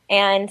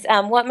and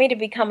want me to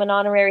become an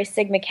honorary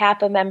Sigma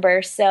Kappa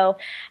member. So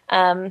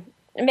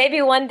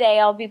maybe one day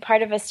I'll be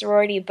part of a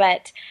sorority,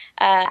 but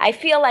I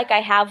feel like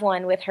I have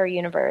one with her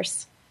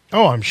universe.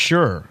 Oh, I'm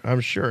sure.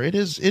 It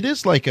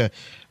is like a,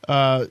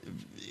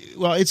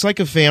 it's like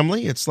a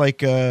family. It's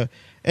like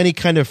any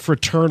kind of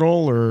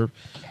fraternal or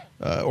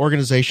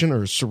organization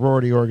or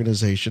sorority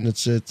organization.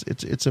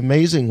 It's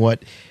amazing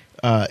what,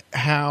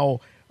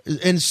 how,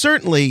 and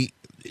certainly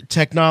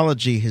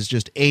technology has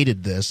just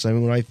aided this. I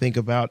mean, when I think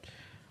about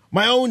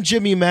my own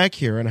Jimmy Mack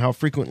here and how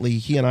frequently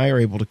he and I are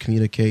able to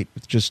communicate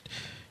with just,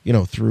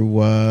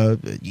 through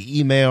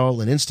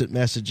email and instant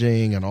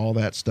messaging and all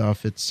that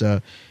stuff,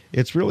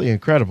 it's really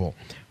incredible.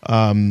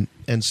 And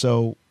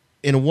so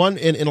in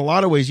a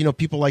lot of ways,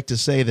 people like to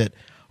say that,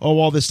 oh,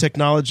 all this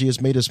technology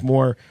has made us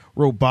more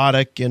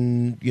robotic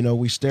and,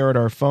 we stare at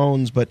our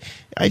phones. But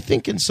I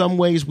think in some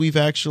ways we've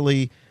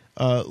actually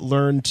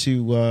learned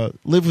to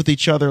live with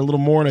each other a little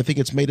more. And I think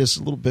it's made us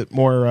a little bit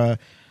more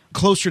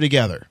closer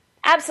together.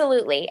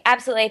 Absolutely.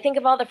 Absolutely. I think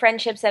of all the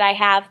friendships that I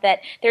have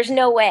that there's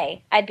no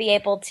way I'd be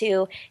able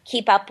to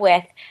keep up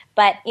with.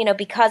 But,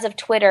 because of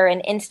Twitter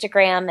and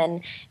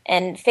Instagram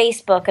and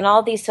Facebook and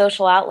all these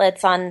social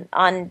outlets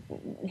on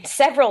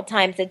several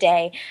times a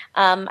day,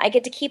 I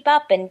get to keep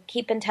up and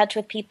keep in touch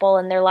with people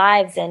and their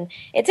lives. And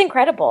it's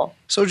incredible.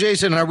 So,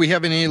 Jason, are we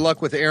having any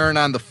luck with Aaron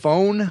on the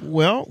phone?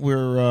 Well,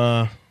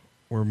 we're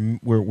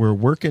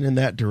working in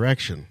that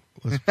direction.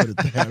 Let's put it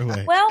that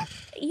way. Well,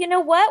 you know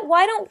what?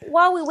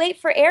 While we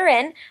wait for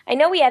Aaron, I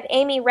know we have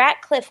Amy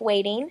Ratcliffe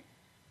waiting.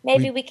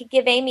 Maybe we could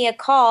give Amy a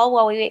call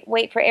while we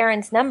wait for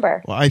Aaron's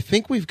number. Well, I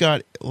think we've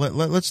got.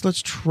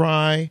 Let's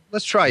try.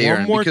 Let's try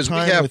Aaron because we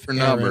have her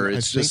number. Aaron.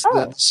 It's just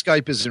that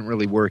Skype isn't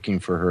really working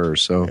for her.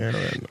 So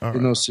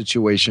in those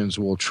situations,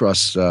 we'll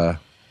trust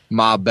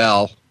Ma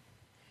Bell.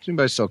 Does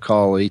anybody still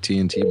call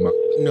AT&T?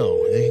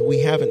 No,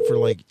 we haven't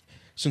for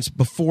since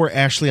before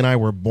Ashley and I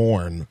were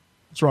born.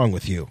 What's wrong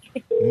with you,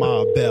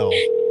 Ma Bell?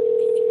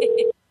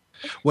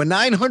 When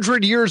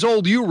 900 years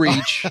old you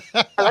reach.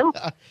 Hello?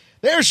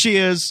 There she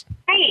is.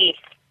 Hey.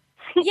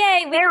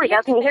 Yay. There we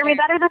go. Can you hear me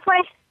better this way?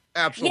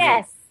 Absolutely.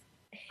 Yes.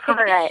 All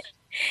right.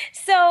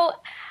 So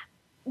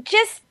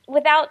just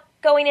without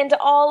going into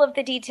all of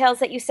the details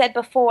that you said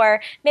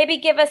before, maybe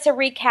give us a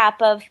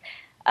recap of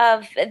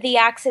the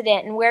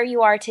accident and where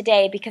you are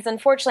today, because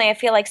unfortunately I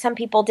feel like some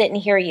people didn't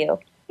hear you.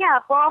 Yeah,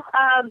 well,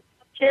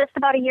 just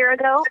about a year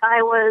ago,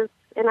 I was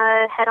in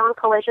a head-on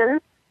collision.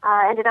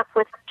 Ended up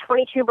with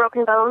 22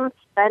 broken bones,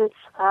 spent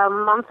a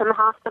month in the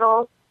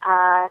hospital,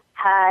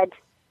 had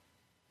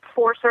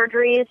 4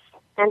 surgeries,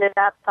 ended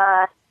up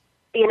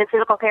being in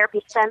physical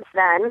therapy since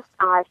then.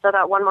 I still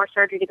got 1 more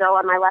surgery to go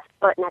on my left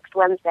foot next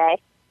Wednesday,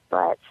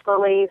 but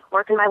slowly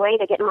working my way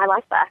to getting my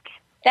life back.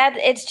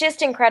 It's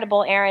just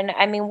incredible, Aaron.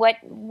 I mean,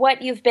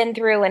 what you've been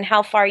through and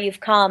how far you've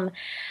come.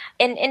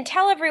 And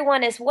tell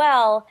everyone as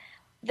well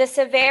the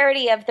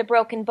severity of the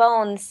broken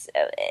bones,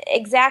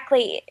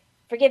 exactly.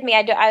 Forgive me,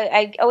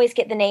 I always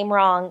get the name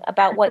wrong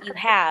about what you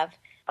have.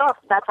 Oh,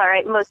 that's all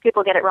right. Most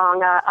people get it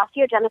wrong.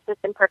 Osteogenesis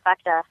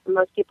imperfecta.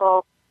 Most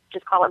people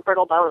just call it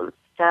brittle bones.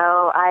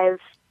 So I've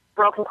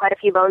broken quite a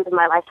few bones in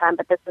my lifetime,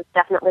 but this is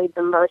definitely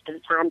the most of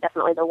the time,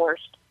 definitely the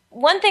worst.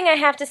 One thing I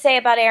have to say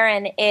about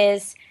Erin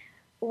is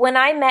when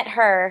I met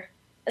her,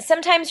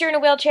 sometimes you're in a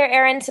wheelchair,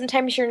 Erin,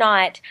 sometimes you're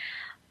not.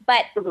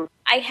 But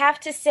I have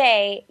to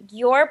say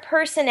your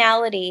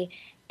personality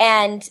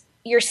and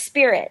your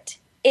spirit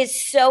is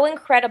so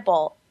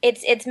incredible.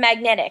 It's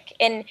magnetic.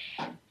 And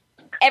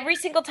every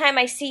single time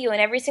I see you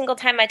and every single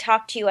time I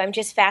talk to you, I'm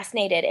just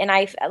fascinated. And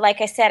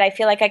like I said, I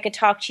feel like I could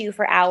talk to you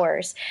for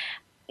hours.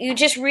 You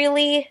just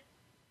really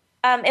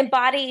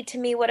embody to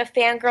me what a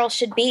fangirl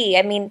should be.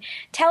 I mean,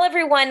 tell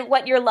everyone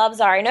what your loves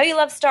are. I know you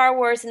love Star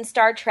Wars and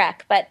Star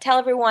Trek, but tell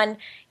everyone,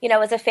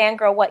 as a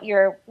fangirl, what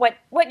you're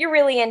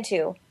really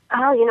into.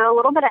 Oh, a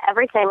little bit of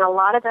everything. A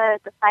lot of the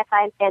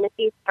sci-fi and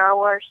fantasy, Star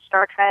Wars,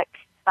 Star Trek,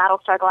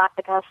 Battlestar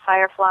Galactica,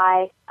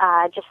 Firefly.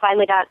 Just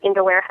finally got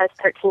into Warehouse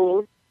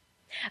 13.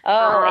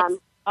 Oh,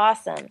 it's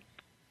awesome.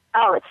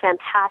 Oh, it's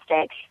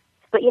fantastic.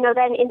 But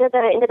then into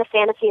the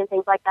fantasy and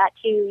things like that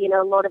too.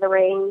 Lord of the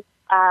Rings,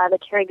 the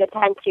Terry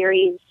Goodkind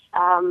series,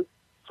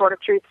 Sword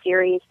of Truth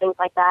series, things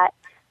like that.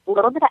 A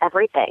little bit of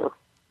everything.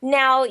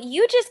 Now,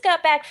 you just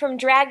got back from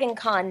Dragon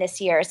Con this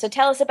year, so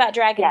tell us about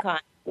Dragon Con.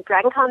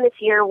 Dragon Con this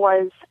year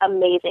was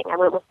amazing. I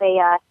went with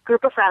a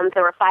group of friends.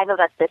 There were 5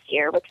 of us this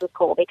year, which was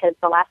cool because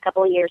the last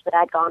couple of years that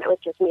I'd gone, it was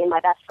just me and my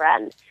best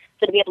friend.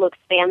 So to be able to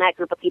expand that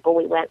group of people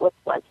we went with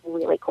was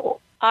really cool.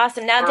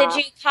 Awesome. Now, did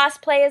you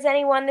cosplay as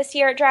anyone this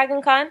year at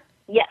Dragon Con?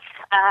 Yes.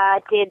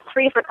 Did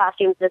 3 different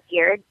costumes this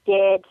year.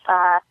 Did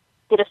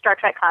a Star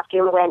Trek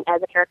costume, went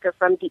as a character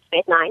from Deep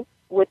Space Nine,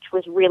 which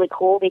was really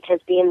cool because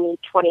being the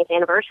 20th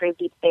anniversary of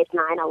Deep Space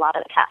Nine, a lot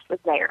of the cast was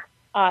there.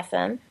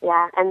 Awesome.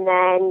 Yeah, and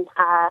then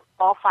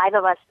all 5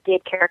 of us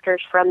did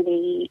characters from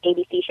the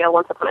ABC show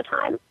Once Upon a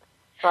Time.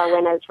 So I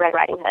went as Red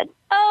Riding Hood.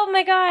 Oh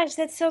my gosh,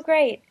 that's so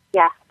great.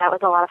 Yeah, that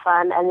was a lot of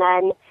fun. And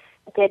then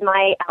did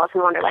my Alice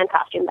in Wonderland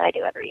costume that I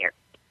do every year.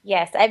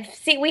 Yes,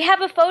 we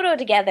have a photo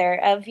together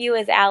of you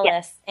as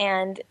Alice,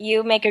 and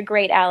you make a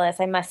great Alice,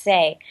 I must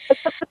say.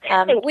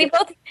 We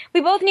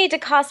both need to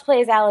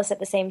cosplay as Alice at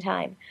the same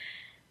time.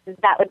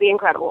 That would be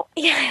incredible.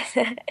 Yes.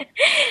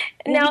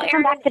 Now,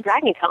 come back to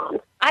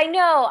DragonCon. I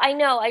know.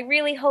 I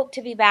really hope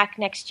to be back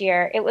next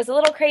year. It was a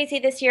little crazy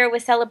this year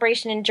with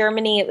Celebration in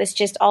Germany. It was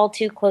just all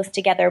too close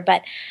together,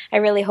 but I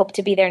really hope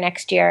to be there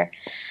next year.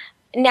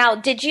 Now,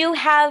 did you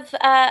have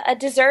a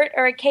dessert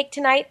or a cake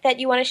tonight that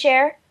you want to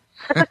share?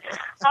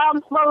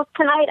 Well,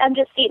 tonight I'm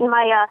just eating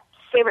my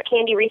favorite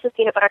candy, Reese's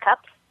Peanut Butter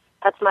Cups.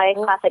 That's my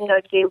classic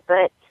go-to,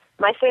 but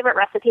my favorite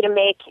recipe to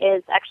make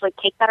is actually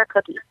cake batter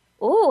cookies.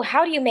 Ooh,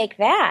 how do you make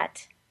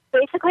that?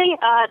 Basically,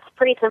 it's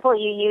pretty simple.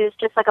 You use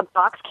just like a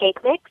box cake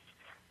mix,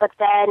 but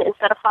then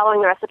instead of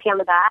following the recipe on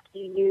the back,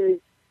 you use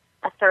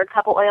a third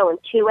cup of oil and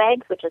 2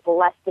 eggs, which is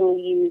less than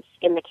you use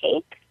in the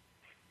cake.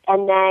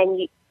 And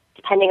then,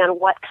 depending on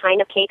what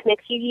kind of cake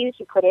mix you use,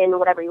 you put in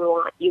whatever you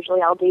want.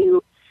 Usually I'll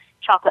do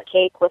chocolate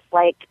cake with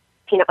like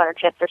peanut butter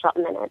chips or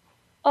something in it.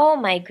 Oh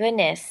my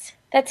goodness.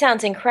 That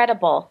sounds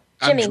incredible.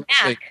 Jimmy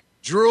Mack.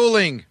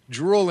 Drooling.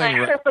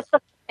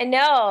 I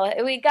know.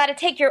 We got to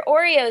take your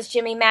Oreos,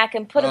 Jimmy Mack,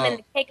 and put them in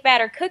the cake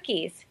batter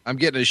cookies. I'm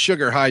getting a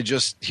sugar high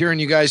just hearing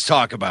you guys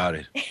talk about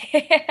it.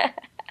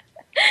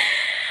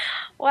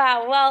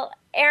 Wow. Well,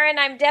 Aaron,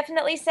 I'm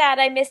definitely sad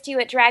I missed you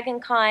at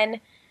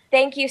DragonCon.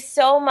 Thank you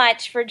so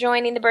much for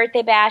joining the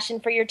Birthday Bash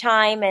and for your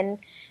time. And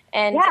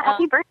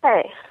happy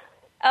birthday.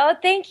 Oh,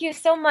 thank you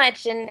so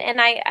much. And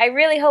I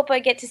really hope I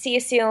get to see you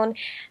soon.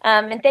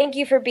 And thank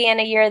you for being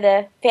a You're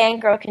the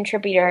Fangirl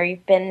contributor.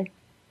 You've been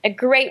a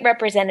great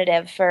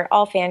representative for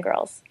all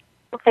fangirls.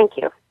 Well, thank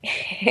you.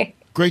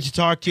 Great to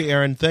talk to you,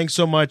 Aaron. Thanks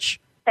so much.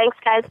 Thanks,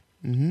 guys.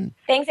 Mm-hmm.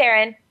 Thanks,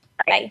 Aaron.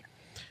 Bye.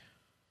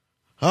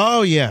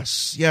 Oh,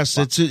 yes.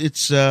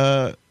 It's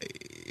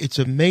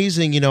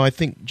amazing. You know, I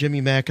think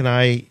Jimmy Mack and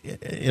I,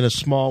 in a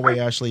small way,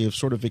 Ashley, have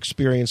sort of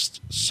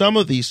experienced some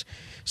of these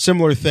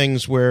similar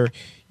things where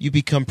you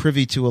become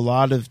privy to a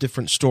lot of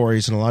different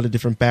stories and a lot of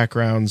different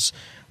backgrounds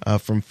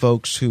from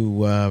folks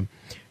who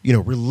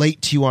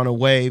relate to you on a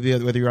way,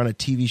 whether you're on a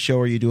TV show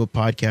or you do a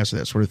podcast or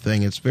that sort of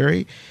thing. It's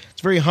a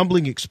very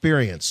humbling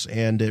experience,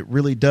 and it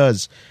really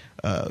does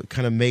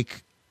kind of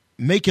make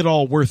it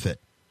all worth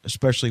it,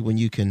 especially when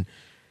you can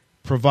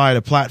provide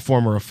a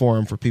platform or a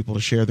forum for people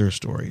to share their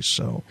stories.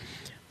 So,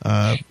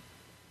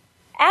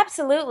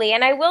 absolutely.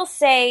 And I will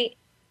say,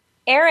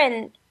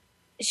 Erin,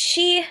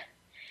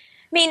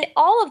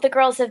 all of the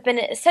girls have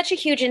been such a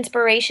huge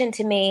inspiration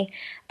to me,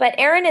 but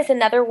Erin is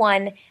another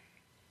one.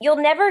 You'll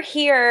never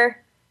hear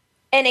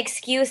an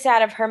excuse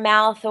out of her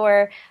mouth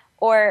or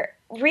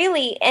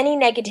really any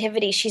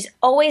negativity. She's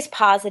always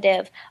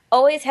positive,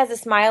 always has a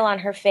smile on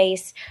her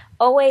face,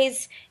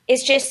 always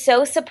is just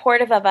so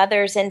supportive of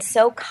others and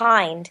so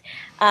kind.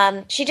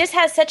 She just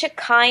has such a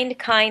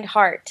kind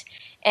heart,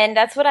 and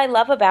that's what I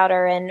love about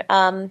her.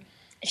 And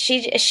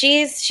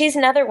she's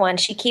another one.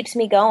 She keeps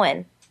me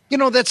going. You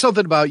know, that's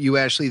something about you,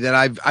 Ashley, that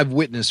I've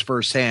witnessed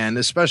firsthand,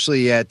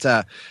 especially at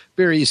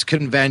various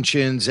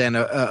conventions and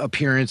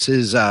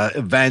appearances,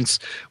 events,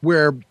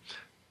 where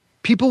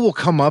people will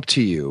come up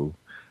to you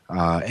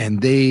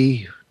and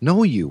they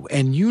know you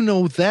and you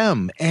know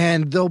them,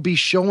 and they'll be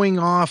showing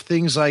off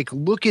things like,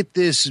 look at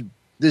this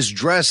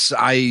dress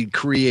I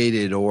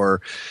created,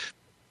 or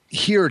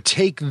here,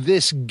 take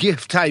this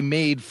gift I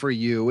made for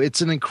you.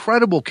 It's an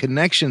incredible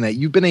connection that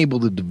you've been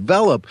able to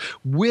develop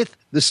with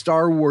the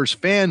Star Wars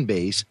fan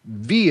base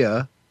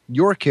via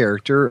your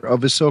character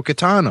of Ahsoka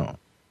Tano.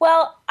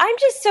 Well, I'm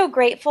just so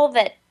grateful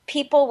that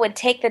people would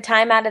take the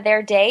time out of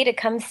their day to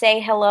come say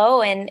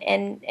hello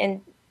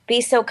and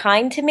be so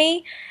kind to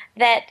me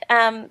that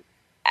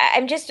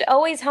I'm just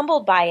always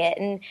humbled by it.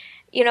 And,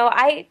 you know,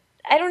 I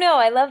don't know.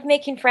 I love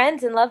making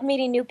friends and love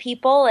meeting new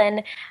people,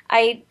 and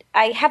I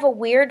have a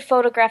weird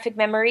photographic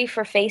memory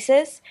for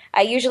faces.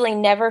 I usually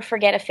never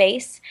forget a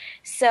face.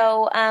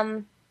 So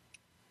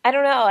I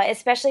don't know,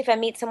 especially if I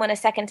meet someone a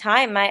second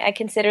time, I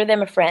consider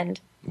them a friend.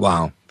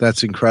 Wow,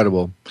 that's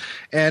incredible.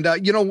 And,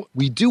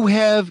 we do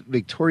have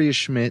Victoria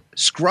Schmidt,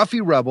 Scruffy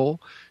Rebel,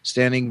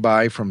 standing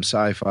by from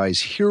Sci-Fi's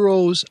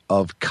Heroes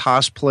of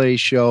Cosplay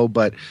show.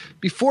 But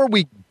before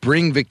we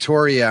bring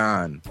Victoria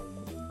on,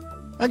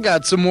 I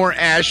got some more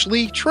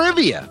Ashley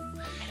trivia.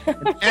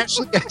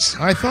 Ashley,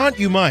 I thought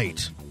you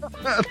might.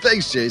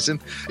 Thanks,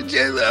 Jason.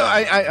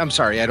 I'm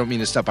sorry, I don't mean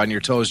to step on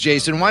your toes.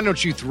 Jason, why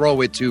don't you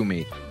throw it to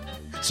me?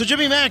 So,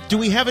 Jimmy Mack, do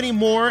we have any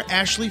more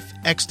Ashley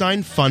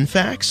Eckstein fun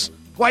facts?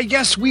 Why,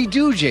 yes, we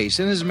do,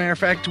 Jason. As a matter of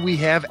fact, we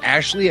have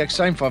Ashley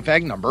Eckstein fun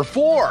fact number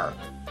 4.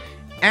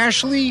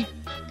 Ashley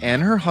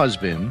and her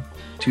husband,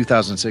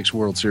 2006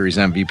 World Series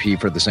MVP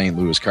for the St.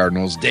 Louis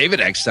Cardinals, David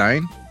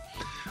Eckstein,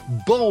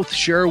 both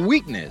share a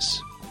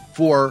weakness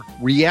for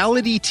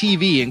reality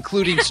TV,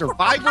 including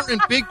Survivor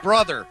and Big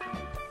Brother.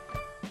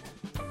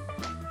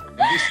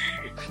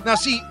 Now,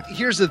 see,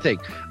 here's the thing.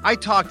 I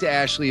talked to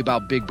Ashley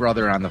about Big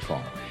Brother on the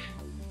phone.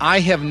 I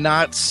have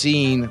not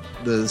seen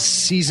the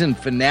season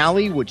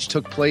finale, which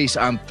took place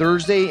on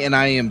Thursday, and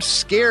I am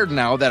scared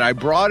now that I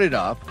brought it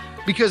up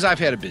because I've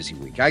had a busy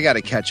week. I got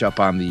to catch up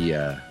on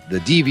the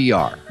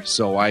DVR.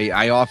 So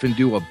I often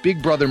do a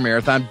Big Brother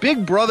marathon.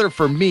 Big Brother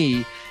for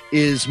me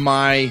is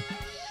my,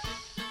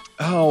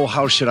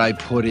 how should I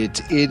put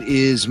it? It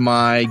is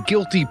my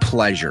guilty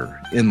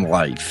pleasure in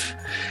life.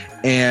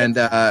 And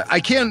I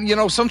can't,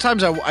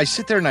 sometimes I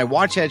sit there and I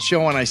watch that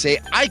show and I say,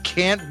 I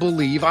can't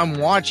believe I'm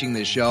watching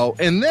this show.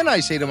 And then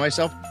I say to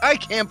myself, I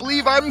can't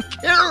believe I'm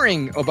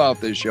caring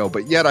about this show.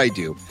 But yet I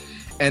do.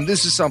 And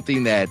this is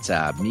something that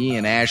me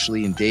and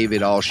Ashley and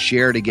David all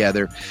share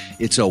together.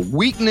 It's a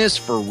weakness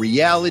for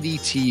reality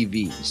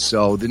TV.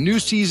 So the new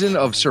season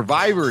of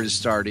Survivor is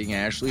starting,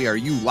 Ashley. Are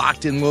you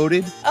locked and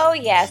loaded? Oh,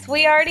 yes.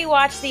 We already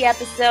watched the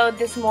episode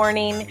this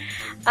morning.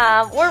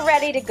 We're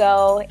ready to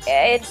go.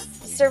 It's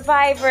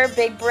Survivor,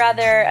 Big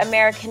Brother,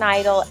 American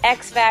Idol,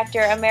 X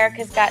Factor,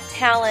 America's Got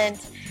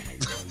Talent,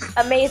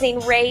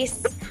 Amazing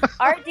Race.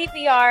 Our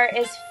DVR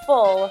is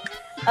full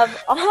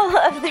of all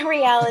of the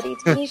reality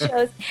TV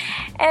shows.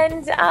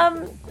 And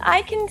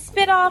I can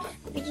spit off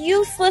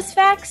useless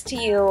facts to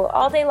you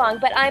all day long,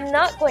 but I'm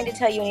not going to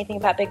tell you anything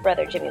about Big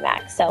Brother, Jimmy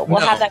Mac. So we'll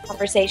have that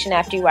conversation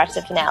after you watch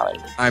the finale.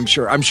 I'm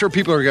sure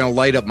people are going to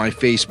light up my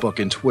Facebook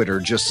and Twitter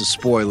just to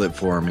spoil it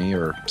for me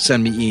or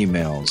send me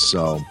emails.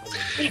 So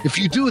if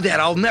you do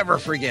that, I'll never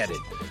forget it.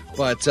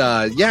 But,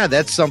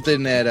 that's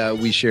something that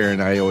we share,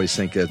 and I always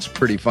think it's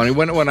pretty funny.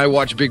 When I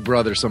watch Big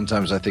Brother,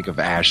 sometimes I think of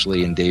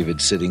Ashley and David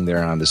sitting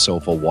there on the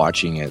sofa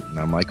watching it, and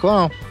I'm like,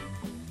 well,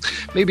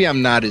 maybe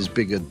I'm not as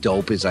big a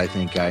dope as I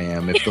think I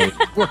am if those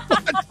were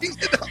watching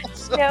it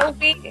also. No,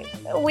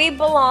 we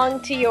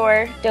belong to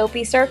your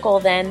dopey circle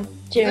then,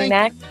 Jimmy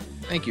Mac.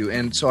 Thank you.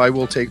 And so I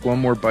will take one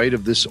more bite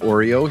of this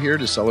Oreo here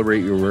to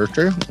celebrate your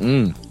birthday.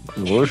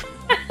 Delicious.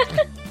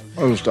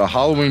 It was the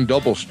Halloween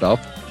double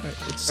stuff.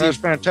 That's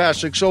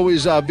fantastic. So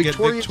is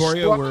Victoria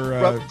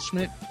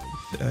Smith?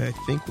 I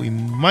think we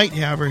might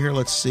have her here.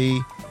 Let's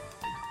see.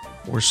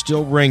 We're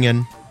still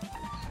ringing.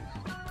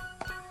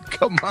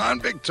 Come on,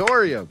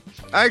 Victoria.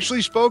 I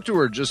actually spoke to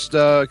her just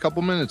a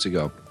couple minutes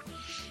ago.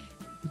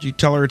 Did you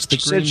tell her it's the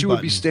green button? Said she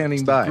would be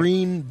standing by. The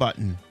green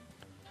button.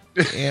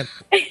 The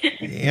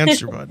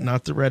answer button,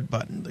 not the red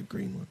button, the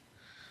green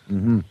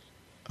one.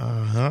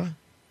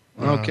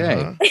 Mm-hmm.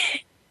 Okay.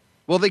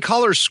 Well, they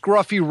call her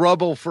Scruffy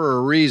Rubble for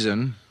a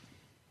reason.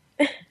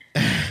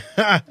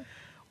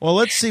 Well,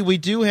 let's see. We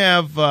do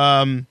have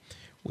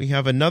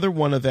another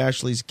one of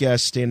Ashley's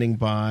guests standing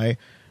by.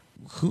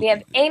 We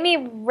have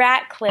Amy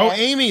Ratcliffe. Oh,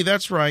 Amy,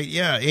 that's right.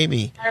 Yeah,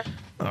 Amy.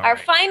 Our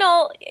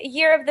final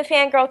year of the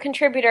Fangirl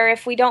contributor,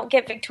 if we don't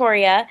get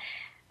Victoria.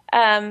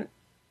 Amy,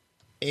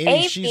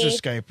 she's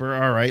a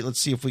Skyper. All right, let's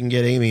see if we can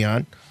get Amy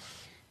on.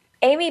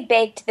 Amy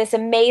baked this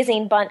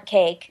amazing bundt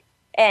cake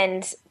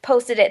and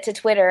posted it to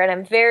Twitter, and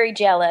I'm very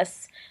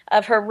jealous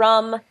of her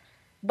rum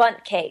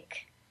bundt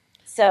cake.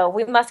 So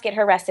we must get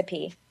her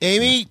recipe.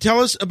 Amy, tell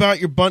us about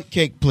your bundt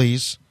cake,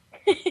 please.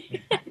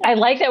 I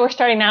like that we're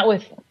starting out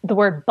with the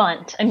word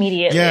bunt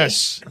immediately.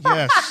 Yes.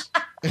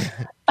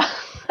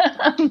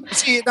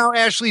 See, now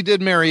Ashley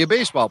did marry a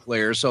baseball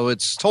player, so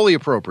it's totally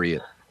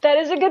appropriate. That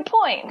is a good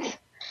point.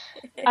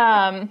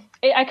 I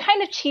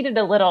kind of cheated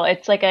a little.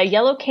 It's like a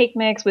yellow cake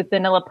mix with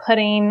vanilla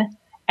pudding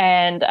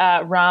and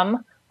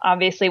rum,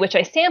 obviously, which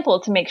I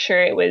sampled to make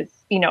sure it was,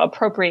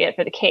 appropriate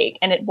for the cake,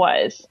 and it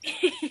was.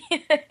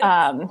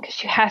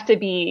 Because you have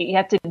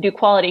to do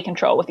quality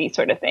control with these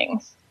sort of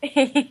things.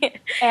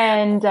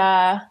 And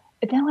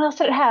then what else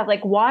did it have?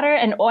 Like water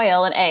and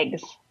oil and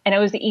eggs. And it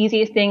was the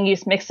easiest thing. You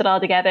just mixed it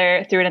all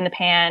together, threw it in the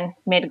pan,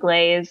 made a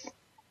glaze,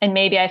 and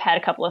maybe I've had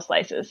a couple of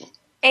slices.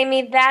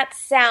 Amy, that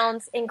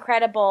sounds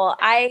incredible.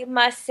 I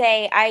must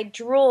say I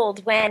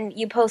drooled when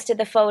you posted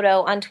the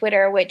photo on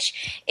Twitter,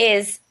 which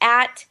is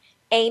at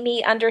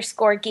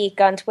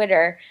Amy_geek on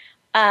Twitter.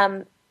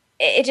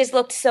 It just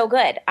looked so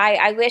good.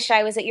 I wish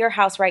I was at your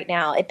house right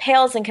now. It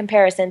pales in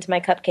comparison to my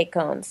cupcake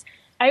cones.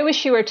 I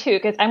wish you were too,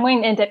 because I'm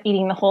going to end up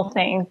eating the whole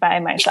thing by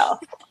myself.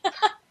 That's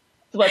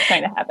what's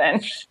going to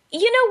happen.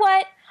 You know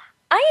what?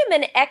 I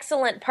am an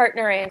excellent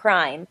partner in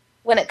crime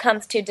when it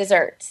comes to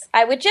desserts.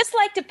 I would just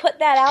like to put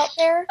that out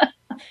there.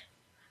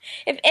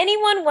 If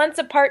anyone wants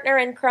a partner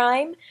in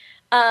crime,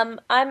 I'm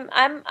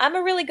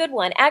a really good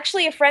one.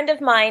 Actually, a friend of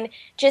mine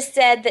just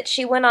said that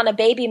she went on a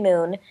baby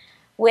moon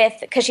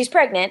because she's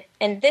pregnant,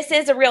 and this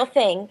is a real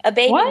thing. A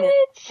baby moon.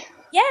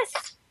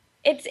 Yes,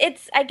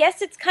 it's. I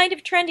guess it's kind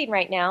of trending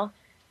right now.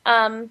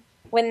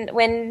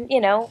 When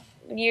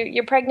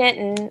you're pregnant,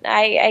 and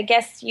I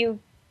guess you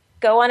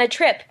go on a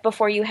trip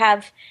before you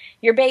have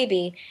your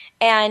baby,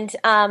 and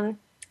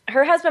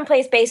her husband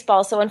plays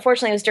baseball, so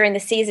unfortunately it was during the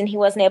season he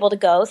wasn't able to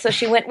go. So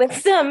she went with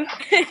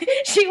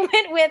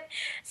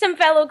some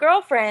fellow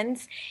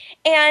girlfriends,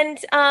 and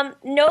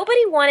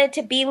nobody wanted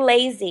to be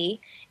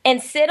lazy and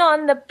sit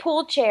on the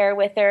pool chair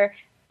with her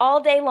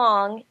all day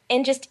long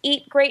and just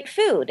eat great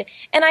food.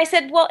 And I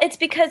said, well, it's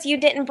because you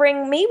didn't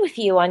bring me with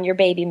you on your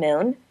baby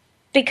moon,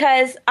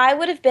 because I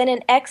would have been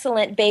an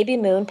excellent baby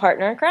moon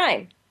partner in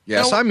crime.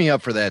 Yeah, sign me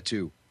up for that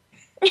too.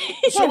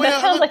 So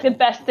that sounds like the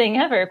best thing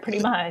ever, pretty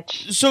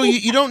much. So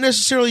you don't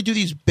necessarily do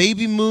these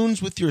baby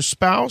moons with your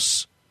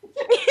spouse?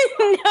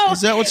 No.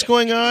 Is that what's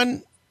going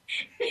on?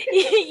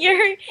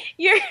 You're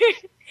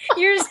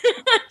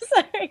I'm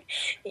sorry.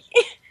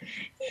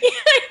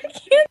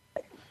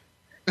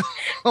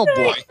 Oh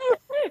boy.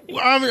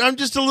 I'm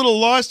just a little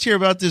lost here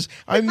about this.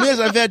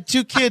 I've had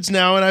 2 kids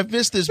now, and I've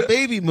missed this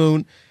baby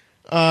moon.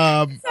 Sorry,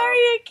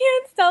 I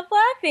can't stop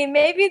laughing.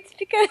 Maybe it's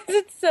because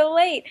it's so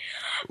late.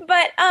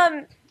 But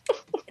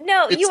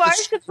no, It's you the are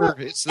chauffeur.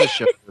 It's the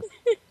chauffeur.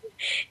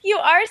 you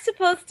are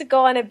supposed to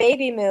go on a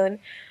baby moon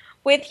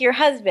with your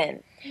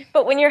husband.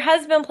 But when your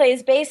husband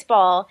plays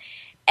baseball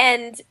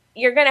and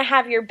you're going to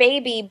have your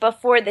baby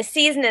before the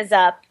season is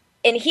up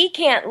and he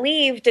can't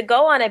leave to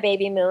go on a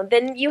baby moon,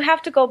 then you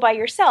have to go by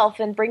yourself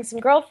and bring some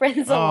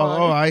girlfriends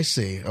along. Oh, I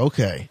see.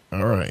 Okay.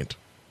 All right.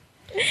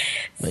 Makes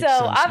So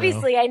sense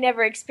obviously I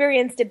never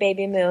experienced a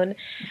baby moon.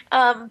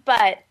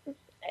 But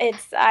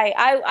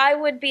I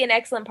would be an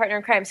excellent partner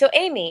in crime. So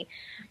Amy,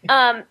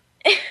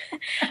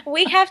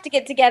 we have to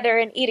get together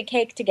and eat a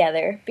cake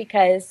together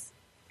because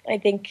I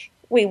think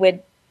we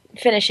would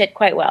finish it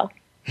quite well.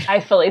 I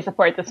fully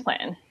support this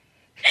plan.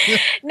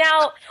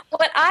 Now,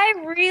 what I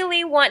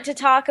really want to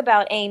talk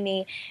about,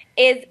 Amy,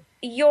 is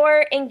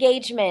your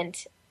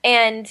engagement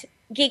and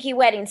geeky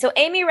wedding. So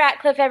Amy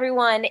Ratcliffe,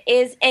 everyone,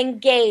 is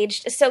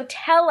engaged. So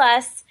tell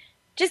us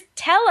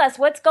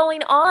what's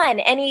going on.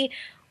 Any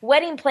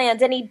wedding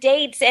plans, any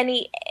dates,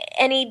 any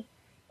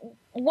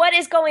what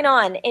is going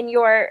on in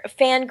your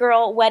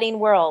fangirl wedding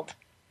world?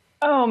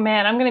 Oh,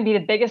 man, I'm going to be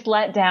the biggest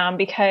letdown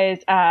because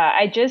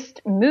I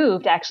just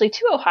moved, actually,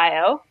 to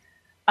Ohio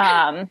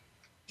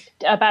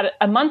about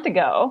a month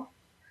ago.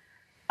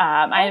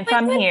 I am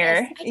from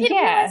here. I didn't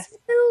realize you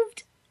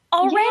moved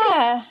already.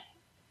 Yeah.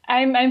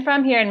 I'm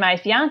from here, and my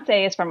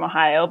fiance is from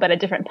Ohio, but a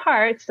different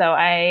part. So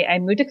I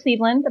moved to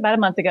Cleveland about a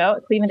month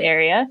ago, Cleveland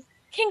area.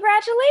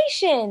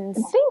 Congratulations.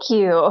 Thank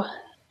you.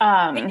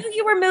 I knew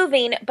you were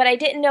moving, but I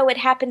didn't know it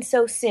happened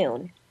so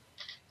soon.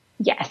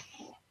 Yes.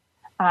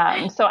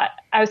 So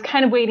I was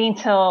kind of waiting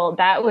till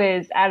that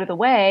was out of the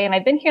way, and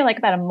I've been here like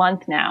about a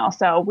month now.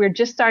 So we're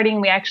just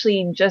starting. We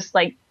actually just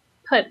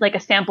put like a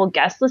sample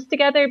guest list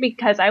together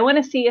because I want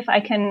to see if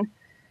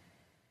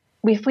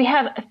if we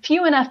have a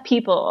few enough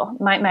people.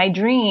 My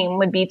dream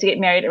would be to get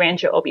married at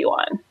Rancho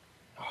Obi-Wan.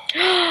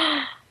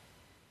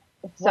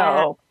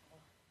 So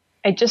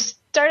I just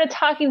started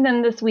talking to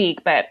them this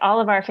week, but all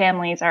of our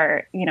families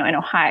are, in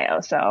Ohio.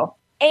 So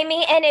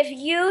Amy, and if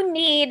you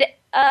need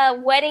a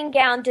wedding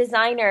gown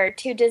designer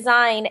to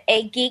design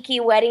a geeky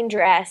wedding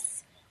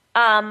dress,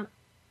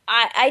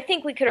 I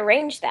think we could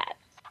arrange that.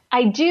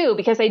 I do,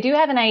 because I do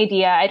have an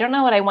idea. I don't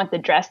know what I want the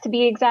dress to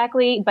be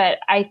exactly, but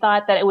I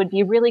thought that it would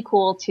be really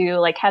cool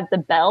to have the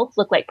belt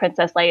look like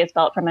Princess Leia's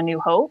belt from A New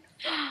Hope,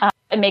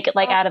 and make it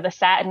out of a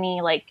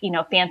satiny,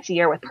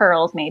 fancier with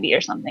pearls maybe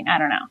or something. I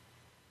don't know.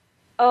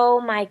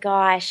 Oh my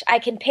gosh, I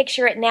can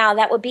picture it now.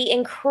 That would be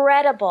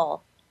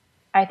incredible.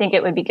 I think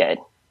it would be good.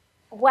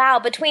 Wow,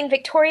 between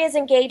Victoria's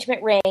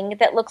engagement ring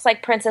that looks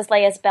like Princess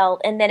Leia's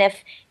belt, and then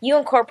if you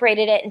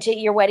incorporated it into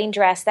your wedding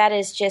dress, that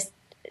is just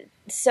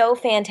so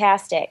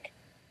fantastic.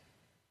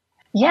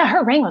 Yeah,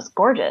 her ring was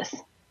gorgeous.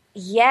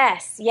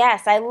 Yes.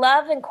 I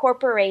love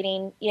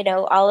incorporating,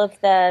 all of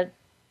our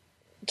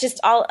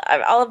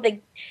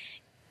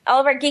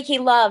geeky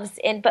loves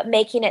but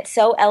making it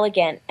so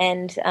elegant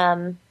and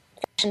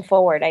fashion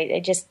forward.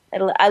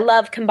 I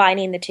love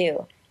combining the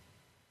two.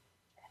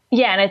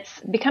 Yeah, and it's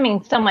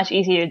becoming so much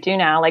easier to do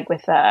now.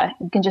 With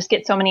you can just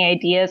get so many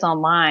ideas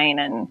online,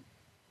 and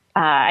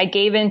I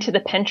gave into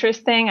the Pinterest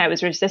thing. I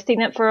was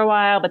resisting it for a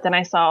while, but then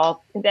I saw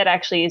that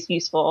actually is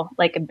useful,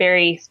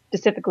 very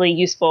specifically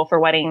useful for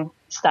wedding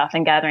stuff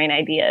and gathering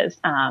ideas.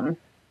 And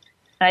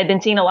I've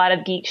been seeing a lot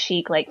of geek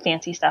chic,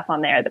 fancy stuff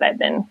on there that I've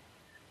been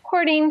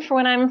hoarding for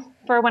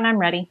when I'm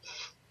ready.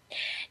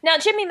 Now,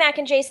 Jimmy, Mac,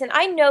 and Jason,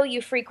 I know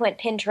you frequent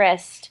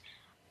Pinterest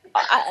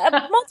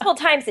multiple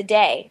times a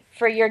day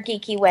for your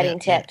geeky wedding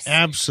tips.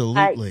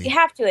 Absolutely. You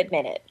have to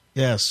admit it.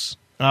 Yes.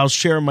 I'll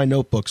share my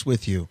notebooks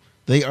with you.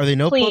 Are they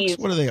notebooks? Please.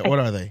 What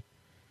are they?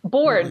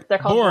 Boards. They're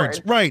called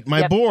boards. Right.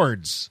 My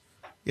boards.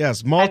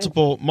 Yes.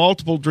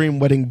 Multiple dream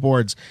wedding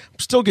boards. I'm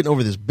still getting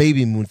over this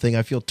baby moon thing.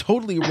 I feel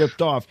totally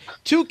ripped off.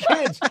 2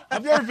 kids.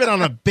 I've never been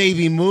on a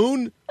baby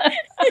moon.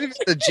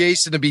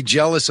 Jason to be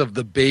jealous of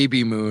the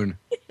baby moon.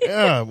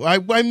 Yeah.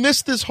 I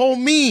missed this whole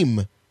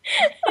meme.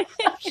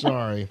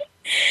 Sorry.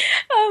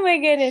 Oh my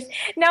goodness.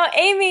 Now,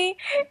 Amy,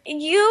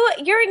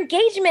 your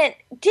engagement,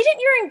 didn't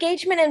your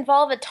engagement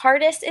involve a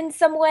TARDIS in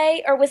some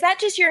way, or was that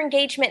just your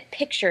engagement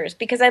pictures?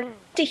 Because I'd love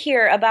to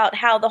hear about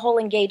how the whole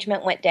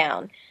engagement went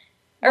down.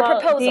 Or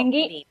proposal.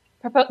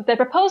 The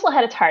proposal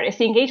had a TARDIS.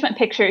 The engagement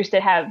pictures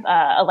did have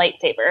a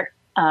lightsaber,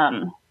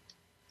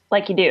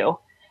 like you do.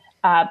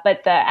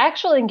 But the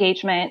actual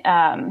engagement,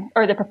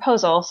 or the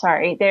proposal,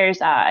 there's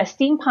a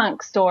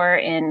steampunk store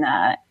in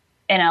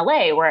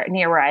LA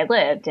near where I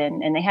lived,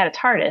 and they had a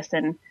TARDIS,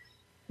 and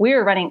we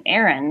were running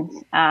errands,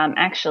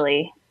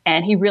 actually,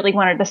 and he really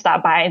wanted to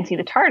stop by and see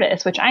the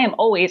TARDIS, which I am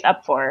always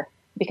up for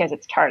because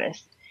it's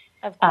TARDIS.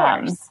 Of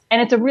course.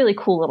 And it's a really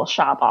cool little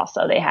shop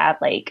also. They have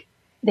like,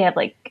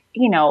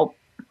 you know,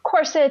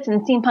 corsets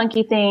and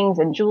steampunky things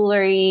and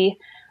jewelry,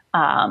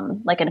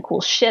 like in a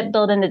cool ship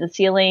built into the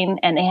ceiling.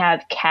 And they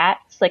have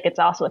cats. Like, it's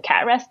also a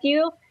cat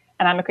rescue.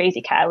 And I'm a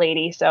crazy cat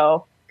lady.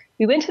 So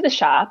we went to the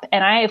shop,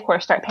 and I, of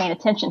course, start paying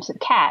attention to the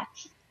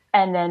cats.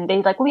 And then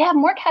they like, we have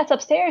more cats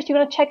upstairs. Do you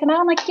want to check them out?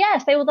 I'm like,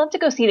 yes, they would love to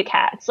go see the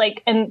cats.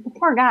 Like, and the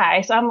poor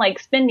guy. So I'm like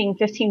spending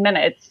 15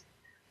 minutes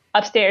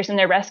upstairs in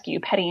their rescue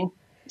petting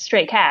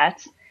stray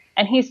cats.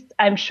 And he's,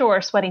 I'm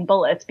sure, sweating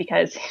bullets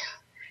because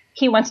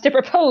he wants to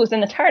propose in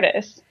the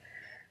TARDIS.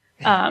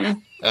 That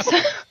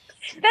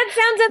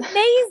sounds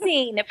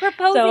amazing.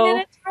 Proposing in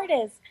a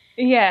TARDIS.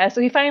 Yeah,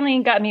 so he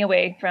finally got me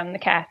away from the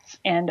cats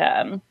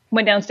and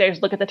went downstairs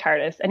to look at the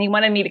TARDIS. And he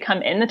wanted me to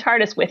come in the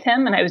TARDIS with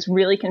him, and I was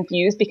really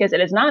confused because it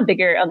is not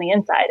bigger on the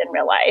inside in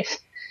real life.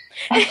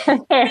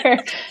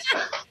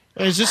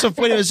 Is this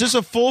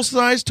a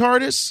full-size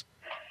TARDIS?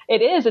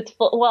 It is. It's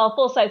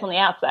full size on the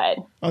outside.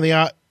 On the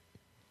out.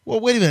 Well,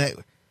 wait a minute.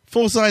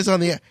 Full size on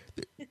the.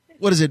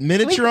 What is it?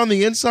 Miniature on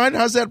the inside?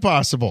 How's that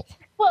possible?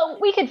 Well,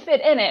 we could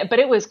fit in it, but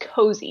it was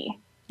cozy.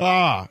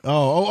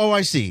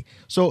 I see.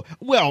 So,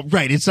 well,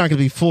 right. It's not going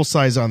to be full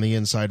size on the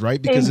inside,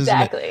 right? Because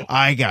exactly. Isn't it?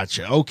 I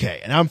gotcha.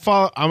 Okay, and I'm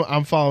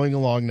following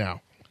along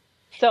now.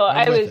 So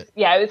I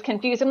was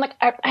confused. I'm like,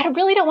 I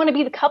really don't want to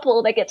be the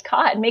couple that gets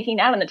caught making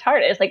out in the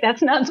TARDIS. Like,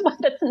 that's not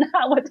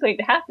what's going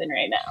to happen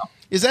right now.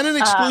 Is that an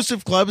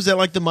exclusive club? Is that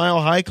like the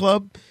Mile High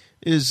Club?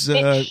 Is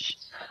the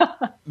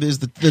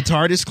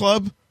TARDIS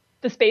Club?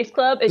 The Space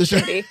Club? It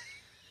should be.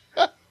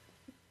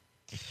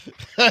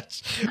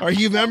 Are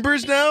you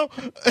members now?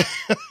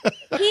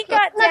 He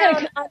got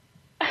down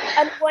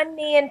on one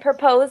knee and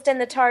proposed in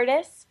the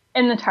TARDIS?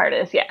 In the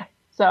TARDIS, yeah.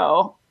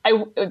 So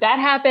that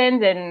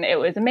happened, and it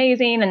was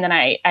amazing. And then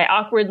I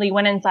awkwardly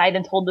went inside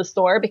and told the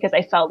store because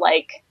I felt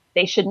like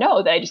they should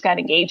know that I just got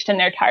engaged in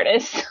their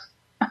TARDIS.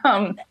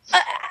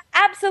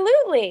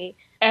 Absolutely.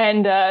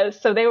 And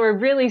so they were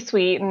really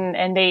sweet,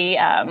 and they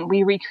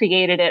we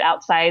recreated it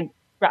outside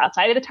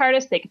of the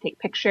TARDIS. They could take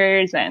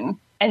pictures, and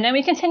then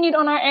we continued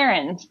on our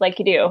errands like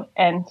you do,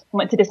 and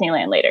went to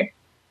Disneyland later.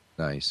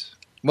 Nice.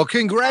 Well,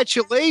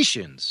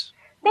 congratulations.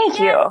 Thank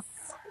you.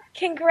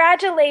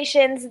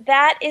 Congratulations.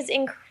 That is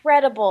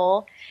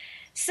incredible.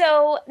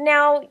 So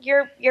now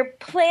you're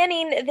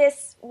planning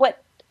this,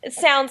 what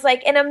sounds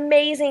like an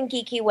amazing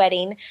geeky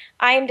wedding.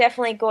 I am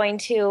definitely going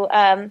to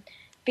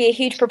be a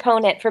huge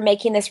proponent for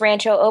making this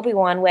Rancho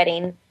Obi-Wan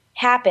wedding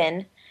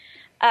happen.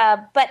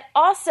 But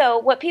also,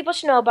 what people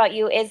should know about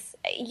you is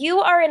you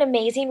are an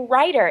amazing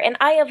writer, and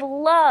I have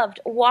loved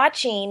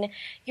watching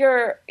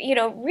your,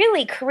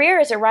 really career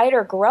as a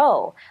writer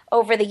grow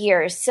over the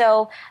years.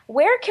 So,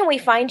 where can we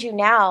find you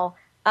now?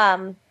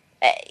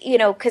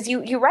 Because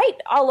you write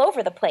all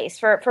over the place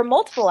for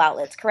multiple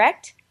outlets,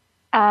 correct?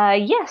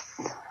 Yes,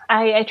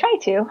 I try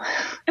to.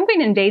 I'm going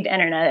to invade the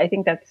internet. I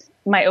think that's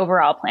my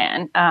overall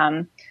plan.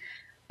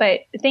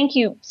 But thank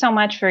you so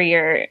much for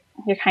your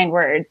kind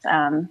words.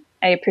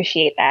 I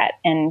appreciate that.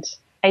 And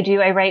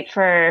I write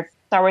for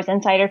Star Wars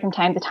Insider from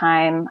time to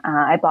time.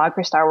 I blog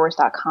for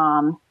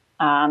StarWars.com.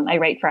 I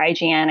write for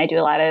IGN. I do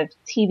a lot of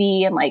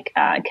TV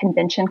and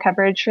convention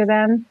coverage for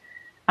them.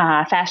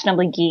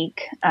 Fashionably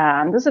Geek.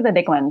 Those are the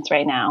big ones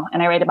right now.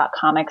 And I write about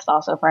comics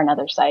also for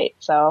another site.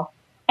 So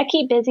I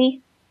keep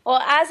busy.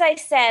 Well, as I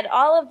said,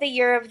 all of the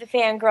Year of the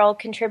Fangirl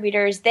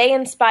contributors, they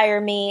inspire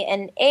me,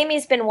 and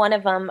Amy's been one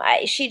of them.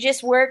 She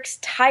just works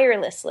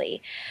tirelessly,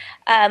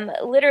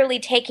 literally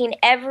taking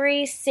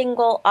every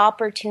single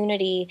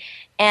opportunity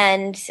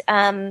and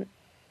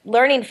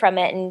learning from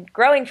it and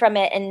growing from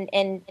it.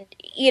 And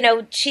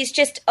she's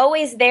just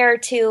always there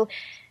to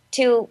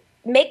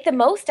make the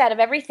most out of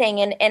everything.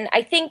 And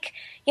I think,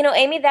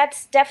 Amy,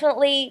 that's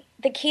definitely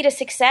the key to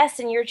success.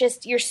 And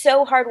you're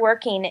so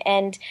hardworking,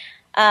 and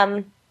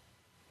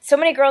so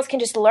many girls can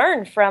just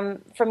learn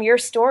from your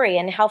story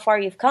and how far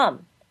you've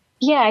come.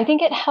 Yeah, I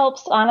think it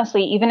helps,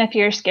 honestly, even if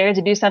you're scared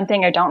to do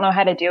something or don't know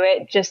how to do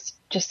it, just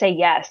say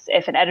yes.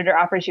 If an editor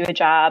offers you a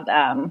job,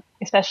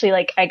 especially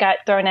I got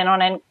thrown in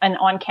on an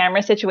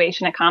on-camera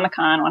situation at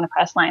Comic-Con on a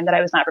press line that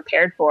I was not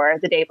prepared for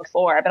the day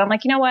before. But I'm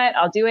like, you know what?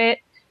 I'll do it,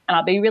 and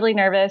I'll be really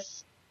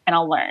nervous, and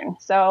I'll learn.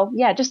 So,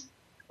 yeah, just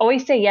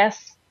always say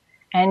yes,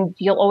 and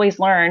you'll always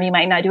learn. You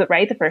might not do it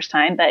right the first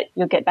time, but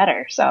you'll get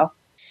better. So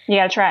you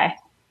got to try.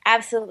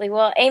 Absolutely.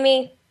 Well,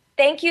 Amy,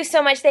 thank you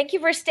so much. Thank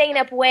you for staying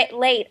up late.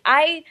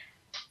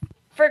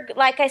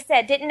 Like I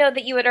said, didn't know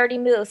that you had already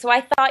moved, so I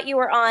thought you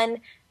were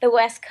on the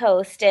West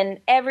Coast. And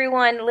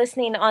everyone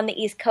listening on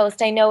the East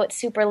Coast, I know it's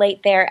super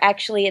late there.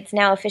 Actually, it's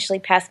now officially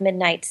past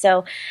midnight.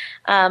 So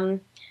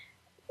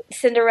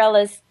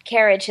Cinderella's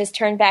carriage has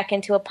turned back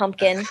into a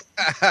pumpkin.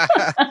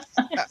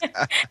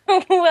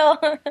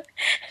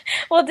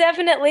 We'll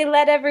definitely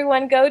let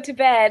everyone go to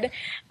bed.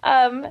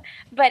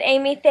 But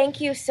Amy,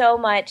 thank you so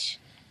much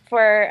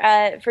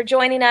for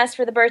joining us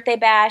for the birthday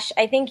bash.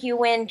 I think you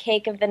win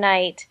cake of the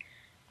night.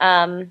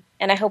 And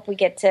I hope we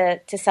get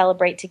to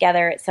celebrate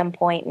together at some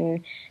point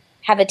and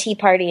have a tea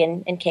party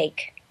and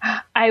cake.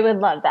 I would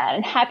love that.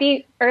 And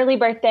happy early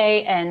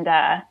birthday, and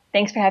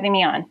thanks for having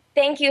me on.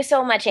 Thank you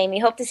so much, Amy.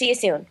 Hope to see you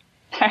soon.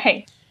 All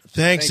right.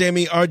 Thanks,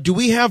 Amy. Do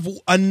we have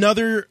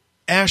another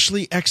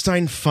Ashley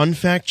Eckstein fun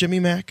fact, Jimmy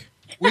Mac?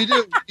 We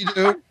do.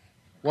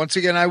 Once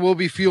again, I will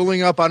be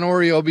fueling up on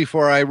Oreo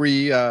before I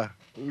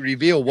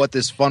reveal what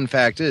this fun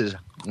fact is.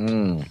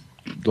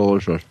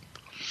 Delicious.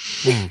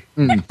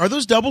 Are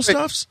those double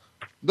stuffs?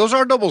 Those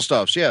are double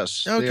stuffs,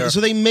 yes. Okay, so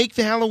they make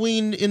the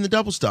Halloween in the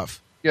double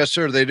stuff? Yes,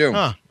 sir, they do.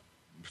 Huh.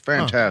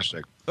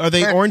 Fantastic. Huh. Are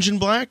they orange and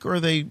black, or are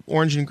they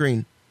orange and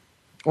green?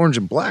 Orange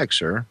and black,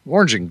 sir.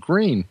 Orange and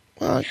green.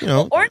 Well, you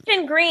know. Orange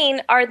and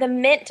green are the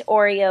mint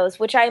Oreos,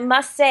 which I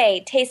must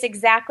say taste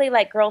exactly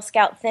like Girl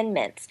Scout Thin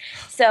Mints.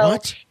 So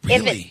what?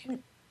 Really?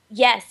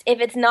 If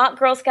it's not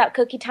Girl Scout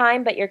cookie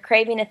time, but you're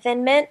craving a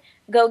Thin Mint,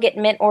 go get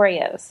mint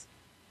Oreos.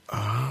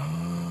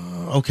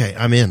 Okay,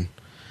 I'm in.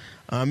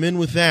 I'm in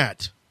with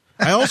that.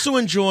 I also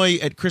enjoy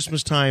at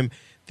Christmas time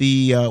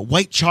the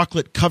white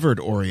chocolate covered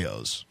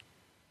Oreos.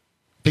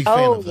 Big fan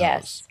of those.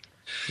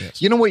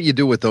 Yes. You know what you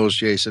do with those,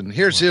 Jason?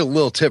 Here's a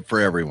little tip for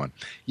everyone.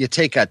 You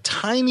take a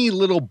tiny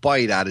little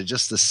bite out of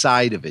just the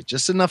side of it,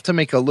 just enough to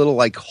make a little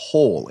like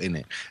hole in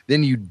it.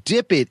 Then you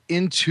dip it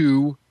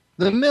into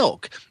the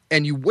milk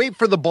and you wait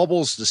for the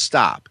bubbles to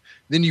stop.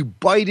 Then you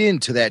bite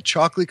into that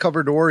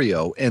chocolate-covered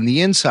Oreo, and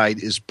the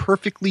inside is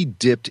perfectly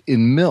dipped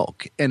in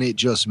milk, and it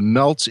just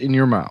melts in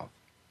your mouth.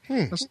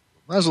 That's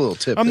a little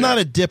tip. I'm not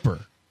a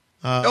dipper.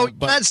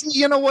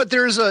 You know what?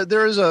 There is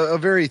a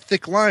very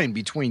thick line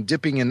between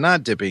dipping and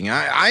not dipping.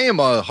 I am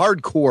a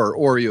hardcore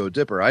Oreo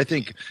dipper. I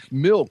think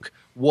milk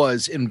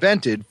was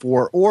invented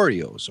for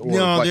Oreos.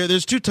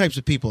 There's two types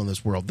of people in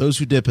this world: those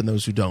who dip and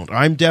those who don't.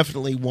 I'm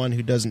definitely one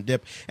who doesn't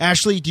dip.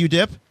 Ashley, do you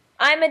dip?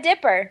 I'm a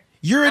dipper.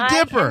 You're a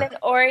dipper. I'm an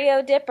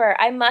Oreo dipper,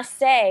 I must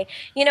say.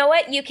 You know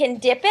what? You can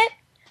dip it,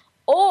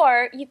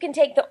 or you can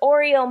take the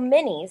Oreo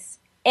minis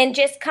and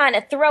just kind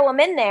of throw them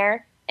in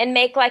there and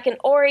make like an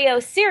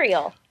Oreo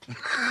cereal.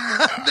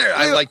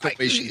 I like the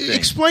way she thinks.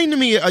 Explain to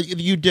me,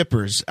 you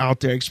dippers out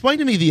there, explain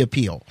to me the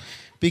appeal.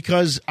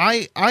 Because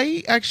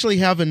I actually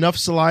have enough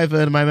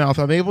saliva in my mouth.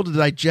 I'm able to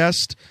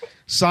digest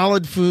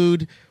solid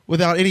food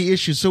without any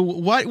issues. So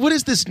what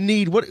is this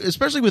need? What,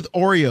 especially with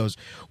Oreos,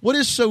 what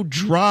is so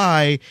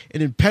dry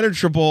and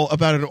impenetrable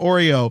about an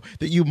Oreo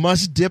that you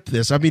must dip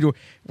this? I mean,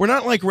 we're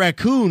not like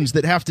raccoons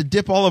that have to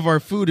dip all of our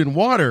food in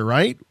water,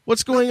 right?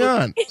 What's going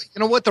on? You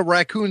know what? The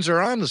raccoons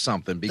are onto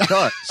something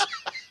because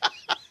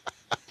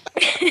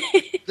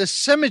the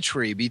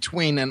symmetry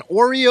between an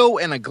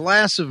Oreo and a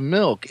glass of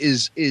milk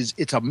is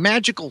it's a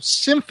magical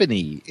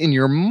symphony in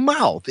your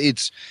mouth.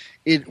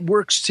 It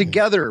works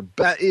together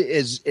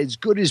as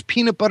good as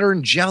peanut butter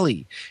and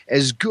jelly,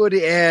 as good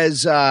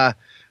as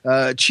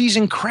cheese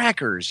and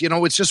crackers. You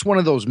know, it's just one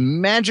of those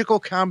magical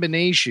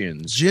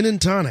combinations. Gin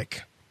and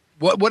tonic.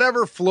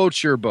 Whatever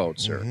floats your boat,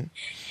 sir.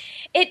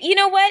 Mm-hmm. You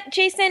know what,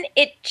 Jason?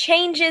 It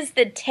changes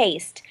the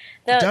taste.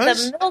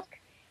 The milk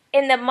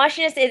and the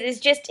mushiness,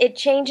 it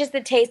changes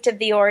the taste of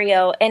the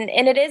Oreo, and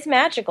it is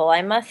magical,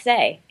 I must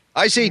say.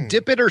 I say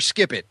dip it or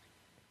skip it.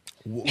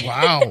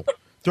 Wow.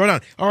 Throw it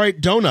on. All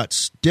right,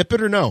 donuts. Dip it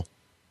or no?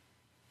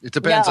 It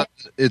depends. No.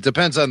 It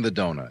depends on the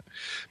donut,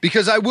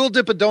 because I will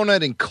dip a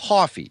donut in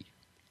coffee,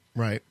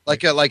 right?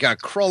 Like a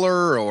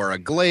cruller or a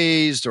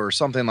glazed or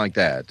something like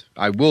that.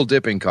 I will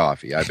dip in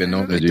coffee. I've been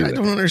known to do that. I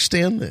don't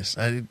understand this.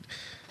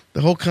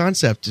 The whole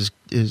concept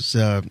is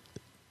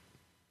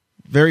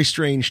very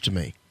strange to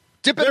me.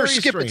 Dip it or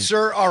skip it,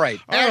 sir. All right.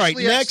 All right.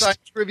 Next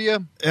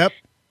trivia.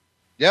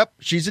 Yep.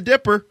 She's a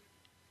dipper.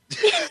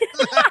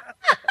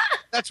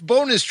 That's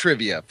bonus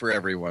trivia for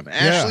everyone.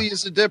 Ashley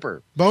is a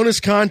dipper. Bonus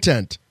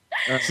content.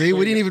 See,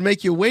 we didn't even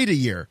make you wait a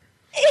year.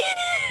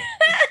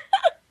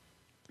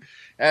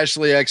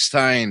 Ashley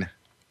Eckstein,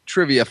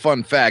 trivia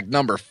fun fact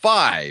number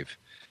 5.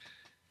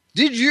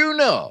 Did you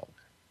know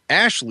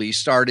Ashley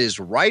starred as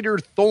Ryder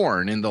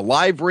Thorne in the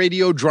live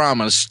radio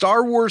drama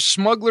Star Wars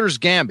Smuggler's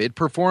Gambit,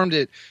 performed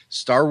at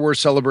Star Wars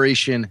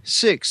Celebration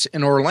 6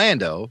 in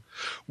Orlando,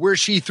 where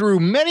she threw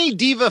many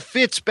diva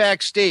fits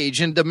backstage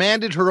and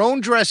demanded her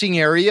own dressing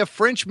area,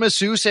 French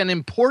masseuse, and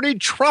imported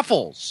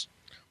truffles.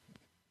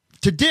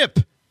 To dip,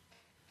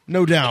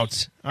 no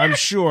doubt, I'm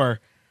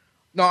sure.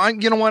 No,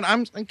 you know what?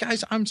 I'm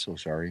so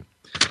sorry.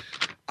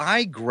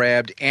 I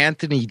grabbed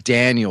Anthony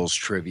Daniels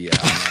trivia.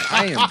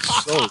 I am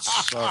so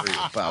sorry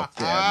about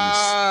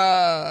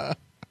that.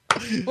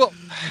 Well,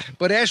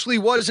 but Ashley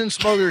was in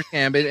Smuggler's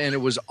Gambit, and it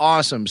was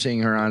awesome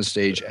seeing her on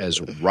stage as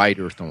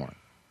Ryder Thorne.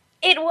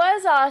 It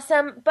was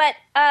awesome, but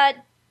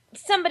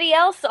somebody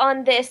else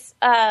on this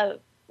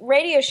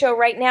radio show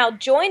right now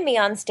joined me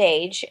on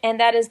stage, and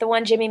that is the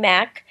one Jimmy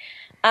Mac,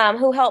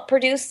 who helped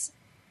produce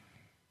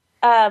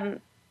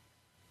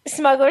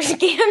Smuggler's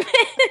Gambit.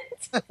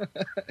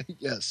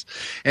 Yes,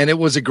 and it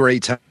was a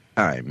great time,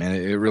 and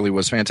it really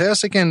was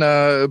fantastic, and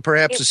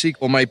perhaps a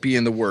sequel might be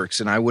in the works,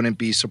 and I wouldn't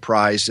be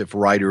surprised if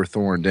Ryder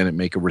Thorne didn't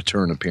make a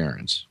return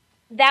appearance.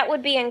 that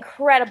would be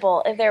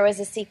incredible if there was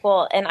a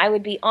sequel, and I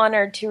would be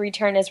honored to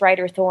return as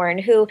Ryder Thorne,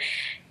 who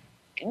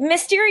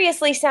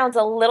mysteriously sounds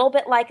a little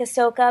bit like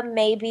Ahsoka,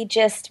 maybe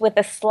just with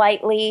a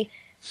slightly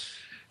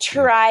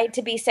tried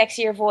to be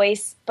sexier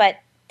voice, but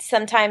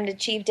sometimes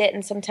achieved it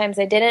and sometimes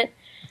I didn't.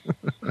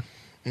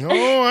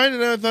 No,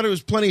 I thought it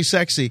was plenty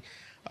sexy.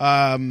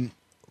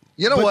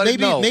 You know what?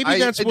 Maybe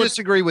that's I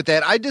disagree with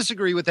that. I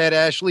disagree with that,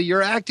 Ashley.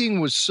 Your acting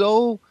was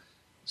so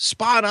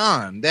spot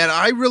on that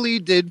I really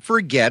did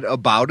forget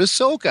about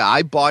Ahsoka.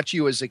 I bought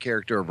you as the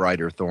character of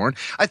Ryder Thorne.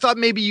 I thought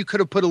maybe you could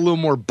have put a little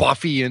more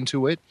Buffy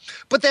into it,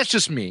 but that's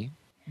just me.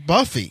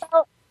 Buffy?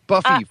 Well,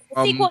 Buffy.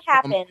 The sequel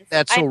happens.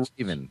 That's So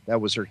Raven. That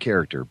was her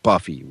character.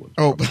 Buffy.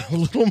 A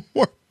little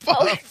more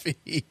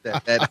Buffy.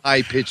 that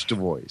high-pitched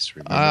voice.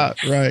 Remember?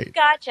 Right.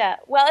 Gotcha.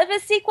 Well, if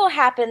a sequel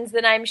happens,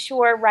 then I'm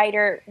sure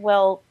Ryder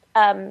will...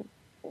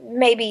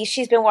 maybe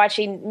she's been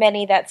watching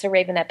many That's a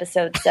Raven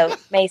episodes, so it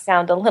may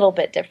sound a little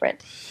bit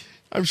different.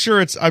 I'm sure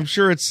it's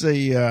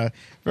a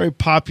very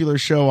popular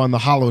show on the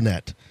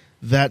HoloNet.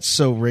 That's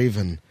So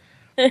Raven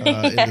in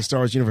the Star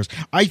Wars universe.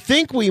 I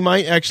think we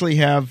might actually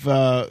have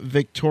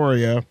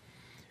Victoria.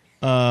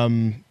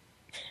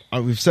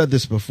 We've said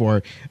this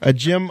before.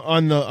 Jim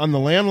on the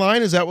landline.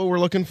 Is that what we're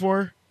looking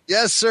for?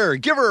 Yes, sir.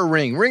 Give her a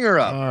ring. Ring her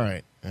up. All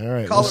right.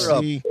 Call her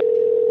up.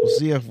 We'll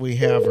see if we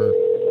have her.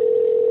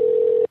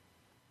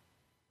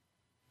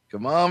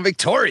 Come on,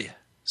 Victoria.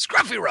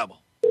 Scruffy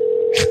Rebel.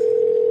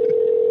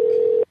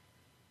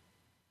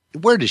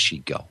 Where does she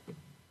go?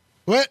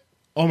 What?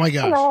 Oh, my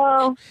gosh.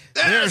 Hello.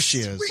 There she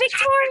is.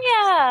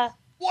 Victoria!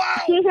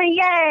 Wow.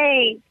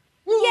 Yay.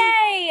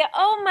 Yay!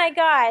 Oh, my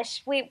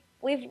gosh.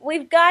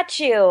 We've got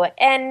you.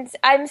 And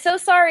I'm so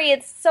sorry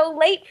it's so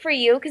late for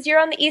you because you're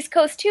on the East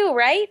Coast too,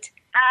 right?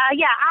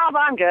 Yeah,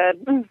 I'm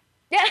good.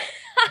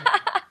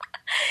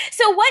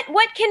 So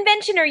what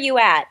convention are you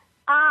at?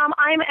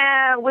 I'm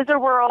at Wizard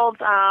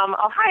World's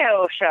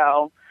Ohio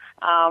show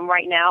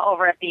right now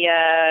over at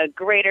the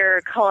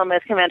Greater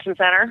Columbus Convention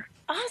Center.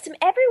 Awesome.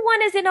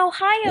 Everyone is in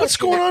Ohio. What's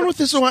going on with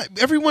this?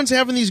 Everyone's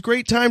having these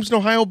great times in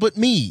Ohio but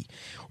me.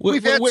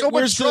 We've had so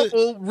much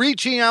trouble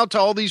reaching out to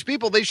all these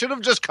people. They should have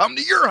just come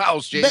to your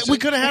house, Jason. We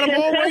could have had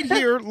them all right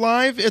here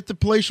live at the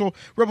palatial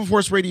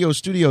RebelForce Radio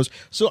studios.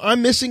 So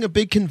I'm missing a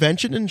big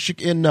convention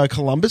in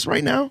Columbus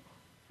right now?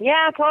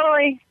 Yeah,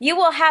 totally. You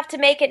will have to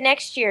make it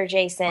next year,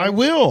 Jason. I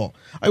will.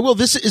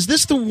 Is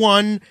this the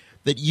one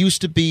that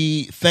used to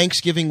be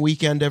Thanksgiving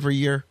weekend every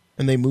year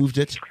and they moved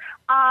it?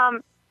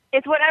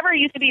 It's whatever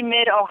used to be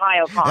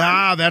Mid-Ohio Con.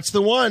 Ah, that's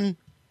the one.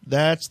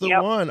 That's the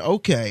one.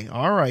 Okay.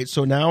 All right.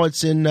 So now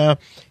it's in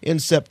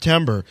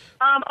September.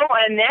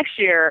 And next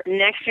year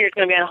it's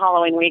going to be on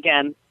Halloween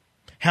weekend.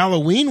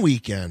 Halloween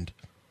weekend?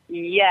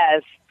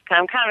 Yes.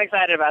 I'm kind of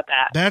excited about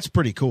that. That's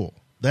pretty cool.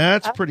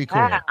 Pretty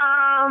cool.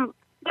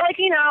 Like,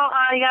 you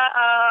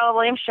got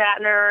William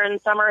Shatner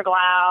and Summer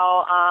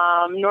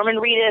Glau. Norman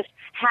Reedus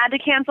had to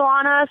cancel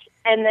on us,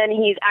 and then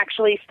he's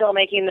actually still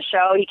making the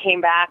show. He came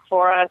back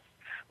for us,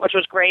 which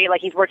was great. Like,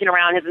 he's working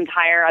around his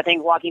entire, I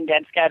think, Walking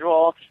Dead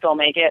schedule to still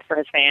make it for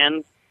his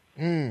fans.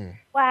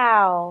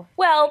 Wow.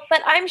 Well,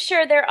 but I'm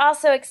sure they're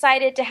also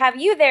excited to have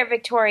you there,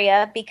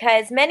 Victoria,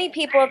 because many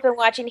people have been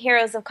watching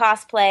Heroes of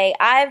Cosplay.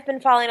 I've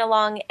been following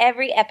along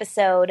every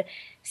episode.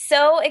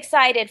 So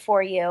excited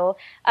for you.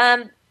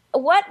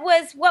 What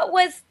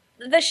was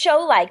the show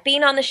like,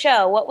 being on the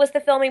show? What was the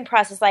filming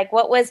process like?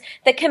 What was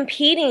the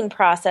competing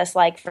process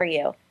like for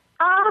you?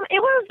 It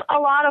was a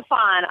lot of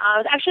fun. It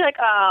was actually like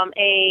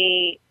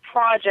a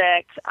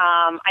project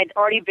I'd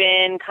already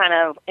been kind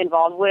of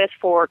involved with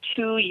for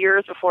 2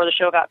 years before the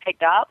show got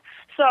picked up.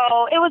 So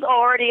it was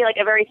already like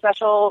a very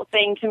special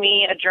thing to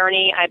me, a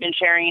journey I've been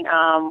sharing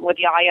with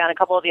Yaya and a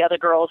couple of the other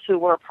girls who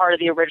were part of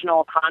the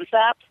original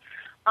concept.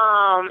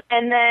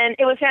 And then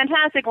it was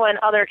fantastic when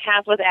other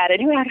cast was added.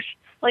 You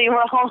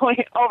were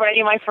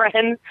already my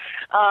friend.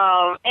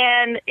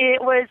 And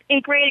it was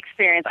a great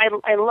experience.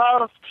 I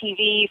love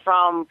TV,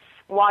 from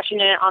watching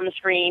it on the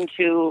screen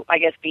to, I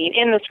guess, being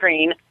in the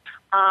screen.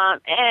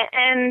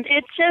 And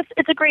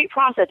it's a great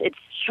process. It's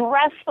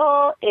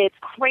stressful, it's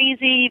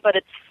crazy, but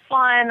it's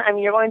fun. I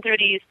mean, you're going through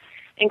these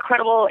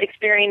incredible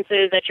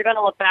experiences that you're going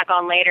to look back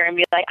on later and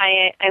be like,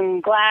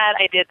 I'm glad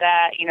I did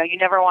that. You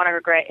never want to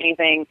regret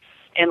anything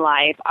in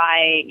life.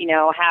 I,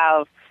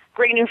 have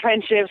great new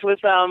friendships with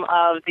some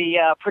of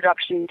the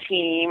production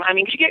team. I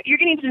mean, you're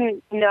getting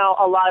to know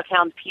a lot of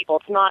talented people.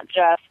 It's not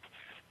just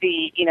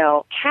the,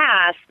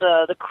 cast.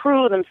 The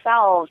crew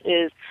themselves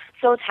is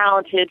so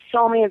talented.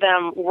 So many of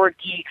them were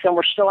geeks and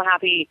were so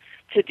happy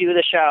to do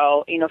the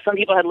show. Some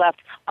people had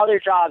left other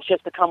jobs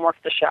just to come work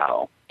the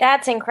show.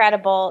 That's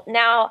incredible.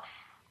 Now,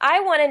 I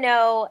want to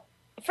know,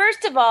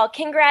 first of all,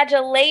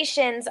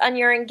 congratulations on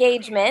your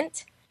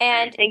engagement.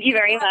 And thank you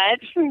very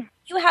much.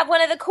 You have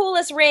one of the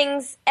coolest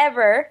rings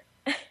ever.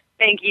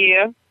 Thank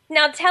you.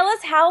 Now tell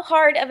us how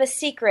hard of a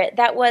secret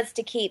that was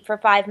to keep for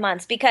 5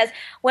 months, because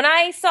when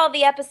I saw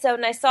the episode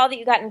and I saw that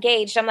you got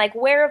engaged, I'm like,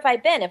 where have I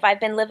been? Have I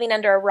been living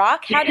under a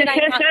rock? How did I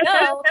not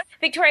know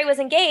Victoria was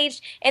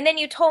engaged? And then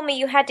you told me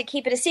you had to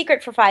keep it a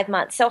secret for 5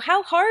 months. So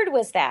how hard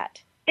was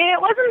that?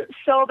 It wasn't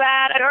so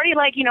bad. I'd already,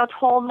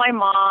 told my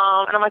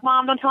mom, and I'm like,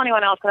 Mom, don't tell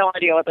anyone else because I don't want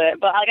to deal with it.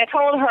 But, I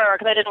told her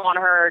because I didn't want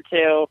her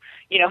to,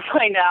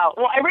 find out.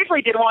 Well, I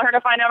originally did want her to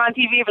find out on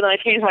TV, but then I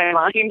changed my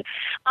mind.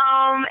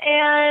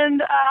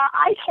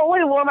 I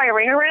totally wore my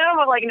ring around,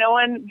 but, no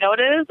one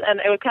noticed,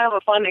 and it was kind of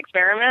a fun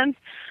experiment.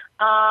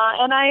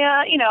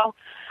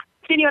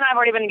 Cindy and I have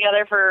already been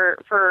together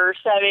for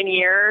 7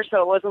 years,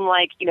 so it wasn't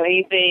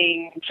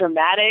anything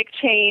dramatic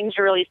changed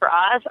really for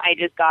us. I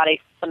just got a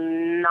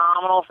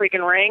phenomenal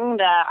freaking ring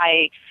that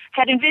I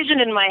had envisioned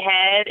in my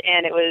head,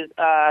 and it was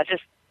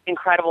just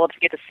incredible to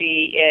get to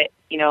see it,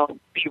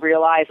 be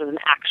realized as an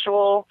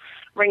actual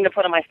ring to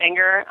put on my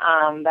finger.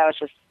 That was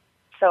just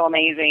so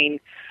amazing.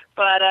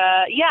 But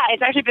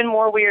it's actually been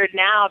more weird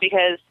now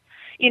because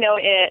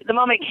the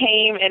moment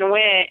came and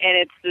went, and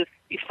it's this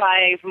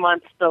 5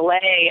 months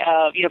delay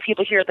of,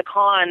 people here at the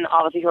con,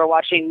 obviously, who are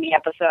watching the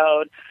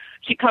episode,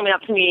 keep coming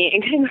up to me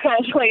and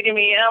congratulating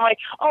me. And I'm like,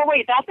 oh,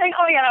 wait, that thing?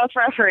 Oh, yeah, that was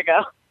forever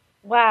ago.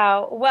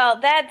 Wow. Well,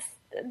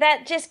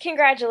 just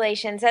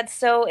congratulations. That's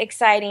so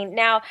exciting.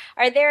 Now,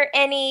 are there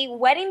any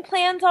wedding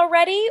plans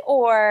already?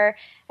 Or,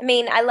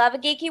 I love a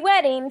geeky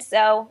wedding,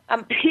 so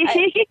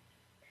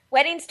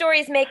wedding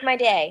stories make my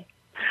day.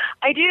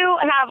 I do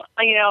have,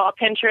 a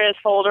Pinterest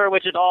folder,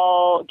 which is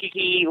all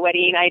geeky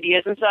wedding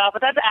ideas and stuff,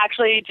 but that's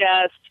actually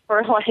just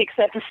for,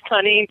 set to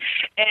stunning.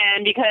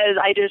 And because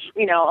I just,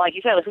 like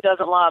you said, who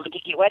doesn't love a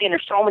geeky wedding?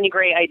 There's so many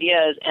great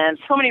ideas and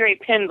so many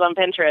great pins on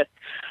Pinterest.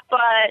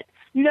 But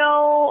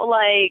no,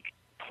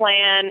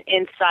 plan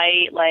in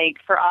sight,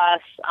 for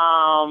us.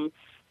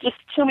 Just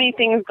too many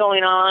things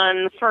going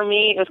on. For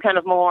me, it was kind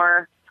of a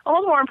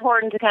little more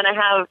important to kind of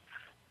have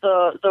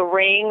the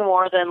ring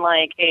more than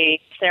a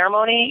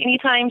ceremony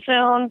anytime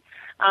soon.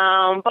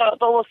 But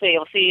we'll see.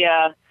 We'll see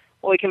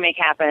what we can make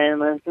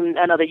happen in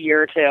another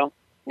year or two.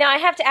 Now I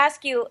have to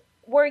ask you,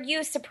 were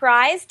you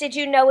surprised? Did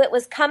you know it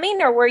was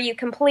coming, or were you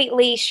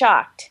completely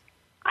shocked?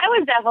 I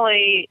was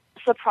definitely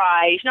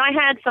surprised. I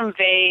had some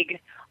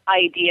vague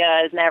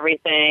ideas and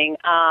everything,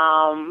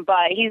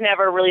 but he's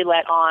never really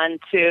let on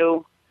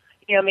to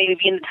maybe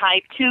being the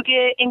type to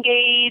get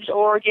engaged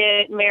or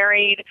get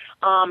married.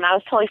 I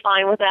was totally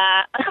fine with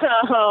that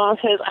because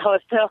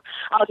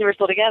we were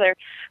still together.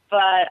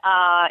 But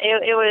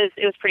it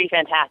was pretty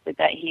fantastic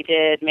that he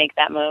did make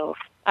that move.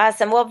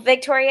 Awesome. Well,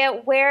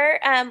 Victoria,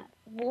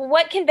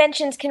 what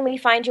conventions can we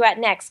find you at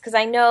next? Because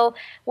I know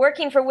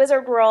working for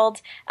Wizard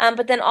World,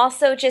 but then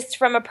also just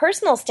from a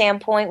personal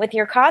standpoint with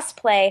your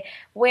cosplay,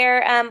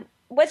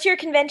 what's your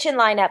convention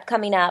lineup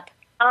coming up?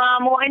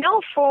 Well, I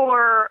know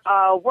for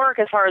work,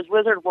 as far as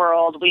Wizard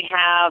World, we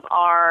have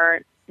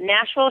our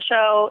Nashville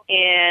show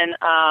in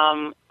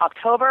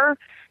October,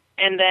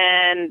 and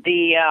then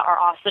our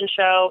Austin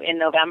show in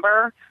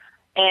November.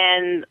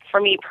 And for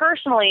me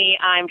personally,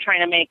 I'm trying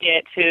to make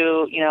it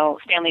to,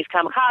 Stanley's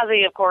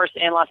Kamikaze, of course,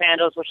 in Los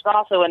Angeles, which is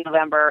also in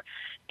November.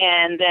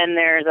 And then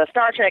there's a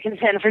Star Trek in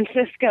San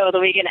Francisco the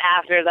weekend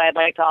after that I'd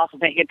like to also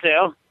make it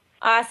to.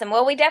 Awesome.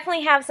 Well, we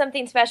definitely have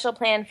something special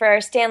planned for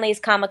Stanley's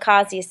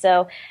Kamikaze,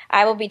 so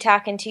I will be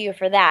talking to you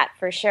for that,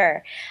 for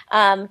sure.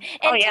 That'd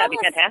be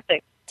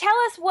fantastic. Tell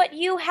us what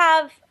you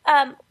have,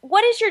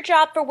 what is your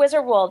job for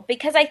Wizard World?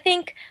 Because I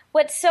think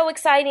what's so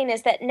exciting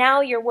is that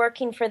now you're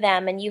working for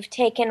them, and you've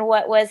taken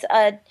what was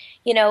a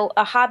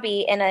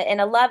hobby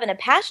and a love and a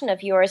passion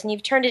of yours, and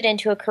you've turned it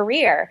into a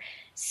career.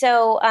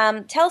 So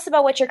tell us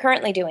about what you're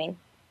currently doing.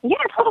 Yeah,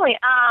 totally.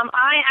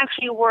 I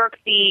actually work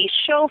the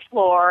show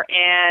floor,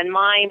 and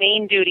my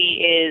main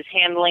duty is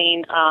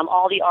handling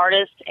all the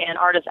artists and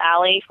Artist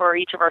Alley for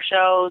each of our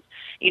shows,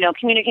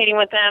 communicating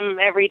with them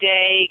every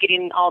day,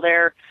 getting all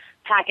their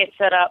packets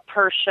set up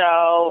per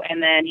show,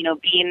 and then,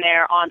 being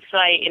there on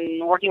site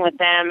and working with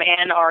them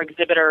and our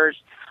exhibitors,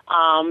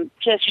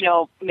 just,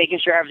 making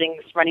sure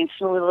everything's running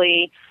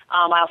smoothly.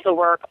 I also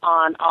work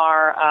on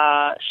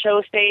our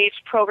show stage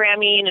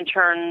programming in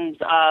terms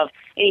of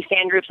any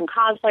fan groups and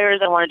cosplayers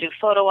that want to do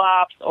photo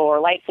ops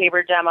or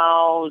lightsaber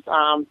demos,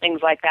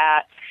 things like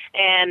that.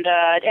 And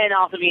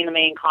also being the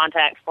main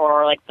contact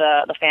for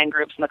the fan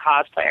groups and the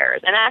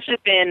cosplayers. And it's actually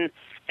been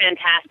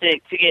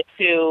fantastic to get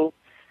to,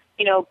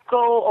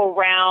 go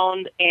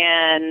around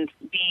and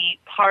be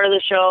part of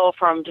the show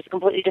from just a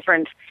completely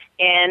different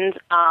end.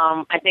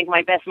 I think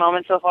my best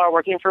moment so far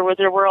working for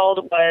Wizard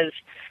World was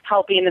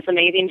helping this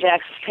amazing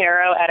Jack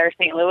Sparrow at our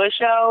St. Louis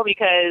show,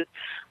 because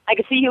I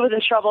could see he was in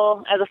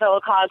trouble as a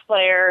fellow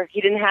cosplayer. He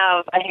didn't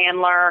have a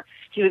handler.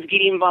 He was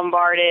getting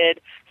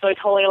bombarded. So I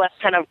totally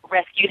kind of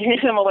rescued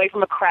him away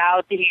from a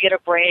crowd so he could get a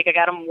break. I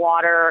got him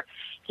water.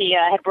 He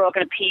had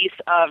broken a piece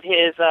of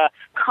his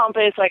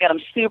compass, so I got him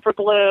super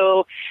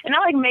glue. And that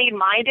like made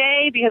my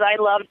day because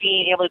I loved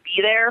being able to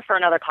be there for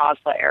another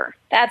cosplayer.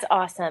 That's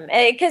awesome.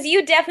 Because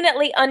you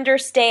definitely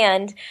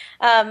understand,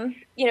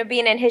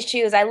 being in his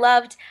shoes. I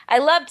loved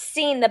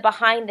seeing the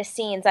behind the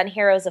scenes on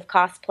Heroes of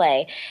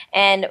Cosplay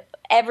and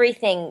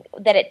everything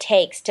that it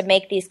takes to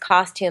make these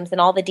costumes and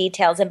all the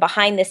details and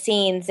behind the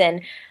scenes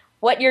and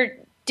what you're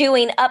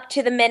doing up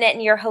to the minute in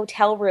your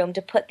hotel room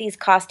to put these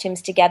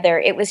costumes together.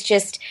 It was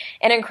just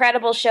an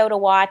incredible show to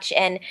watch.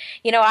 And,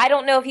 I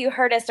don't know if you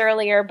heard us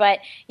earlier, but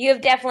you have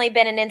definitely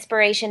been an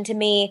inspiration to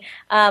me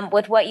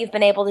with what you've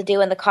been able to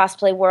do in the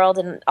cosplay world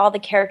and all the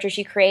characters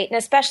you create, and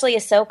especially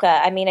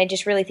Ahsoka. I mean, I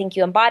just really think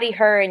you embody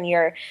her and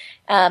your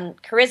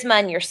charisma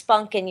and your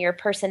spunk and your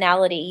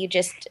personality. You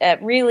just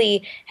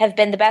really have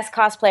been the best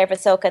cosplayer of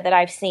Ahsoka that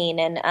I've seen,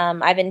 and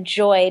I've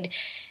enjoyed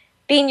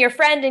being your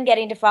friend and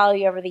getting to follow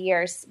you over the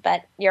years.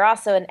 But you're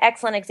also an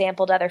excellent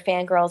example to other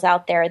fangirls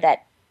out there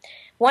that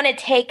want to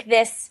take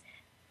this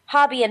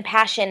hobby and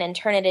passion and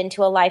turn it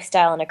into a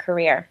lifestyle and a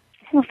career.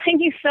 Well,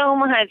 thank you so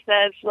much.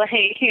 That's like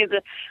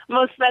the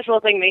most special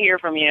thing to hear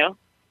from you.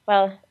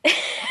 Well,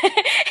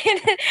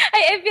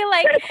 I feel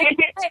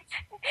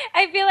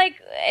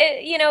like,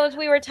 as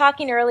we were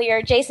talking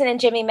earlier, Jason and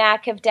Jimmy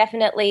Mack have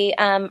definitely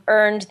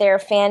earned their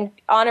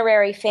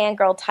honorary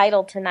fangirl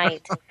title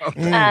tonight.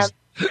 But,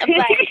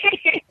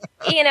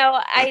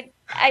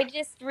 I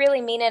just really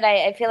mean it.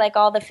 I feel like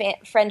all the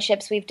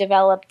friendships we've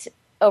developed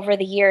over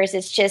the years,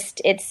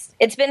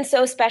 it's been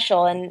so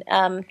special. And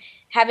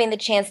having the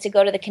chance to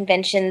go to the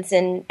conventions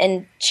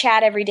and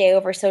chat every day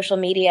over social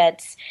media,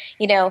 it's,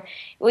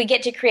 we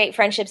get to create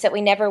friendships that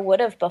we never would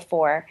have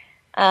before.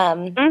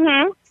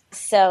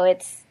 So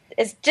it's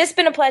just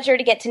been a pleasure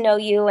to get to know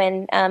you,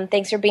 and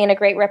thanks for being a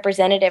great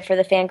representative for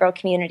the fangirl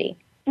community.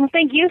 Well,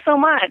 thank you so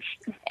much.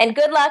 And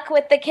good luck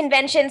with the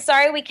convention.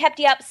 Sorry we kept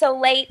you up so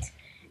late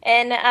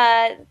and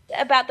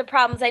about the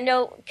problems. I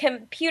know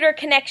computer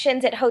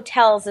connections at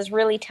hotels is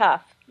really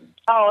tough.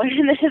 Oh,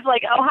 this is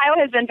like, Ohio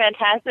has been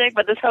fantastic,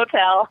 but this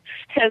hotel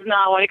has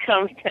not when it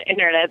comes to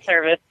internet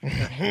service.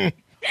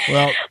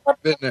 Well,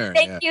 been there,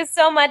 thank you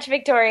so much,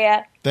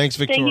 Victoria. Thanks,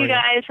 Victoria. Thank you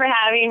guys for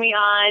having me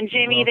on.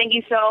 Jimmy, thank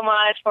you so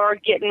much for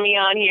getting me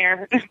on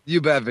here.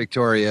 You bet,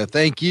 Victoria.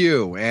 Thank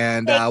you.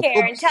 And take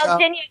care. And tell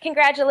Ginya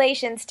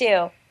congratulations,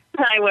 too.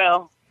 I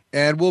will.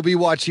 And we'll be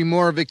watching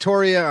more of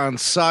Victoria on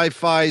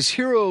Sci-Fi's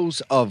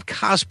Heroes of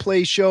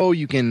Cosplay show.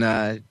 You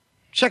can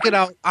check it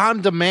out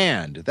on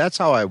demand. That's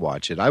how I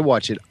watch it. I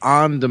watch it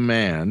on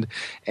demand.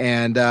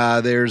 And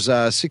there's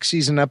a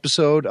 6-season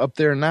episode up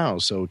there now,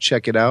 so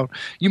check it out.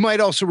 You might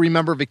also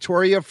remember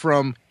Victoria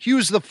from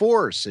Hughes the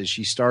Force as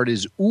she starred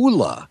as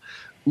Oola.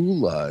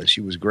 Oola,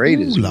 she was great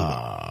as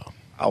Oola.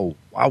 Oh,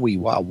 wowie,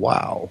 wow,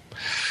 wow.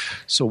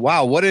 So,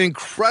 wow, what an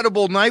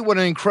incredible night. What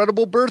an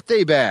incredible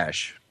birthday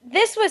bash.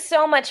 This was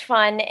so much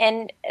fun,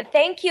 and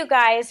thank you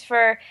guys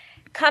for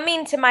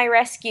coming to my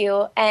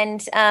rescue. And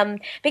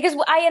because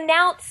I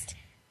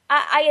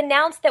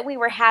announced that we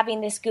were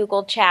having this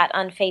Google chat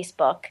on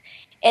Facebook,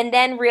 and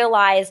then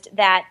realized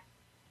that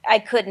I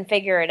couldn't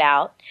figure it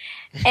out.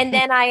 And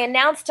then I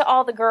announced to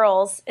all the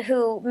girls,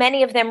 who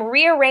many of them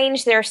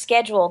rearranged their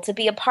schedule to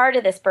be a part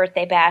of this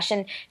birthday bash.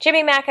 And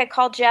Jimmy Mack, I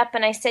called you up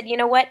and I said, you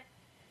know what?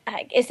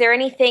 Is there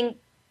anything,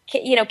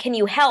 can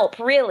you help,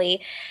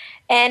 really?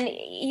 And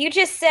you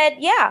just said,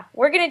 yeah,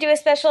 we're going to do a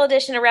special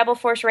edition of Rebel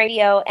Force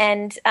Radio.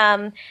 And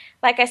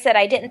like I said,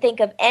 I didn't think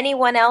of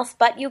anyone else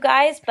but you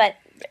guys, but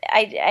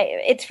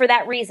it's for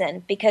that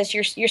reason, because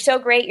you're so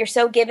great, you're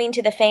so giving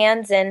to the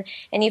fans, and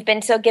you've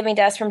been so giving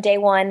to us from day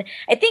one.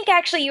 I think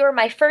actually you were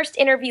my first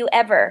interview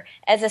ever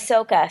as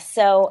Ahsoka,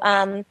 so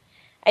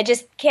I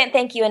just can't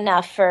thank you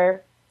enough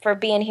for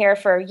being here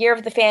for Year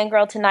of the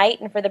Fangirl tonight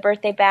and for the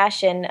birthday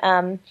bash,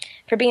 and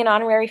for being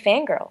honorary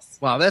fangirls.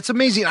 Wow, that's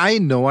amazing. I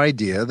had no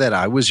idea that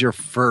I was your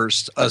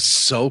first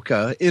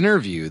Ahsoka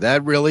interview.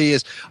 That really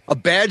is a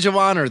badge of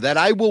honor that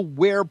I will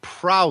wear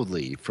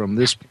proudly from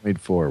this point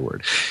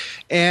forward.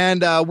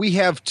 And we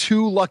have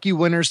 2 lucky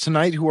winners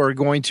tonight who are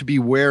going to be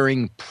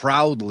wearing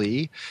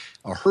proudly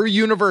a Her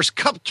Universe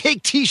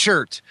cupcake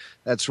t-shirt.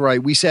 That's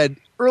right. We said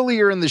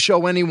earlier in the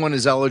show, anyone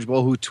is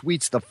eligible who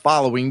tweets the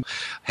following: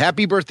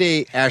 happy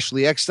birthday,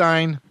 Ashley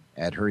Eckstein,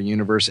 at Her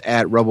Universe,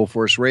 at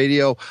RebelForce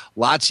Radio.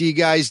 Lots of you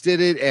guys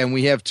did it, and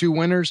we have 2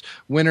 winners.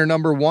 Winner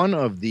number 1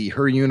 of the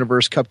Her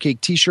Universe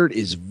cupcake t-shirt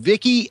is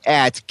Vicky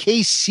at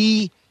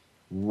KC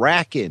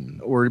Racken,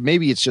 or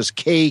maybe it's just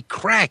K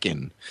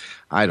Kraken.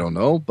 I don't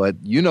know, but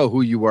you know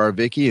who you are,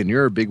 Vicky, and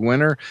you're a big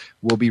winner.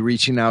 We'll be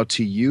reaching out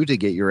to you to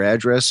get your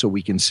address so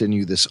we can send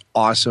you this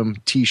awesome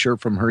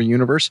t-shirt from Her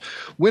Universe.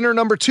 Winner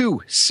number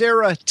 2,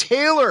 Sarah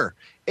Taylor,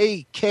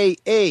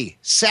 a.k.a.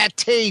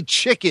 Satay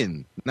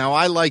Chicken. Now,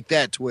 I like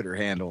that Twitter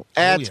handle,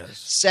 at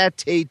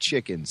Satay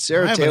Chicken.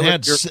 Sarah Taylor.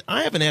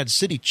 I haven't had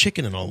city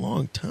chicken in a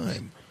long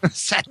time.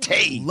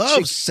 Satay.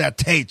 Love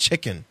satay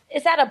chicken.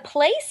 Is that a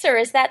place, or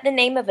is that the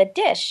name of a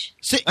dish?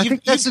 I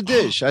think that's a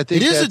dish. I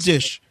think it is a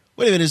dish.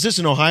 Wait a minute, is this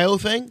an Ohio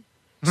thing?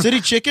 City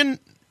chicken?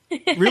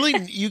 Really?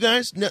 You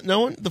guys? No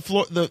one?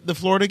 The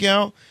Florida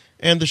gal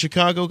and the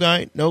Chicago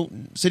guy? No,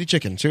 City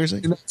Chicken.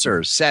 Seriously?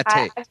 Sir,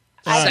 satay.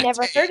 I've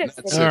never heard of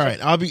City Chicken. All right,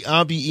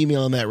 I'll be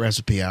emailing that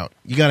recipe out.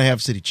 You got to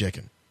have City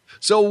Chicken.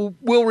 So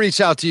we'll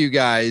reach out to you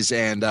guys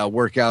and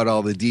work out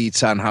all the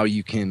deets on how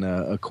you can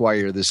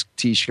acquire this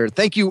T-shirt.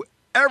 Thank you,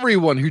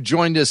 everyone who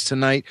joined us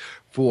tonight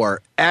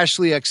for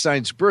Ashley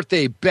Eckstein's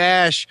birthday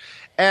bash.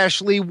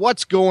 Ashley,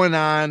 what's going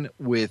on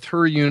with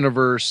Her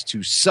Universe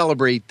to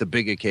celebrate the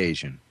big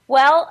occasion?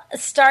 Well,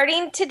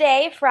 starting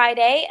today,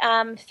 Friday,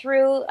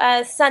 through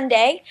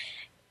Sunday,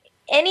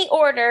 any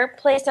order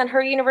placed on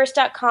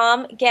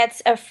heruniverse.com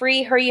gets a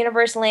free Her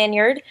Universe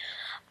lanyard.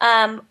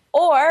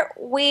 Or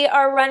we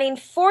are running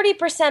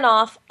 40%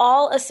 off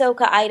all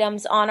Ahsoka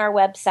items on our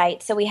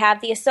website. So we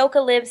have the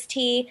Ahsoka Lives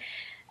tee,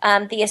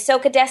 the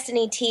Ahsoka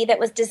Destiny tee that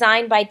was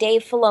designed by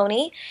Dave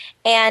Filoni,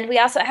 and we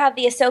also have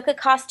the Ahsoka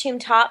costume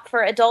top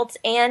for adults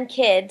and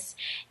kids,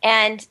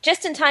 and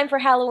just in time for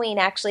Halloween,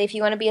 actually. If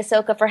you want to be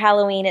Ahsoka for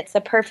Halloween, it's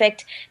the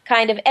perfect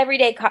kind of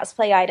everyday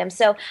cosplay item.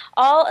 So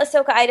all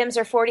Ahsoka items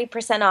are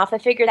 40% off. I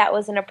figured that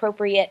was an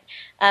appropriate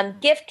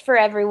gift for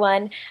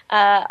everyone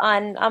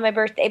on my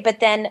birthday, but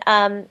then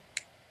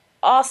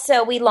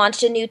also, we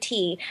launched a new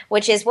tea,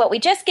 which is what we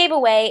just gave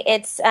away.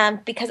 It's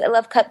because I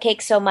love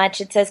cupcakes so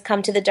much. It says,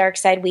 "Come to the dark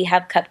side, we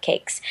have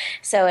cupcakes."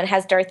 So it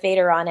has Darth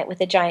Vader on it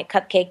with a giant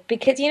cupcake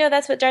because,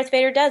 that's what Darth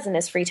Vader does in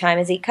his free time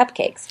is eat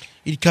cupcakes.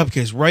 Eat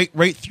cupcakes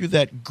right through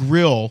that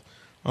grill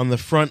on the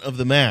front of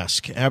the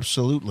mask.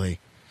 Absolutely.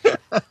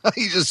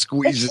 He just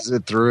squeezes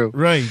it through.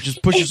 Right,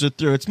 just pushes it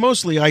through. It's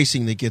mostly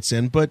icing that gets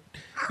in, but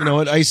you know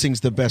what?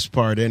 Icing's the best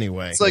part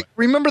anyway. It's like,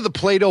 remember the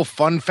Play-Doh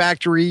Fun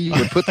Factory? You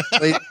would put the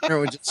Play-Doh in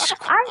there and just...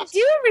 I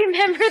do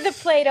remember the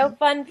Play-Doh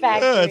Fun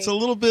Factory. Yeah, it's a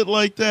little bit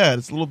like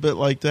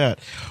that.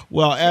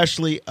 Well,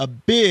 Ashley, a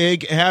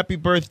big happy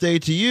birthday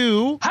to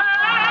you.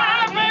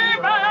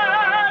 Happy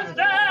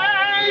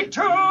birthday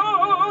to you!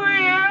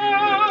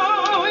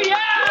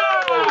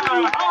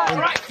 Yeah! All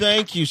right.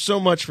 Thank you so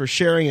much for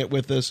sharing it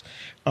with us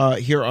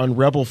here on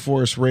Rebel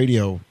Force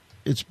Radio.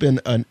 It's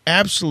been an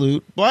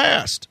absolute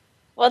blast.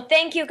 Well,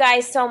 thank you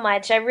guys so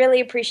much. I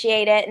really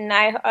appreciate it, and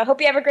I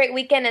hope you have a great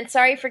weekend, and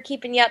sorry for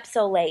keeping you up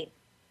so late.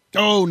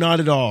 Oh, not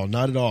at all.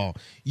 Not at all.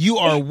 You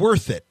are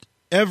worth it.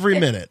 Every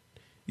minute.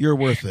 You're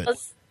worth it. Well,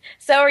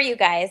 so are you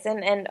guys,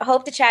 and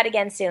hope to chat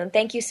again soon.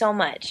 Thank you so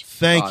much.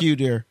 Thank you,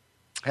 dear.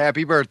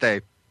 Happy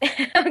birthday.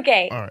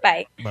 Okay, all right.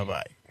 Bye.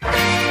 Bye-bye.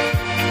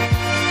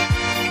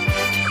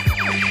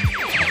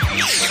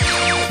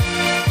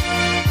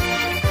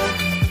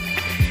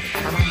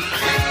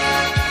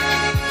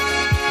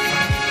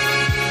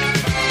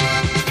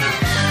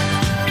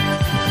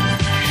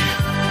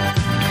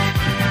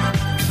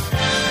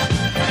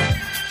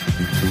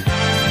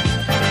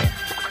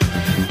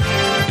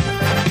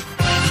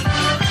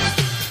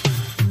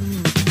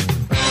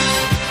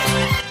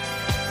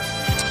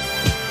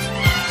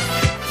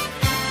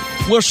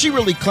 Well, she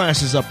really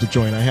classes up the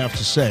joint, I have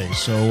to say.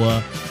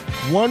 So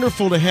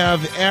wonderful to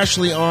have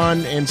Ashley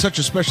on, and such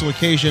a special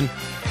occasion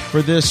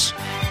for this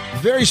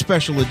very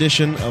special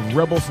edition of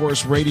Rebel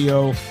Force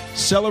Radio,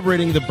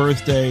 celebrating the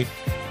birthday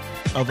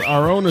of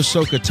our own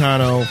Ahsoka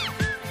Tano,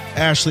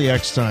 Ashley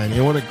Eckstein.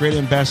 And what a great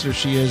ambassador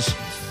she is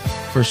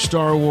for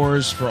Star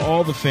Wars, for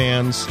all the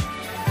fans,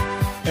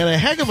 and a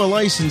heck of a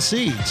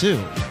licensee,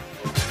 too.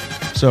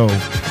 So,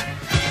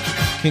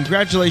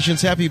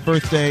 congratulations, happy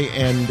birthday,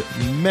 and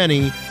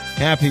many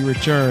happy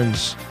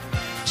returns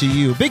to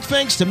you. Big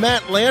thanks to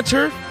Matt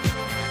Lanter,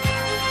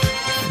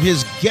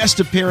 his guest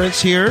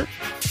appearance here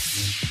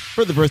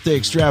for the birthday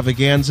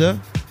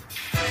extravaganza.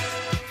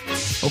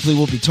 Hopefully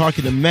we'll be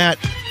talking to Matt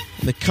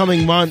in the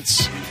coming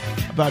months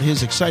about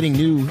his exciting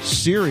new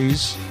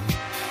series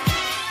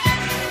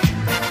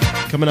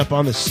coming up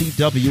on the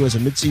CW as a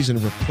mid-season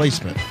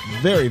replacement.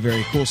 Very,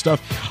 very cool stuff.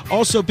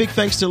 Also, big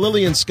thanks to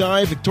Lillian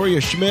Skye,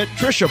 Victoria Schmidt,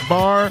 Trisha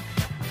Barr,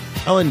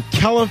 Ellen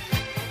Callahan,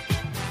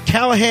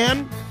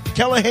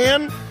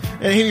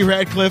 and Amy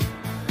Radcliffe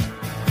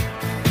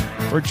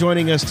for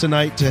joining us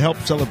tonight to help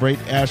celebrate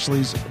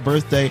Ashley's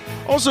birthday.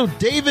 Also,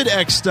 David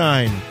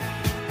Eckstein.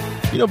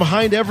 You know,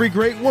 behind every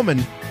great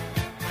woman,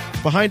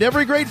 behind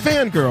every great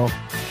fangirl,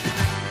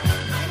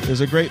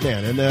 there's a great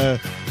man. And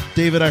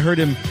David, I heard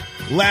him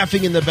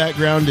laughing in the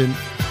background and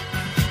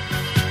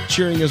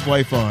cheering his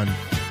wife on.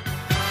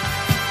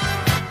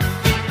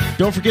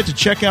 Don't forget to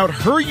check out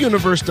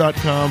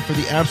heruniverse.com for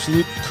the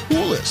absolute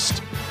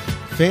coolest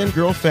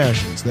fangirl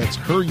fashions. That's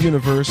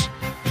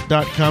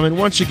heruniverse.com. And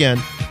once again,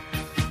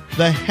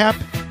 the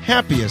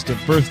happiest of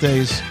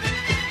birthdays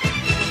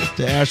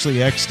to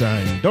Ashley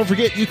Eckstein. Don't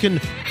forget, you can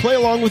play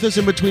along with us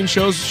in between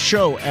shows.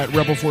 Show at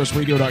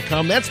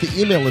rebelforceradio.com. That's the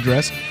email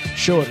address.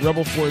 Show at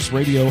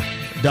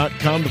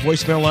rebelforceradio.com. The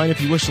voicemail line,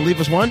 if you wish to leave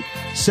us one,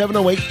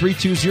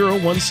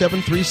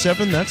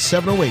 708-320-1737. That's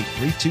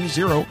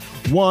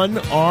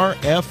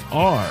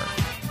 708-320-1RFR.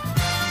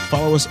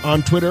 Follow us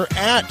on Twitter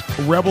at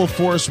Rebel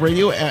Force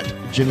Radio, at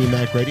Jimmy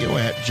Mac Radio,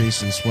 at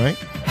Jason Swank.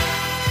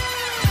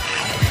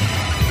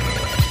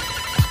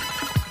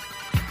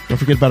 Don't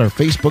forget about our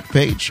Facebook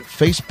page,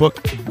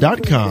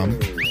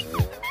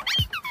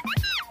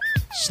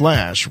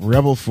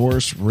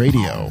 facebook.com/RebelForce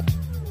Radio.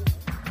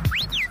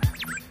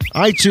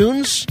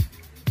 iTunes,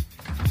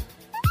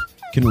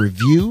 can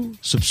review,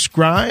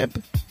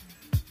 subscribe,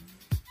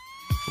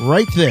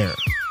 right there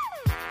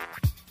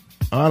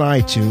on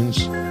iTunes.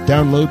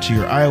 Download to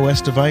your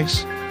iOS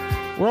device.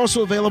 We're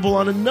also available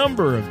on a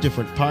number of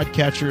different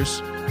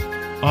podcatchers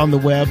on the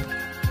web.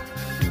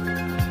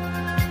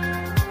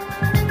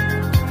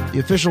 The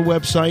official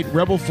website,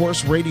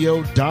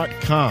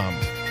 RebelForceRadio.com.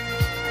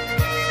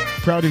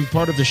 Proud to be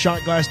part of the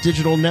Shot Glass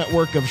Digital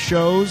network of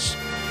shows.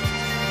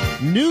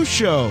 New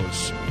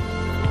shows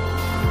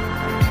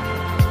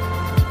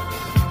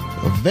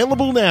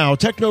available now.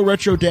 Techno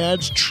Retro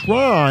Dads,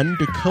 Tron,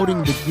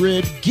 Decoding the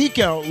Grid, Geek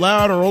Out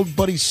Loud, our old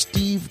buddy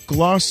Steve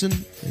Glosson,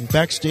 and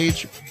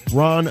backstage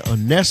Ron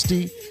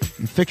Onesti,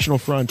 and Fictional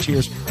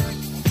Frontiers.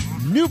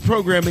 New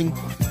programming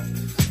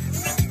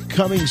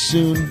coming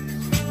soon.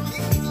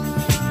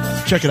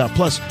 Check it out.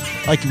 Plus,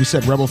 like we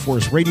said, Rebel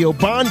Force Radio,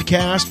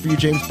 Bondcast for you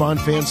James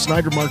Bond fans,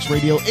 Snyder Marks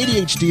Radio,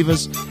 88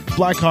 Divas,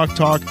 Black Hawk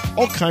Talk,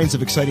 all kinds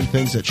of exciting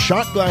things at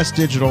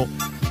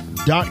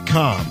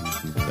shotglassdigital.com.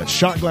 That's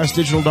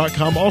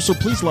shotglassdigital.com. Also,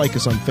 please like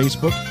us on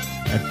Facebook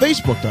at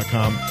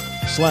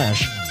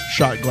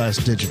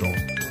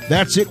facebook.com/shotglassdigital.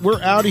 That's it.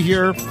 We're out of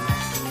here.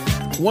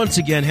 Once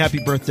again,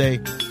 happy birthday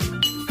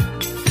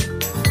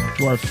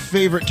to our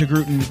favorite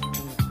Togrutan,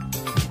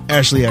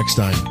 Ashley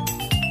Eckstein.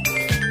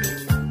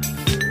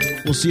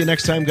 We'll see you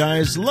next time,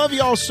 guys. Love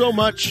you all so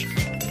much.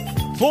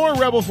 For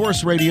Rebel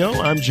Force Radio,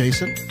 I'm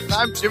Jason.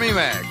 I'm Jimmy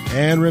Mac.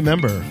 And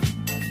remember,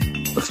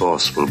 the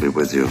Force will be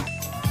with you,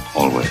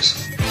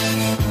 always.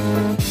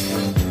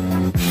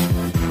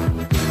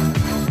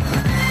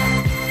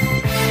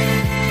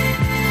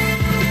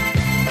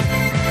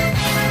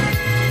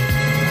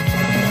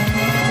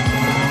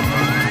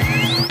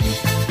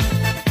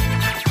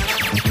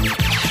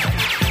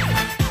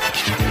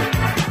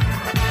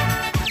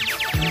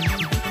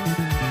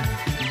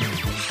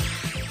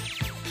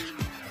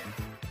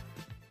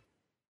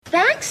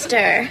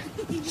 Baxter,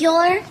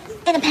 you're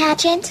in a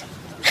pageant?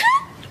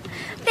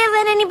 They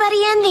let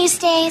anybody in these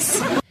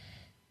days.